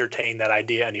even entertain that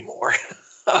idea anymore.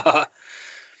 But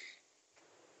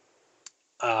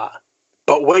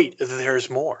wait, there's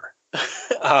more.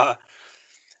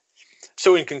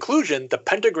 So in conclusion, the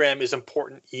pentagram is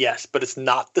important, yes, but it's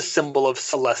not the symbol of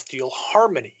celestial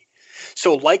harmony.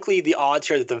 So likely the odds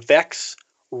here that the Vex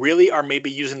really are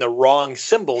maybe using the wrong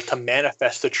symbol to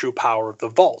manifest the true power of the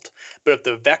vault. But if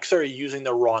the Vex are using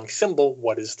the wrong symbol,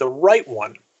 what is the right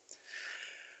one?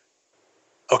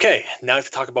 Okay, now we have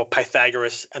to talk about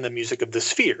Pythagoras and the music of the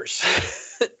spheres.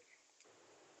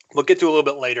 We'll get to a little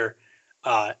bit later.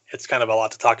 It's kind of a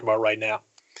lot to talk about right now.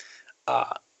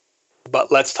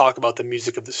 But let's talk about the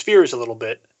music of the spheres a little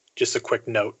bit. Just a quick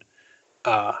note.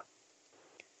 The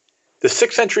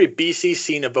 6th century BC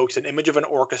scene evokes an image of an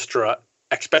orchestra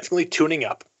expectantly tuning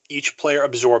up, each player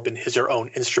absorbed in his or own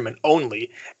instrument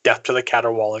only, deaf to the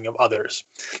caterwauling of others.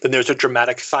 Then there's a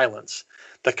dramatic silence.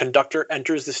 The conductor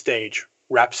enters the stage,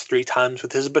 raps 3 times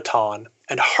with his baton,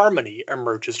 and harmony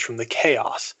emerges from the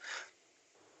chaos.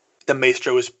 The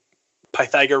maestro is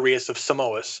Pythagoras of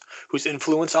Samos, whose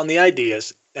influence on the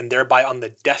ideas, and thereby on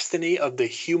the destiny of the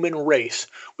human race,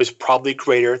 was probably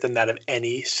greater than that of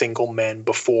any single man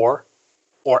before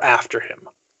or after him.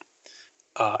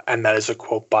 And that is a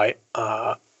quote by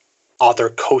author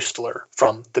Kostler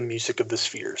from The Music of the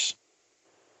Spheres.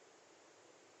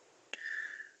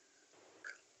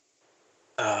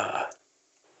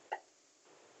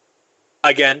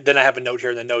 Again, then I have a note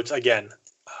here in the notes. Again,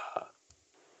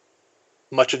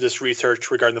 much of this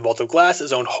research regarding the Vault of Glass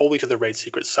is owned wholly to the Raid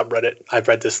Secrets subreddit. I've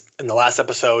read this in the last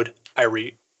episode. I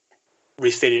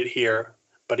restated it here.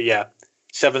 But yeah,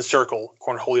 Seven Circle,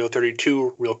 Cornholio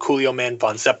 32, Real Coolio Man,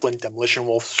 Von Zeppelin, Demolition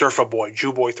Wolf, Surfer Boy,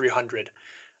 Jew Boy 300.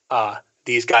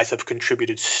 These guys have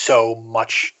contributed so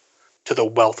much to the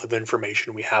wealth of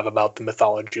information we have about the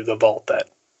mythology of the Vault that,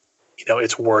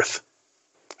 it's worth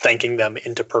thanking them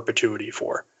into perpetuity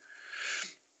for.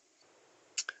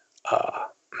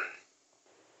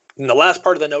 And the last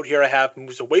part of the note here I have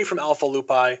moves away from Alpha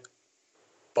Lupi,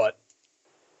 but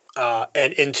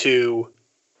and into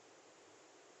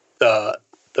the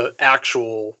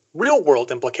actual real world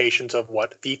implications of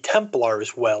what the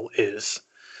Templar's Well is.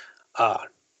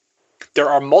 There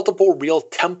are multiple real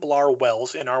Templar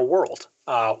wells in our world.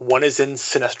 One is in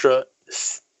Sintra,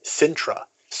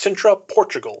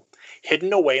 Portugal,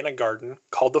 hidden away in a garden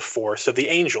called the Forest of the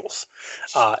Angels.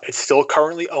 It's still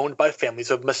currently owned by families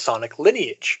of Masonic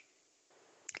lineage.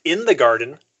 In the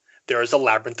garden, there is a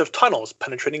labyrinth of tunnels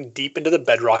penetrating deep into the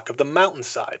bedrock of the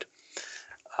mountainside.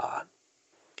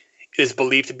 It is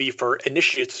believed to be for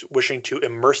initiates wishing to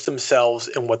immerse themselves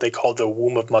in what they call the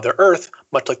womb of Mother Earth,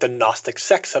 much like the Gnostic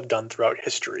sects have done throughout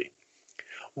history.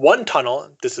 One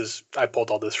tunnel, I pulled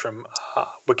all this from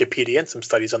Wikipedia and some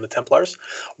studies on the Templars.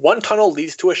 One tunnel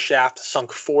leads to a shaft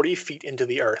sunk 40 feet into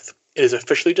the earth. It is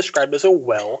officially described as a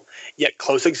well, yet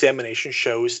close examination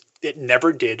shows it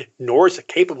never did, nor is it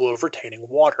capable of retaining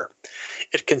water.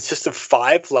 It consists of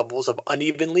 5 levels of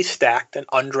unevenly stacked and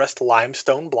undressed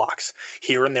limestone blocks,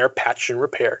 here and there patched and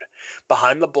repaired.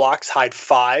 Behind the blocks hide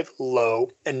 5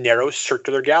 low and narrow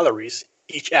circular galleries,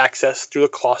 each accessed through a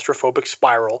claustrophobic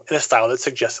spiral in a style that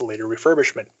suggests a later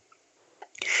refurbishment.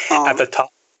 At the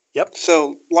top, yep.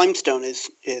 So limestone is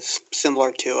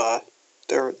similar to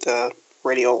the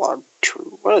what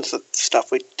is the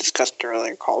stuff we discussed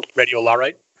earlier called?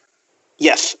 Radiolite?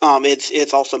 Yes.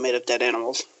 It's also made of dead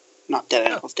animals. Not dead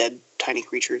animals, dead tiny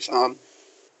creatures.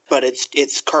 But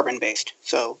it's carbon based.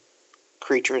 So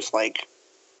creatures like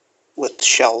with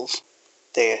shells,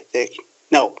 it's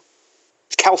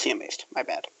calcium based, my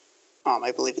bad.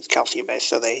 I believe it's calcium based.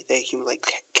 So they accumulate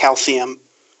calcium,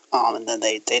 and then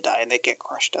they die and they get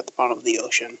crushed at the bottom of the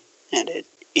ocean, and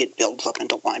it builds up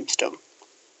into limestone.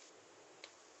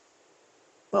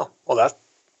 Well, that's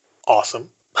awesome.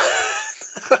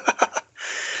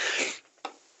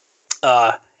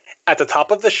 At the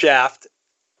top of the shaft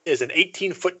is an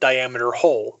 18-foot diameter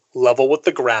hole, level with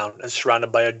the ground and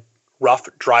surrounded by a rough,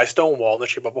 dry stone wall in the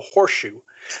shape of a horseshoe.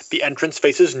 The entrance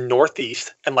faces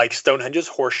northeast, and like Stonehenge's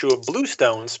horseshoe of blue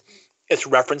stones, It's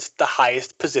referenced the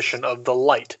highest position of the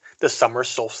light, the summer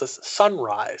solstice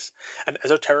sunrise, an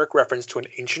esoteric reference to an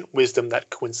ancient wisdom that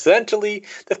coincidentally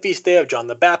the feast day of John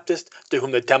the Baptist, to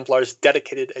whom the Templars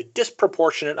dedicated a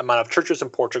disproportionate amount of churches in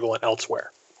Portugal and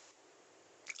elsewhere.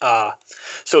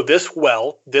 So this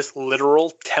well, this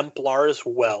literal Templars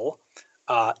well,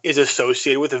 is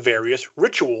associated with various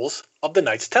rituals of the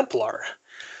Knights Templar,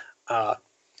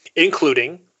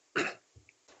 including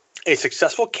a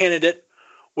successful candidate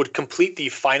would complete the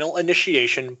final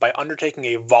initiation by undertaking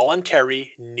a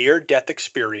voluntary near-death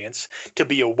experience to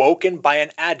be awoken by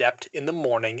an adept in the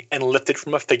morning and lifted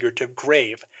from a figurative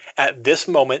grave. At this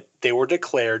moment, they were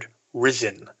declared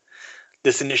risen.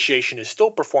 This initiation is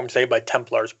still performed today by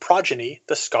Templars' progeny,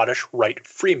 the Scottish Rite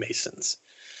Freemasons.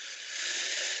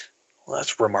 Well,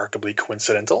 that's remarkably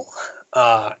coincidental.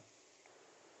 The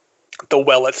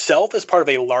well itself is part of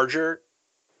a larger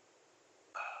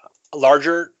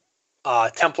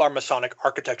Templar Masonic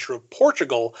architecture of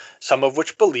Portugal, some of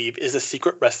which believe is the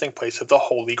secret resting place of the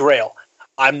Holy Grail.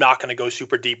 I'm not going to go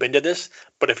super deep into this,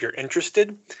 but if you're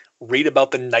interested, read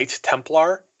about the Knights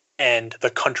Templar and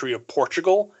the country of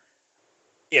Portugal.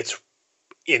 It's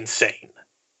insane.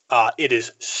 It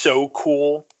is so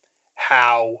cool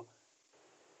how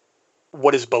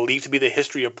what is believed to be the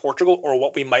history of Portugal, or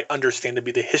what we might understand to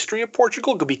be the history of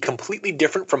Portugal, could be completely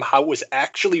different from how it was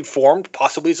actually formed,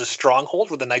 possibly as a stronghold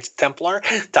for the Knights Templar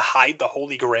to hide the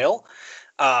Holy Grail.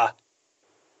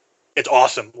 It's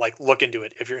awesome. Like, look into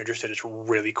it if you're interested. It's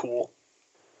really cool.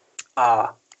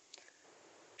 The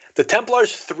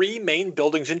Templars' three main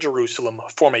buildings in Jerusalem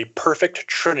form a perfect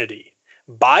trinity,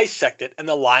 bisected, and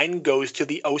the line goes to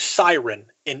the Osiren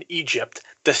in Egypt,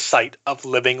 the site of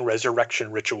living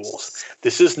resurrection rituals.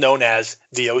 This is known as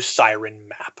the Osiren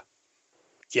map.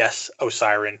 Yes,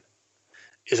 Osiren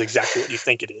is exactly what you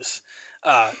think it is.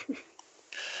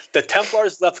 The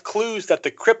Templars left clues that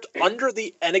the crypt under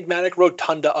the enigmatic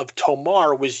rotunda of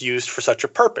Tomar was used for such a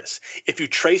purpose. If you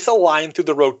trace a line through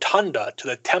the rotunda to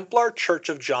the Templar Church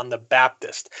of John the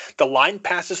Baptist, the line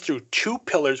passes through two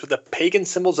pillars with the pagan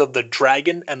symbols of the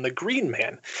dragon and the green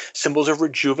man, symbols of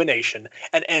rejuvenation,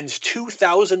 and ends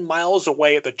 2,000 miles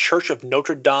away at the Church of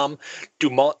Notre Dame du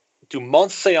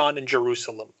Mont-Saint in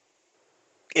Jerusalem.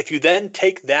 If you then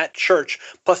take that church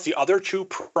plus the other two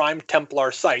prime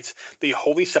Templar sites, the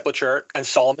Holy Sepulchre and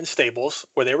Solomon's Stables,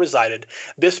 where they resided,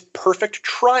 this perfect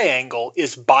triangle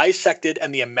is bisected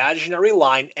and the imaginary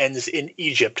line ends in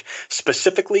Egypt,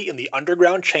 specifically in the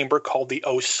underground chamber called the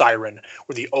Osiren,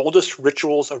 where the oldest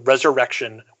rituals of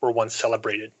resurrection were once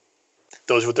celebrated.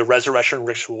 Those were the resurrection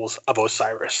rituals of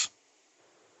Osiris.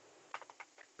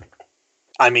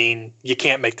 I mean, you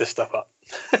can't make this stuff up.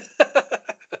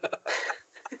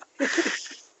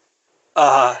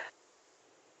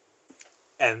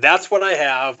 And that's what I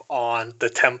have on the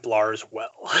Templars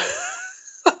well.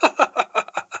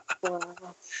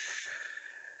 Wow.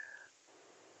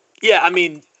 Yeah, I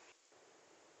mean,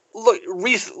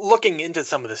 looking into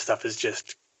some of this stuff is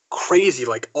just crazy.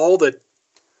 Like and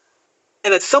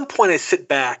at some point I sit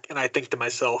back and I think to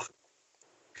myself,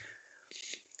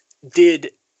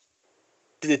 did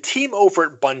the team over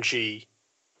at Bungie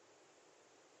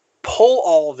pull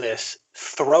all this,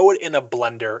 throw it in a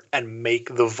blender, and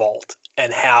make the vault,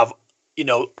 and have,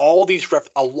 all these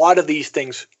a lot of these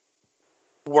things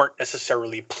weren't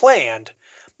necessarily planned,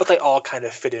 but they all kind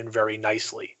of fit in very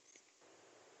nicely?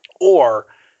 Or,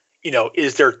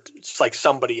 is there like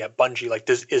somebody at Bungie, like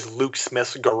this, is Luke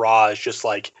Smith's garage just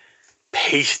like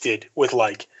pasted with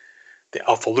like the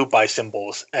Alpha Lupi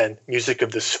symbols and music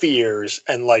of the spheres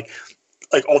and like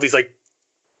all these like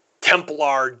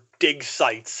Templar dig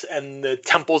sites and the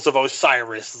temples of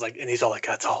Osiris, and he's all like,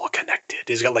 that's all connected.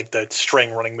 He's got like the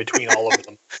string running between all of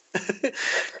them.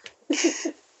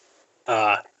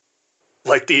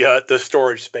 Like the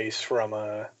storage space from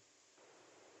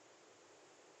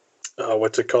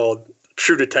what's it called?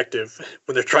 True Detective,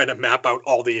 when they're trying to map out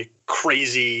all the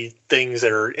crazy things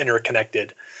that are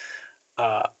interconnected.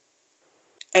 And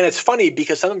it's funny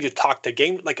because sometimes you talk to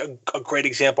game, like a great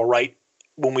example, right?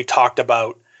 When we talked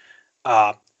about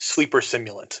Sleeper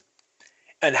Simulant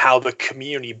and how the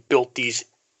community built these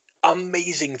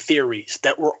amazing theories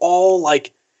that were all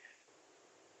like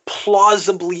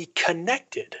plausibly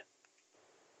connected.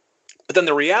 But then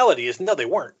the reality is, no, they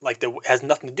weren't. Like, it has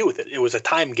nothing to do with it. It was a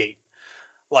time gate.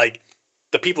 Like,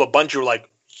 the people at Bungie were like,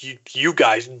 you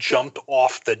guys jumped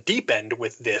off the deep end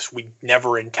with this. We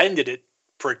never intended it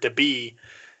for it to be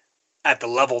at the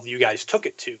level that you guys took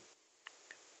it to.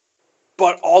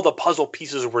 But all the puzzle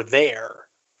pieces were there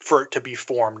for it to be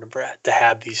formed, to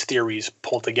have these theories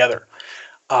pulled together.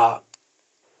 The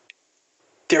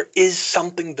there is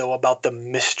something, though, about the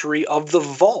mystery of the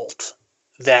vault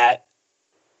that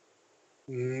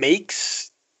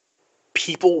makes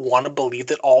people want to believe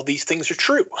that all these things are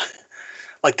true.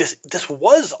 Like this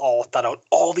was all thought out.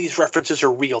 All these references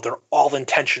are real. They're all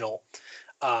intentional.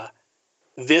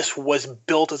 This was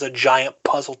built as a giant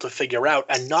puzzle to figure out.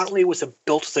 And not only was it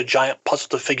built as a giant puzzle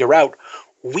to figure out,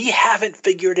 we haven't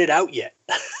figured it out yet.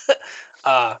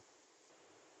 I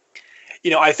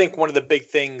think one of the big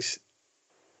things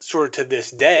sort of to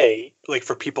this day, like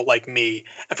for people like me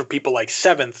and for people like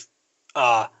Seventh,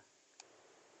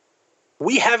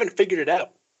 we haven't figured it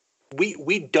out.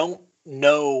 We don't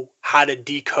know how to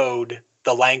decode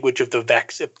the language of the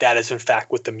Vex, if that is in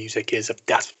fact what the music is, if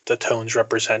that's what the tones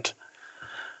represent.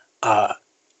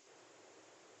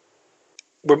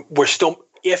 We're still,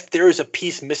 if there is a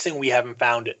piece missing, we haven't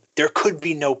found it. There could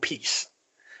be no piece.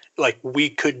 Like, we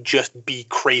could just be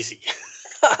crazy.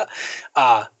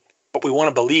 But we want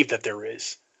to believe that there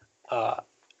is.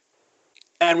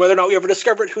 And whether or not we ever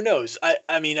discover it, who knows?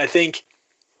 I mean, I think,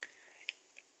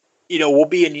 we'll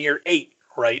be in year 8,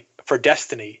 right, for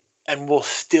Destiny, and we'll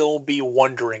still be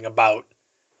wondering about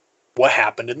what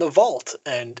happened in the vault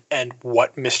and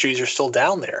what mysteries are still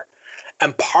down there.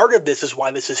 And part of this is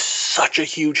why this is such a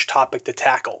huge topic to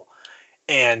tackle,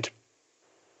 and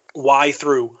why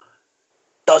through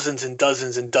dozens and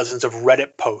dozens and dozens of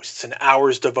Reddit posts and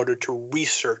hours devoted to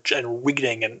research and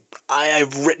reading, and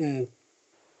I've written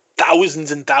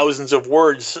thousands and thousands of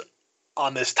words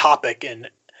on this topic,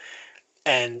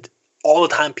 and all the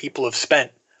time people have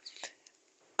spent.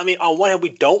 I mean, on one hand, we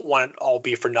don't want it all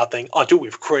be for nothing. On two,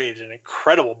 we've created an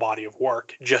incredible body of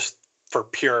work just for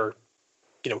pure,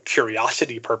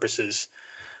 curiosity purposes.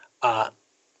 But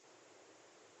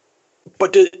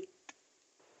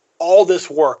all this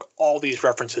work, all these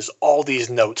references, all these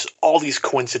notes, all these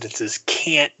coincidences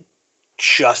can't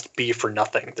just be for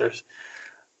nothing. There's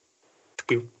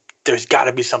got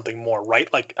to be something more,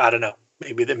 right? Like, I don't know.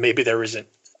 Maybe there isn't.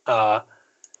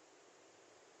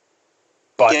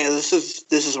 But yeah, this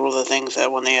is one of the things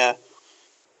that when the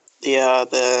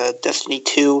Destiny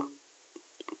 2,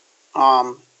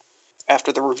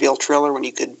 after the reveal trailer, when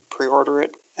you could pre-order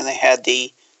it, and they had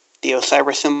the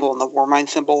Osiris symbol and the Warmind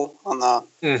symbol on the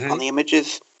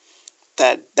images,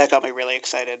 that got me really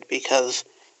excited, because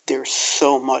there's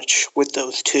so much with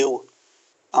those two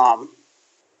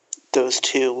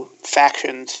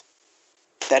factions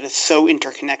that is so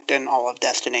interconnected in all of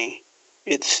Destiny.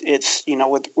 It's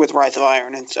with Rise of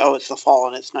Iron, and it's the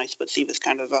Fallen, it's nice, but Siva's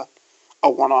kind of a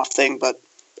one-off thing, but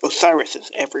Osiris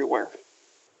is everywhere.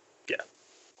 Yeah.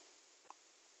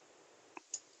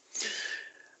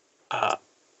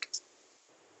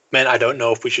 Man, I don't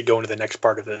know if we should go into the next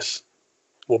part of this.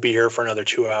 We'll be here for another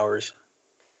 2 hours.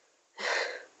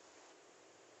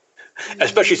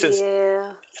 Especially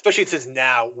since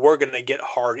now we're going to get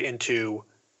hard into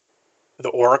the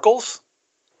oracles,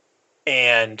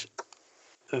 and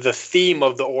the theme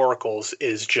of the oracles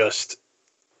is just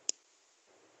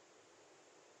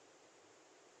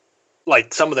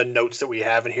like some of the notes that we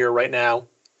have in here right now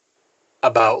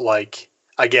about, like,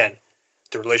 again,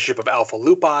 the relationship of Alpha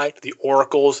Lupi, the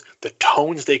oracles, the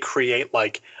tones they create,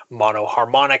 like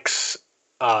monoharmonics.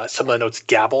 Some of the notes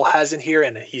Gabble has in here,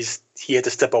 and he had to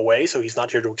step away, so he's not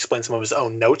here to explain some of his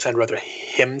own notes. I'd rather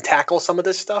him tackle some of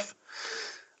this stuff,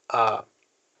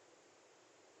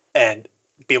 and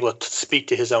be able to speak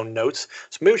to his own notes.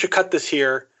 So maybe we should cut this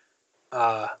here.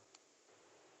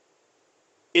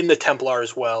 In the Templar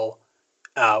as well.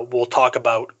 We'll talk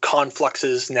about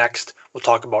confluxes next. We'll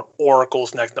talk about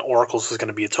oracles next. The oracles is going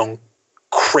to be its own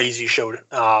crazy show.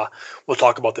 We'll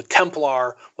talk about the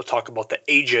Templar. We'll talk about the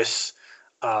Aegis.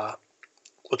 We'll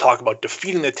talk about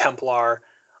defeating the Templar.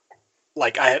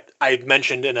 Like I had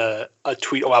mentioned in a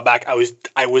tweet a while back, I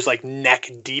was like neck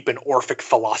deep in Orphic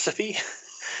philosophy,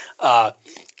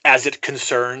 as it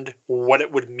concerned what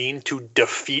it would mean to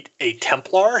defeat a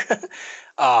Templar.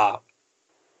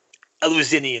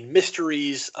 Eleusinian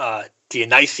mysteries,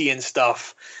 Dionysian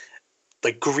stuff,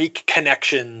 the Greek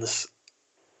connections,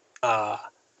 and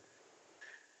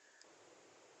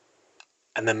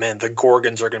then, man, the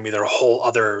Gorgons are going to be their whole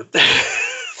other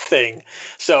thing.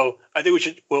 So I think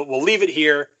we'll leave it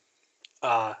here.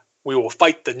 We will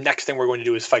fight. The next thing we're going to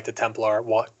do is fight the Templar.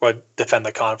 We'll defend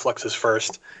the confluxes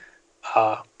first.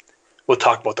 We'll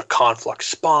talk about the conflux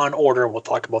spawn order. We'll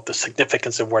talk about the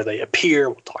significance of where they appear.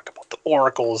 We'll talk about the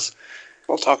oracles.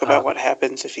 We'll talk about what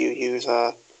happens if you use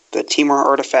the Temur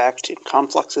artifact in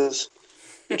confluxes,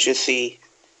 which is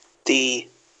the.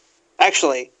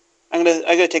 Actually, I'm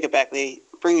gonna take it back. The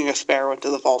bringing a Sparrow into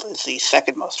the vault is the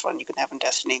second most fun you can have in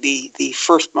Destiny. The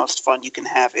first most fun you can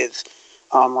have is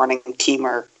running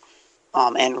Teamer,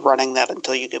 and running that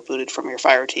until you get booted from your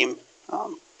fire team,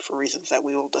 for reasons that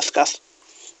we will discuss.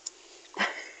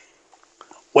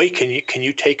 Wait, can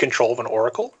you take control of an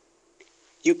Oracle?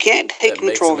 You can't take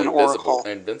control of an Oracle.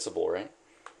 Invincible, right?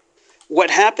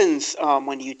 What happens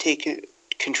when you take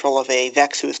control of a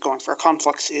Vex who is going for a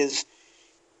Conflux is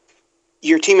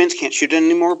your teammates can't shoot it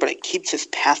anymore, but it keeps his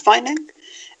pathfinding,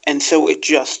 and so it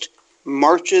just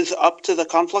marches up to the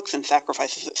Conflux and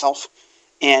sacrifices itself.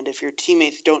 And if your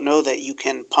teammates don't know that you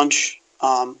can punch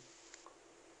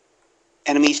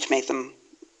enemies to make them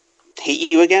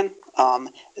hate you again,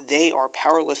 they are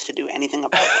powerless to do anything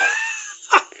about that.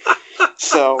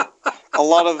 So a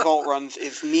lot of vault runs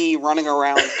is me running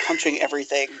around, punching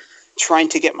everything, trying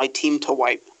to get my team to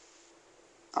wipe.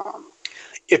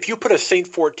 If you put a Saint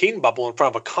 14 bubble in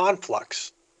front of a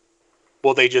Conflux,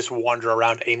 will they just wander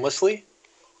around aimlessly?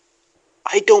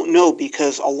 I don't know,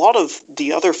 because a lot of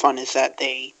the other fun is that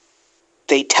they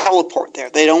teleport there.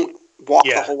 They don't walk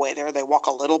the whole way there. They walk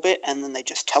a little bit, and then they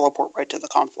just teleport right to the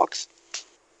Conflux.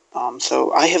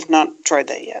 So I have not tried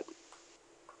that yet.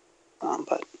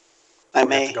 But I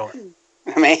may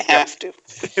have to.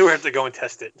 You have to go and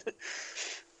test it.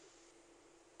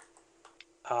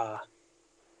 All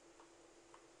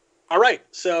right.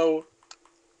 So,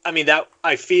 I mean, that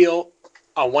I feel,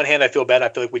 on one hand, I feel bad. I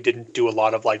feel like we didn't do a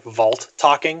lot of like Vault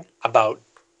talking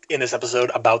in this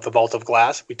episode about the Vault of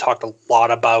Glass. We talked a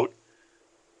lot about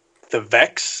the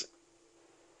Vex,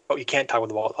 but you can't talk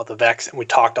about the Vex. And we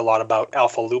talked a lot about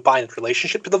Alpha Lupi and its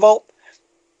relationship to the Vault.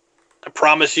 I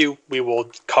promise you, we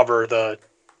will cover the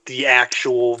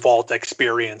actual Vault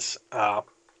experience. But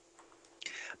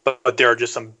there are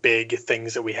just some big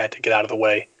things that we had to get out of the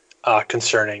way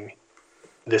concerning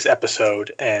this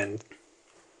episode, and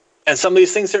some of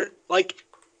these things are like,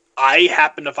 I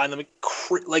happen to find them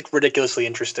like ridiculously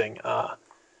interesting.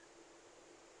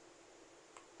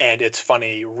 And it's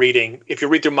funny reading, if you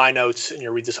read through my notes and you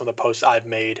read through some of the posts I've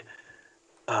made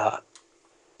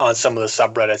on some of the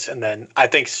subreddits, and then I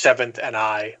think Seventh and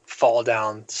I fall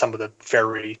down some of the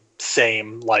very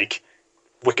same like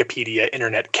Wikipedia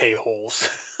internet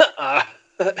K-holes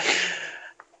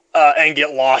and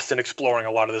get lost in exploring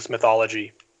a lot of this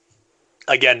mythology.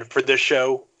 Again, for this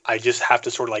show, I just have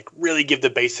to sort of like really give the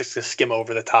basics and skim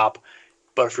over the top.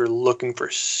 But if you're looking for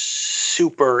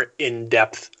super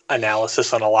in-depth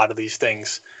analysis on a lot of these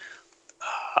things,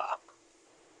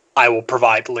 I will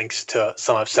provide links to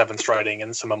some of Seventh's writing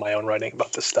and some of my own writing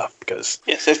about this stuff. Because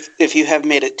yes, if you have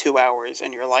made it 2 hours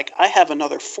and you're like, I have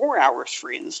another 4 hours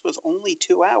free, and this was only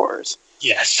 2 hours.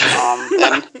 Yes.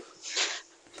 Then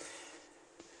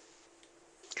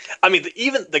I mean,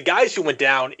 even the guys who went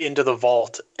down into the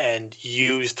vault and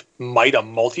used Mida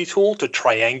multi-tool to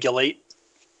triangulate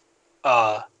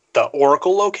the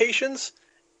Oracle locations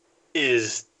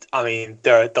is, I mean,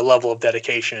 the level of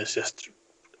dedication is just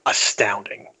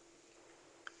astounding.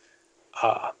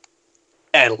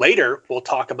 And later, we'll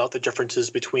talk about the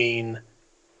differences between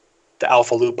the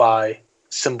Alpha Lupi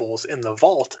symbols in the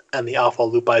vault and the Alpha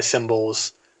Lupi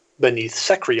symbols beneath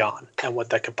Sekrion, and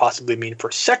what that could possibly mean for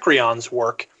Sekrion's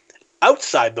work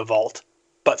outside the vault,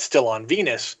 but still on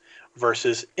Venus,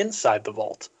 versus inside the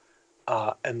vault,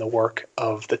 and the work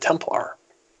of the Templar,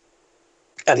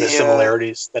 and the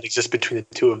similarities that exist between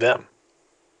the two of them.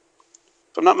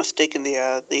 If I'm not mistaken, the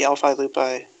Alpha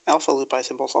Lupi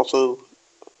symbols also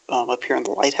appear in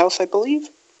the lighthouse, I believe.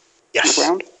 Yes.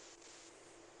 On the ground.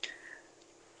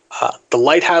 The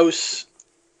lighthouse,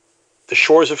 the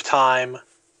shores of time.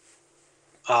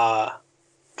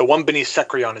 The one beneath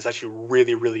Sekrion is actually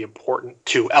really, really important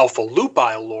to Alpha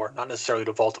Lupi lore, not necessarily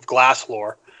to Vault of Glass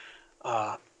lore.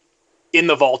 In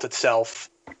the vault itself,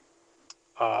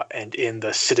 and in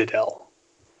the Citadel,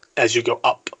 as you go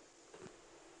up.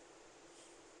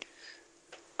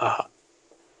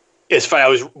 It's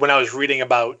funny. When I was reading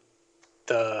about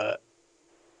the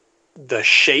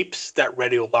shapes that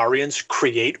Radiolarians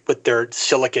create with their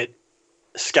silicate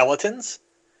skeletons.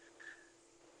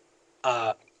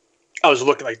 I was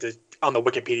looking on the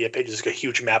Wikipedia page. There's a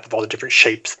huge map of all the different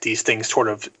shapes that these things sort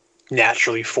of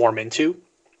naturally form into.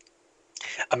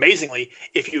 Amazingly,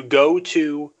 if you go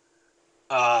to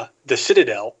the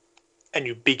Citadel and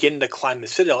you begin to climb the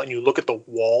Citadel and you look at the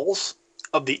walls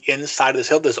of the inside of the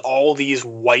Citadel, there's all these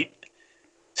white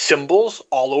symbols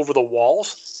all over the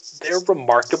walls. They're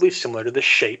remarkably similar to the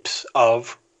shapes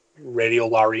of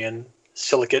Radiolarian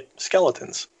silicate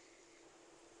skeletons.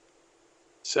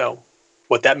 So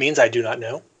what that means, I do not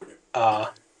know.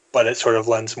 But it sort of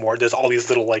lends more. There's all these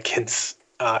little like hints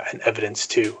and evidence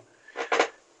to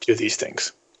these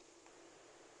things.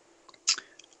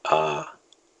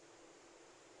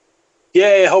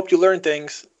 Yay! I hope you learned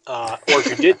things. Or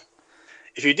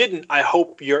if you didn't, I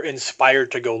hope you're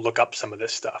inspired to go look up some of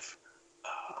this stuff.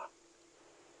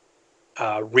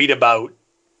 Read about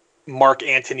Mark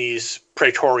Antony's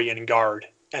Praetorian Guard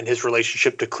and his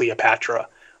relationship to Cleopatra,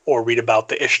 or read about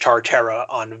the Ishtar Terra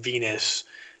on Venus,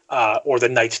 or the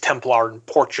Knights Templar in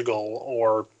Portugal,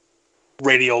 or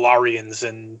radiolarians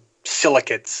and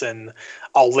silicates. And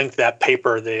I'll link that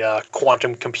paper, the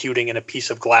quantum computing in a piece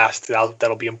of glass.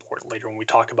 That'll be important later when we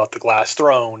talk about the glass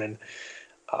throne, and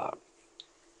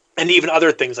even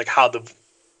other things like how the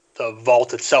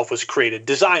vault itself was created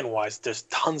design-wise. There's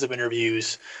tons of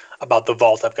interviews about the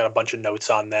vault. I've got a bunch of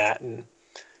notes on that and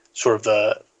sort of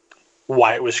the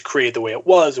why it was created the way it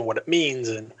was and what it means.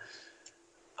 And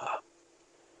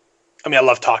I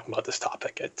love talking about this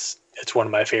topic. It's one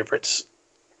of my favorites.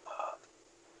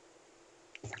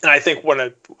 And I think one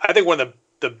of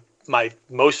my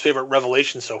most favorite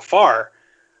revelations so far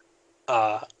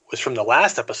was from the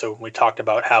last episode when we talked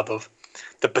about how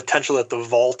the potential that the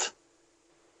vault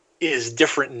is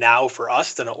different now for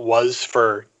us than it was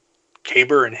for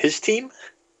Kaber and his team,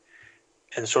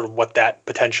 and sort of what that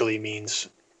potentially means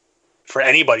for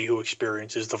anybody who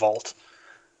experiences the vault,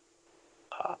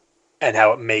 and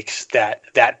how it makes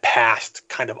that past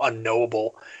kind of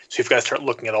unknowable. So you've got to start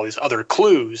looking at all these other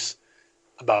clues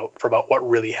about what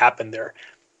really happened there.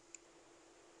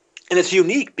 And it's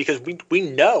unique because we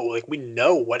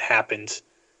know what happened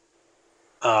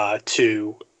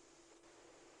to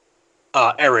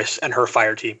Eris and her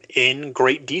fire team in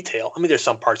great detail. There's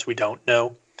some parts we don't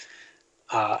know,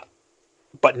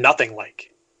 but nothing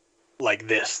like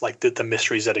this, like the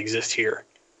mysteries that exist here.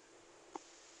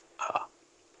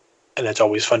 And it's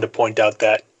always fun to point out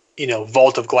that,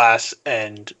 Vault of Glass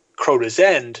and Crota's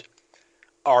End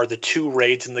are the two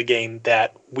raids in the game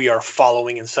that we are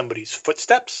following in somebody's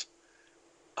footsteps.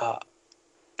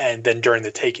 And then during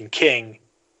the Taken King,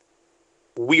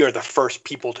 we are the first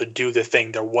people to do the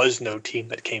thing. There was no team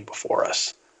that came before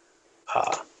us.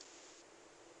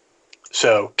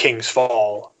 So King's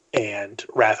Fall and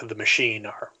Wrath of the Machine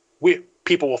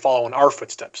people will follow in our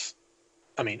footsteps.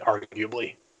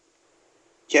 Arguably.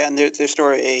 Yeah, and there's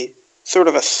a sort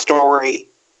of a story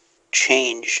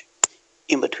change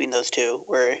in between those two,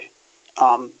 where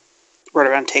right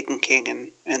around Taken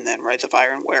King and then Rise of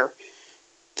Iron, where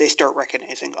they start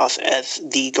recognizing us as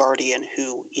the Guardian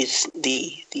who is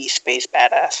the space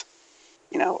badass.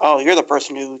 Oh, you're the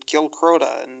person who killed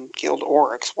Crota and killed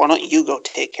Oryx. Why don't you go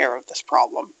take care of this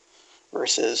problem?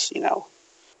 Versus,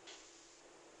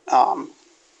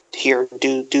 here,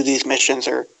 do these missions,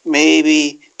 or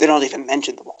maybe they don't even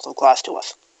mention the Vault of Glass to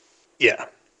us. Yeah.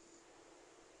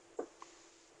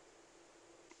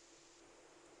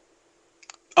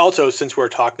 Also, since we're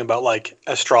talking about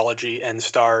astrology and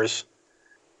stars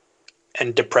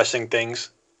and depressing things,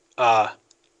 shout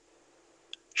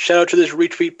out to this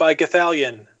retweet by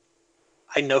Gathalion.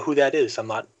 I know who that is. I'm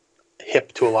not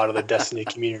hip to a lot of the Destiny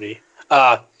community.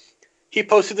 He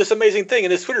posted this amazing thing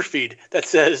in his Twitter feed that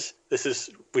says,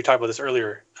 we talked about this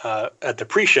earlier at the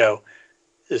pre-show,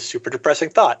 this super depressing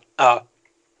thought.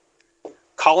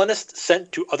 Colonists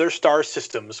sent to other star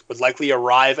systems would likely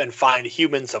arrive and find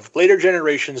humans of later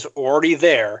generations already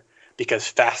there because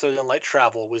faster-than-light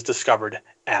travel was discovered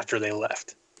after they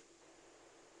left.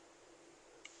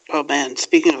 Oh man,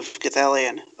 speaking of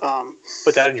Gathalion,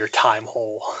 put that in your time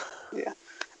hole. Yeah.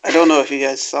 I don't know if you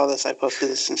guys saw this. I posted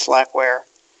this in Slackware.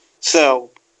 So,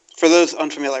 for those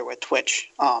unfamiliar with Twitch,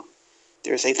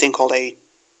 there's a thing called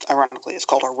ironically, it's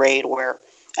called a raid, where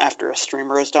after a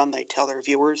streamer is done, they tell their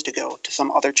viewers to go to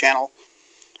some other channel.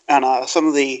 And some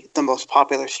of the most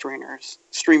popular streamers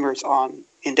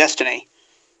in Destiny,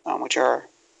 which are,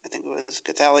 I think it was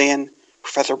Gathalion,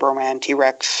 Professor Broman,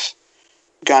 T-Rex,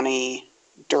 Gunny,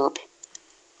 Derp,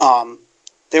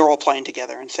 they were all playing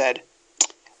together and said,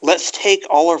 let's take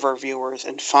all of our viewers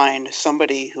and find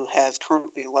somebody who has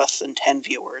currently less than 10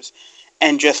 viewers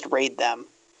and just raid them.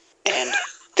 And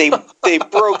they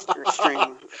broke their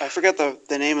stream. I forget the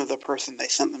name of the person they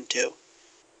sent them to.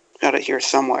 Got it here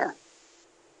somewhere.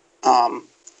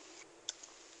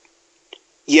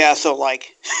 Yeah, so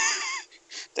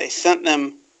they sent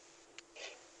them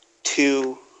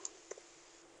to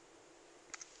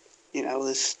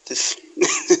this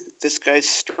this guy's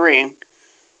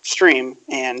stream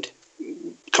and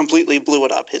completely blew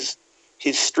it up. His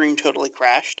stream totally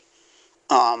crashed.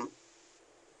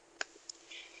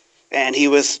 And he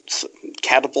was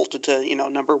catapulted to,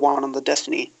 number one on the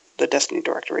Destiny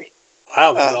directory.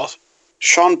 Wow, that's awesome.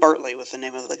 Sean Bartley was the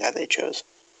name of the guy they chose.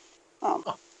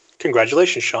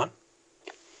 Congratulations, Sean.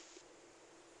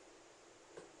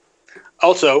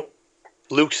 Also,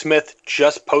 Luke Smith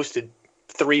just posted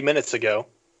 3 minutes ago.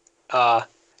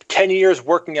 10 years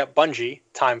working at Bungie,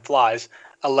 time flies.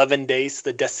 11 days to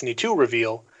the Destiny 2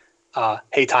 reveal.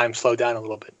 Hey, time, slow down a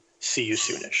little bit. See you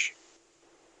soonish.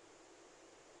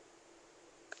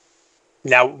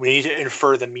 Now, we need to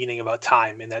infer the meaning about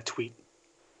time in that tweet.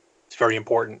 It's very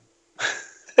important.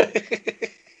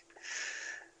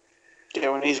 Yeah,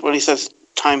 when he says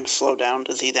time slow down,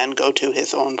 does he then go to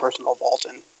his own personal vault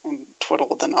and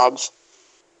twiddle the knobs?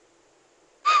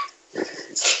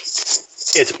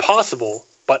 It's possible,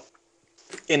 but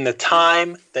in the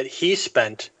time that he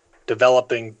spent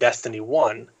developing Destiny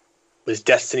 1, was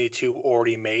Destiny 2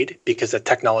 already made because the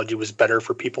technology was better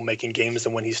for people making games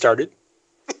than when he started?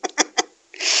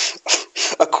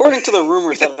 According to the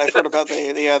rumors that I've heard about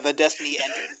the Destiny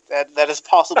engine, that is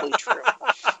possibly true.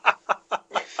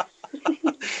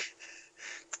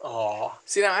 Aw.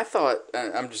 See, now I thought,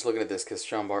 I'm just looking at this because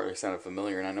Sean Bartley sounded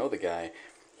familiar, and I know the guy.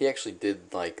 He actually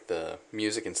did like the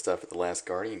music and stuff at the last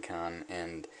Guardian Con,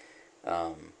 and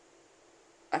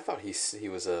I thought he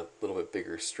was a little bit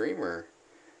bigger streamer,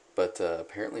 but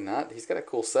apparently not. He's got a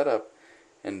cool setup,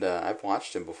 and I've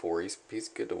watched him before. He's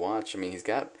good to watch. I mean, he's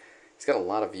got a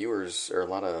lot of viewers or a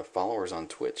lot of followers on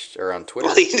Twitch or on Twitter.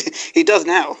 Well, he does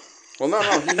now. Well, no,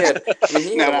 he had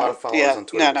a lot of followers on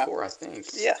Twitter before, I think.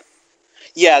 Yeah.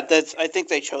 I think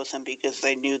they chose him because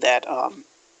they knew that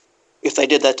if they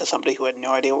did that to somebody who had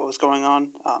no idea what was going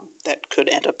on, that could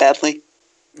end up badly.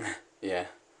 Yeah.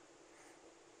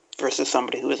 Versus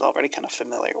somebody who is already kind of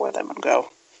familiar with him and go,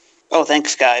 oh,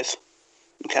 thanks, guys,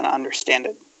 and kind of understand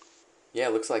it. Yeah,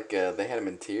 it looks like they had him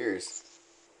in tears.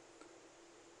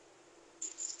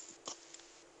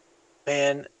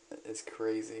 Man, it's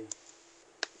crazy.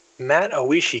 Matt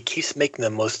Oishi keeps making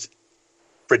the most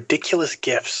ridiculous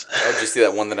gifs. Oh, did you see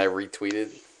that one that I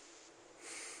retweeted?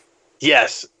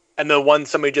 Yes, and the one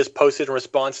somebody just posted in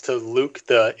response to Luke,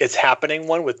 the It's Happening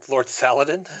one with Lord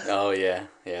Saladin. Oh, yeah.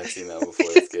 Yeah, I've seen that before.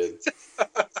 It's good.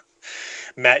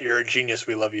 Matt, you're a genius.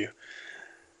 We love you.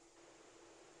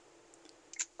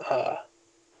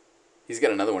 He's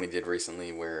got another one he did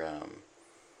recently where,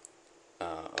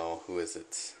 who is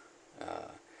it?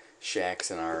 Shaxx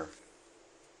in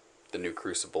the new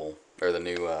Crucible, or the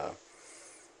new, I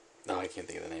can't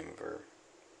think of the name of her.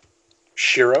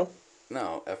 Shiro?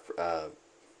 No,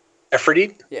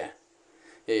 Aphrodite? Yeah,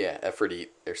 Aphrodite.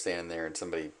 They're standing there and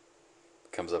somebody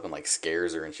comes up and like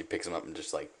scares her and she picks him up and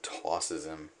just like tosses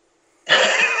him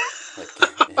like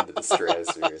into the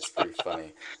stratosphere. It's pretty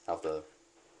funny. I'll have to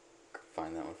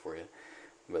find that one for you.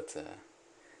 But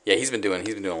yeah, he's been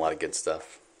doing a lot of good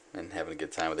stuff and having a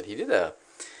good time with it. He did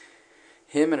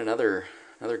him and another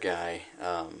guy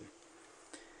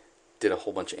did a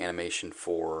whole bunch of animation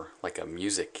for like a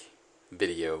music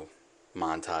video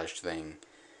montage thing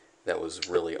that was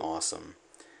really awesome.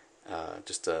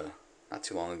 Just not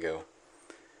too long ago.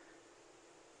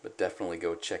 But definitely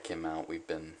go check him out. We've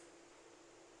been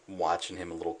watching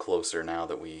him a little closer now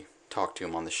that we talked to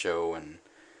him on the show, and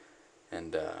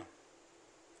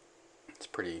it's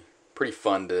pretty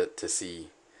fun to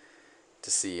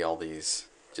see all these,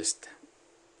 just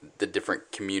the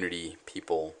different community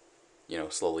people,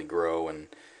 slowly grow and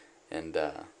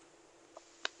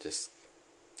just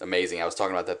amazing. I was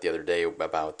talking about that the other day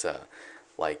about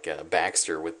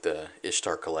Baxter with the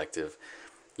Ishtar Collective.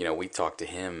 We talked to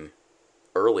him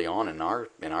early on in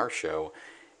our show,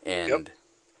 and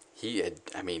he had,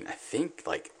 I think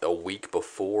like a week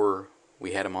before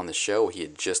we had him on the show, he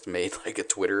had just made like a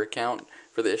Twitter account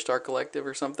for the Ishtar Collective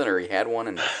or something, or he had one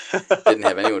and didn't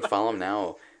have anyone follow him.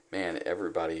 Now, man,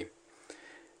 everybody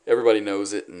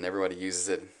knows it and everybody uses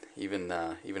it. Even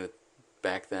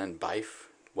back then, Bife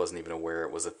wasn't even aware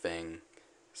it was a thing.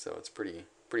 So it's pretty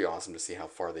awesome to see how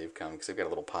far they've come, because they've got a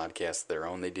little podcast of their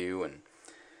own they do, and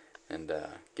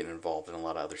getting involved in a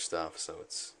lot of other stuff. So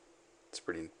it's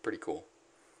pretty cool.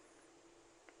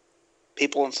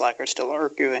 People in Slack are still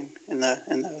arguing in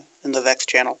the Vex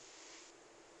channel.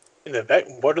 In the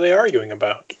Vex, what are they arguing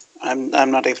about? I'm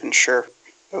not even sure.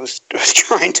 I was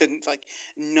trying to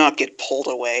not get pulled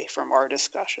away from our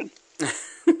discussion.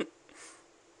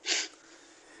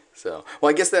 So, well,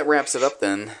 I guess that wraps it up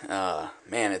then.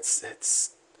 Man, it's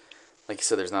like you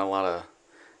said, there's not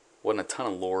wasn't a ton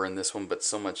of lore in this one, but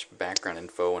so much background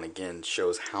info, and again,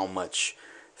 shows how much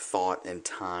thought and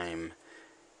time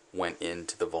went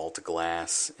into the Vault of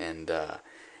Glass, and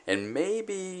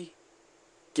maybe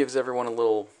gives everyone a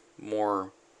little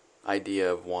more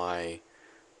idea of why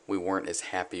we weren't as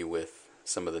happy with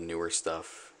some of the newer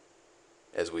stuff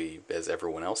as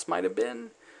everyone else might have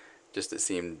been. Just it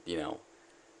seemed,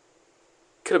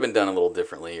 could have been done a little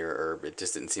differently, or it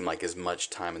just didn't seem like as much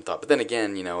time and thought. But then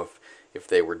again, if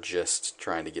they were just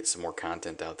trying to get some more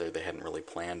content out there they hadn't really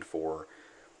planned for,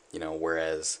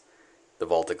 whereas the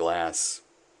Vault of Glass,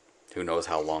 who knows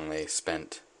how long they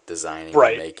spent designing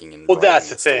and making and writing that's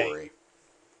the thing. story.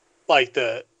 Like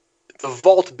the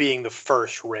Vault being the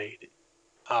first raid,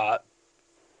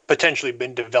 potentially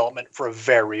been development for a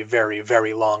very, very,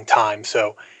 very long time.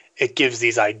 So it gives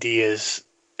these ideas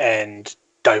and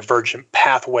divergent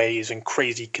pathways and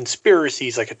crazy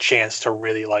conspiracies like a chance to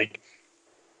really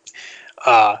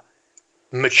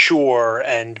mature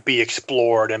and be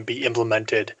explored and be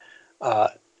implemented.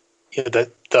 The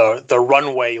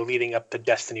runway leading up to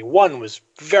Destiny 1 was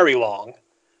very long,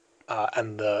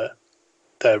 and the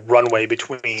runway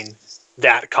between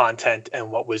that content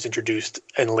and what was introduced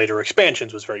in later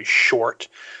expansions was very short.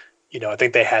 I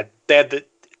think they had the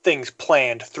things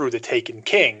planned through the Taken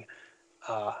King,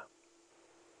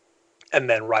 and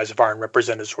then Rise of Iron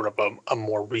represented sort of a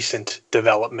more recent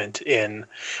development in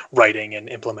writing and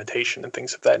implementation and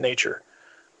things of that nature.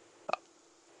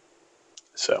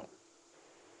 So,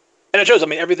 and it shows. I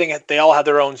mean, everything, they all have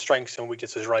their own strengths and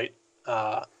weaknesses, right?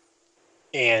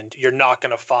 And you're not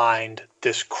going to find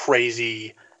this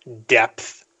crazy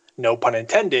depth, no pun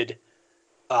intended,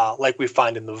 like we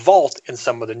find in the Vault in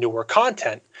some of the newer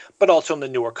content. But also in the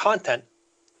newer content,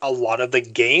 a lot of the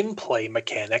gameplay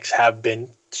mechanics have been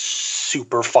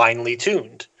super finely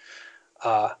tuned.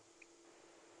 I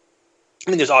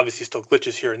mean, there's obviously still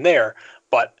glitches here and there,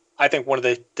 but I think one of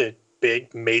the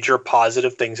big major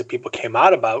positive things that people came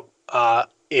out about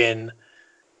in,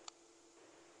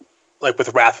 like,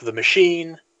 with Wrath of the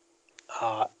Machine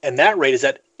and that raid is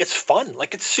that it's fun.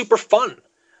 Like, it's super fun.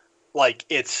 Like,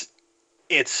 it's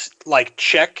like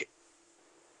check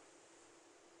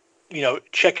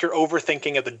your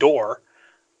overthinking at the door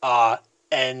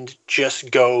and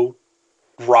just go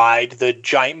ride the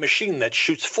giant machine that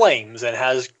shoots flames and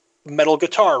has metal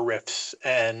guitar riffs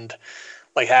and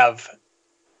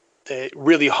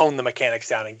really hone the mechanics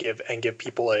down and give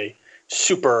people a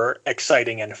super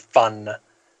exciting and fun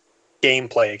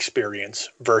gameplay experience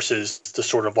versus the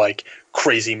sort of like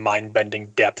crazy mind-bending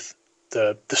depth,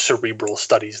 the cerebral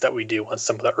studies that we do on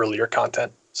some of the earlier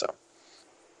content. So.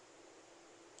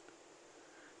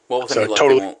 Well, with any luck,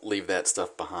 they won't leave that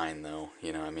stuff behind, though.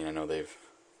 I know they've...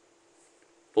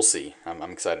 We'll see. I'm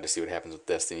excited to see what happens with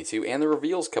Destiny 2, and the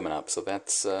reveal's coming up, so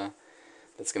that's going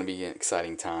to be an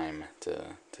exciting time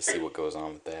to see what goes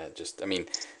on with that. Just,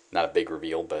 not a big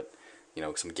reveal, but,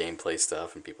 some gameplay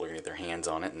stuff, and people are going to get their hands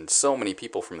on it, and so many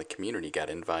people from the community got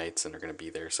invites and are going to be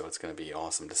there, so it's going to be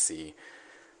awesome to see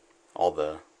all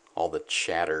the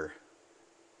chatter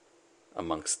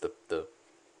amongst the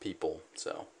people,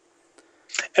 so...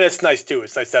 And it's nice, too.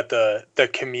 It's nice that the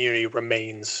community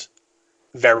remains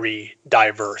very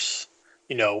diverse.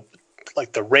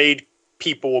 Like the raid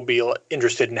people will be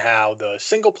interested in how the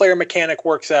single-player mechanic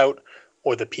works out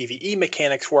or the PvE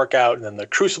mechanics work out, and then the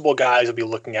Crucible guys will be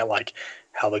looking at like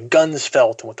how the guns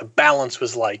felt and what the balance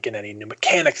was like and any new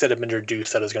mechanics that have been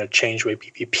introduced that is going to change the way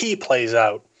PvP plays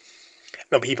out.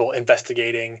 People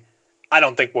investigating. I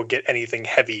don't think we'll get anything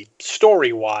heavy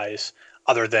story-wise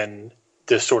other than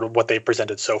this sort of what they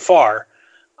presented so far.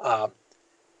 But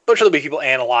there'll be people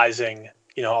analyzing,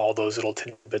 all those little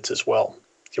tidbits as well.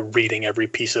 You're reading every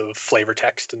piece of flavor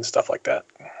text and stuff like that.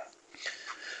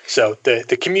 So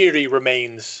the community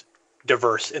remains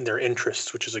diverse in their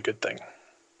interests, which is a good thing.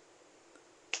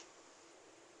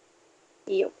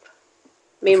 Yep.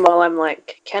 Meanwhile, I'm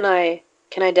like, can I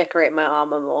decorate my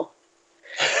armor more?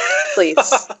 Please.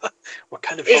 What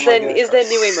kind of is there new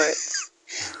emotes?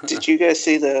 Did you guys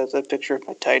see the picture of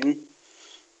my Titan?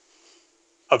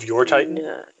 Of your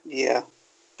Titan? Yeah.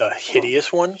 The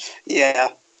hideous one? Yeah.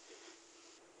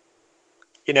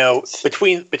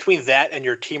 Between that and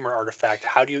your Teamer artifact,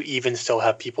 how do you even still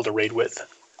have people to raid with?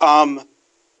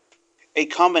 A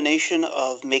combination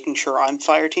of making sure I'm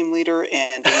fire team leader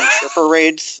and doing Sherpa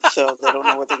raids, so they don't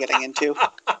know what they're getting into.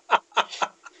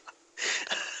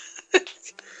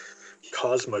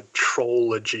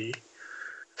 Cosmotrology.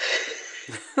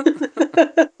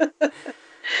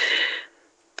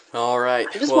 All right.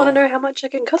 I just want to know how much I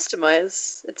can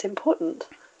customize. It's important.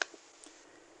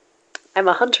 I'm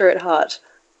a hunter at heart.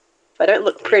 If I don't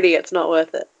look pretty, it's not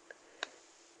worth it.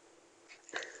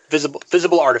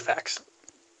 Visible artifacts.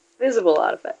 Visible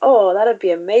artifact. Oh, that'd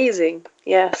be amazing.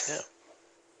 Yes.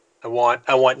 Yeah.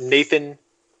 I want Nathan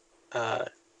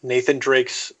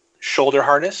Drake's shoulder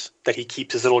harness that he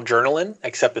keeps his little journal in,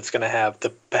 except it's going to have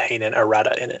the Pahanin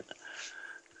errata in it.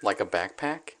 Like a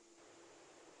backpack?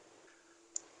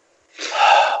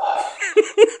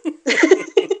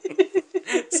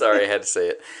 Sorry, I had to say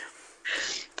it.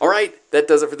 All right, that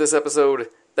does it for this episode.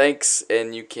 thanks,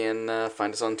 and you can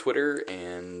find us on Twitter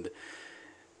and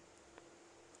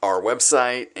our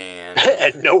website and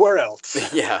and nowhere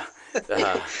else. Yeah.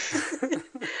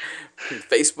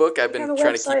 Facebook, I've been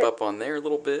trying to keep up on there a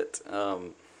little bit.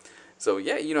 So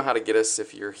yeah, you know how to get us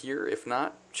if you're here. If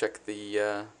not, check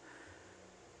the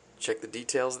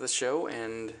details of the show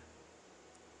and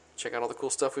check out all the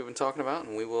cool stuff we've been talking about,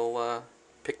 and we will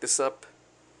pick this up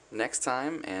next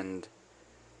time, and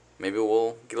maybe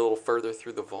we'll get a little further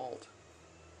through the vault.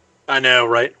 I know,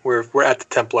 right? We're at the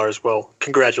Templar as well.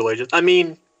 Congratulations. I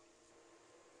mean,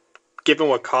 given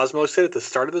what Cosmo said at the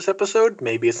start of this episode,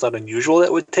 maybe it's not unusual that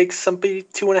it would take somebody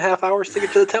 2.5 hours to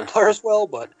get to the Templar as well,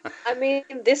 but... I mean,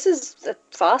 this is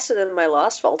faster than my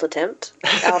last vault attempt,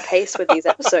 our pace with these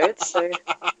episodes, so...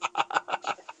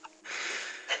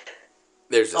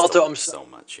 There's just so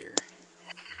much here.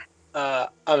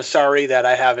 I'm sorry that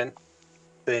I haven't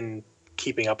been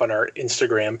keeping up on our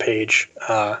Instagram page.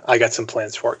 I got some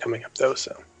plans for it coming up, though,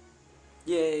 so...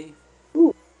 Yay.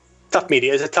 Ooh. Tough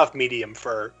media is a tough medium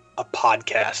for a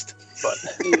podcast, but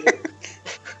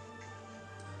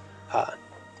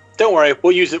don't worry,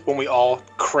 we'll use it when we all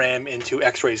cram into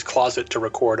X-Ray's closet to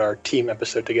record our team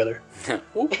episode together.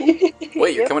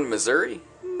 Wait, you're coming to Missouri?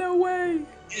 No way.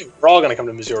 Yeah, we're all going to come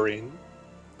to Missouri.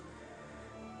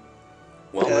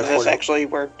 Well, is this actually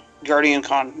where Guardian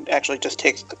Con actually just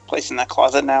takes place in that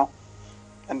closet now?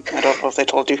 And I don't know if they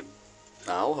told you.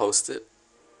 I'll host it.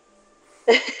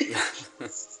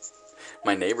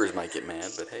 My neighbors might get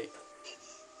mad, but hey.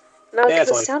 No, because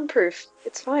it's soundproof.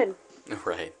 It's fine.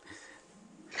 Right.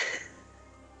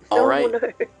 All right. No.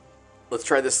 Let's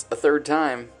try this a third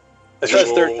time. Let's try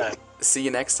this a third time. See you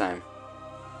next time.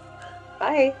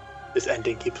 Bye. This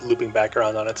ending keeps looping back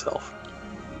around on itself.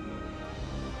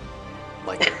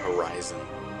 Like a horizon.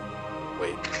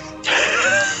 Wait. A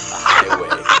highway.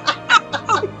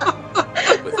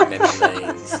 With many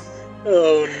lanes.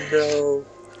 Oh no.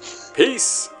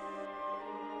 Peace.